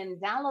 you can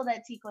download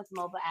that TQuest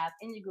mobile app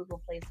in your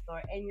Google Play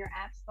Store and your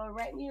App Store.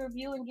 Write me a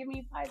review and give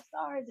me 5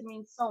 stars. It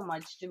means so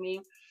much to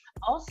me.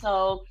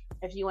 Also,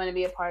 if you want to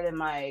be a part of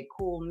my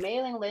cool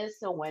mailing list,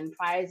 so when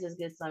prizes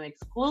get some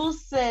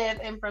exclusive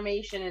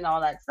information and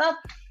all that stuff,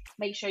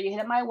 make sure you hit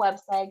up my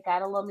website,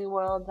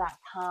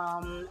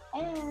 GottaLoveMeWorld.com,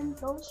 and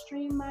go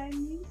stream my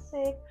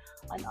music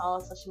on all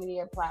social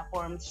media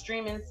platforms,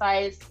 streaming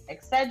sites,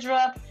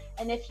 etc.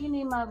 And if you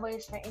need my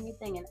voice for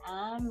anything, and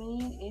I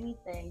mean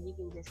anything, you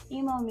can just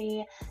email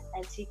me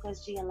at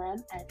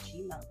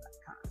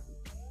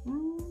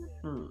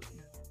tquestglm@gmail.com.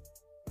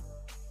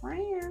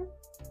 Right.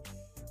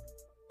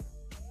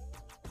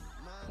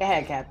 Go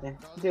ahead, Captain.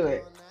 Do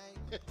it.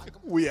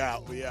 We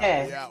out. We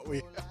out,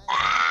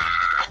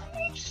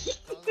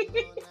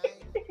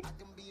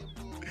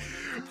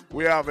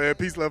 man.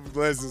 Peace, love, and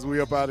blessings. We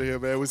up out of here,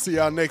 man. We'll see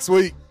y'all next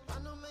week.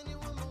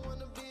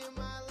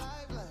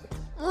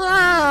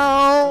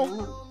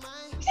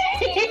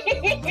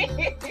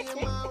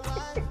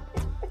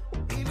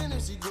 Even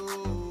if she go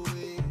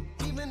away,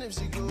 even if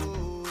she go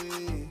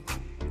away,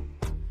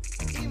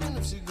 even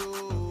if she go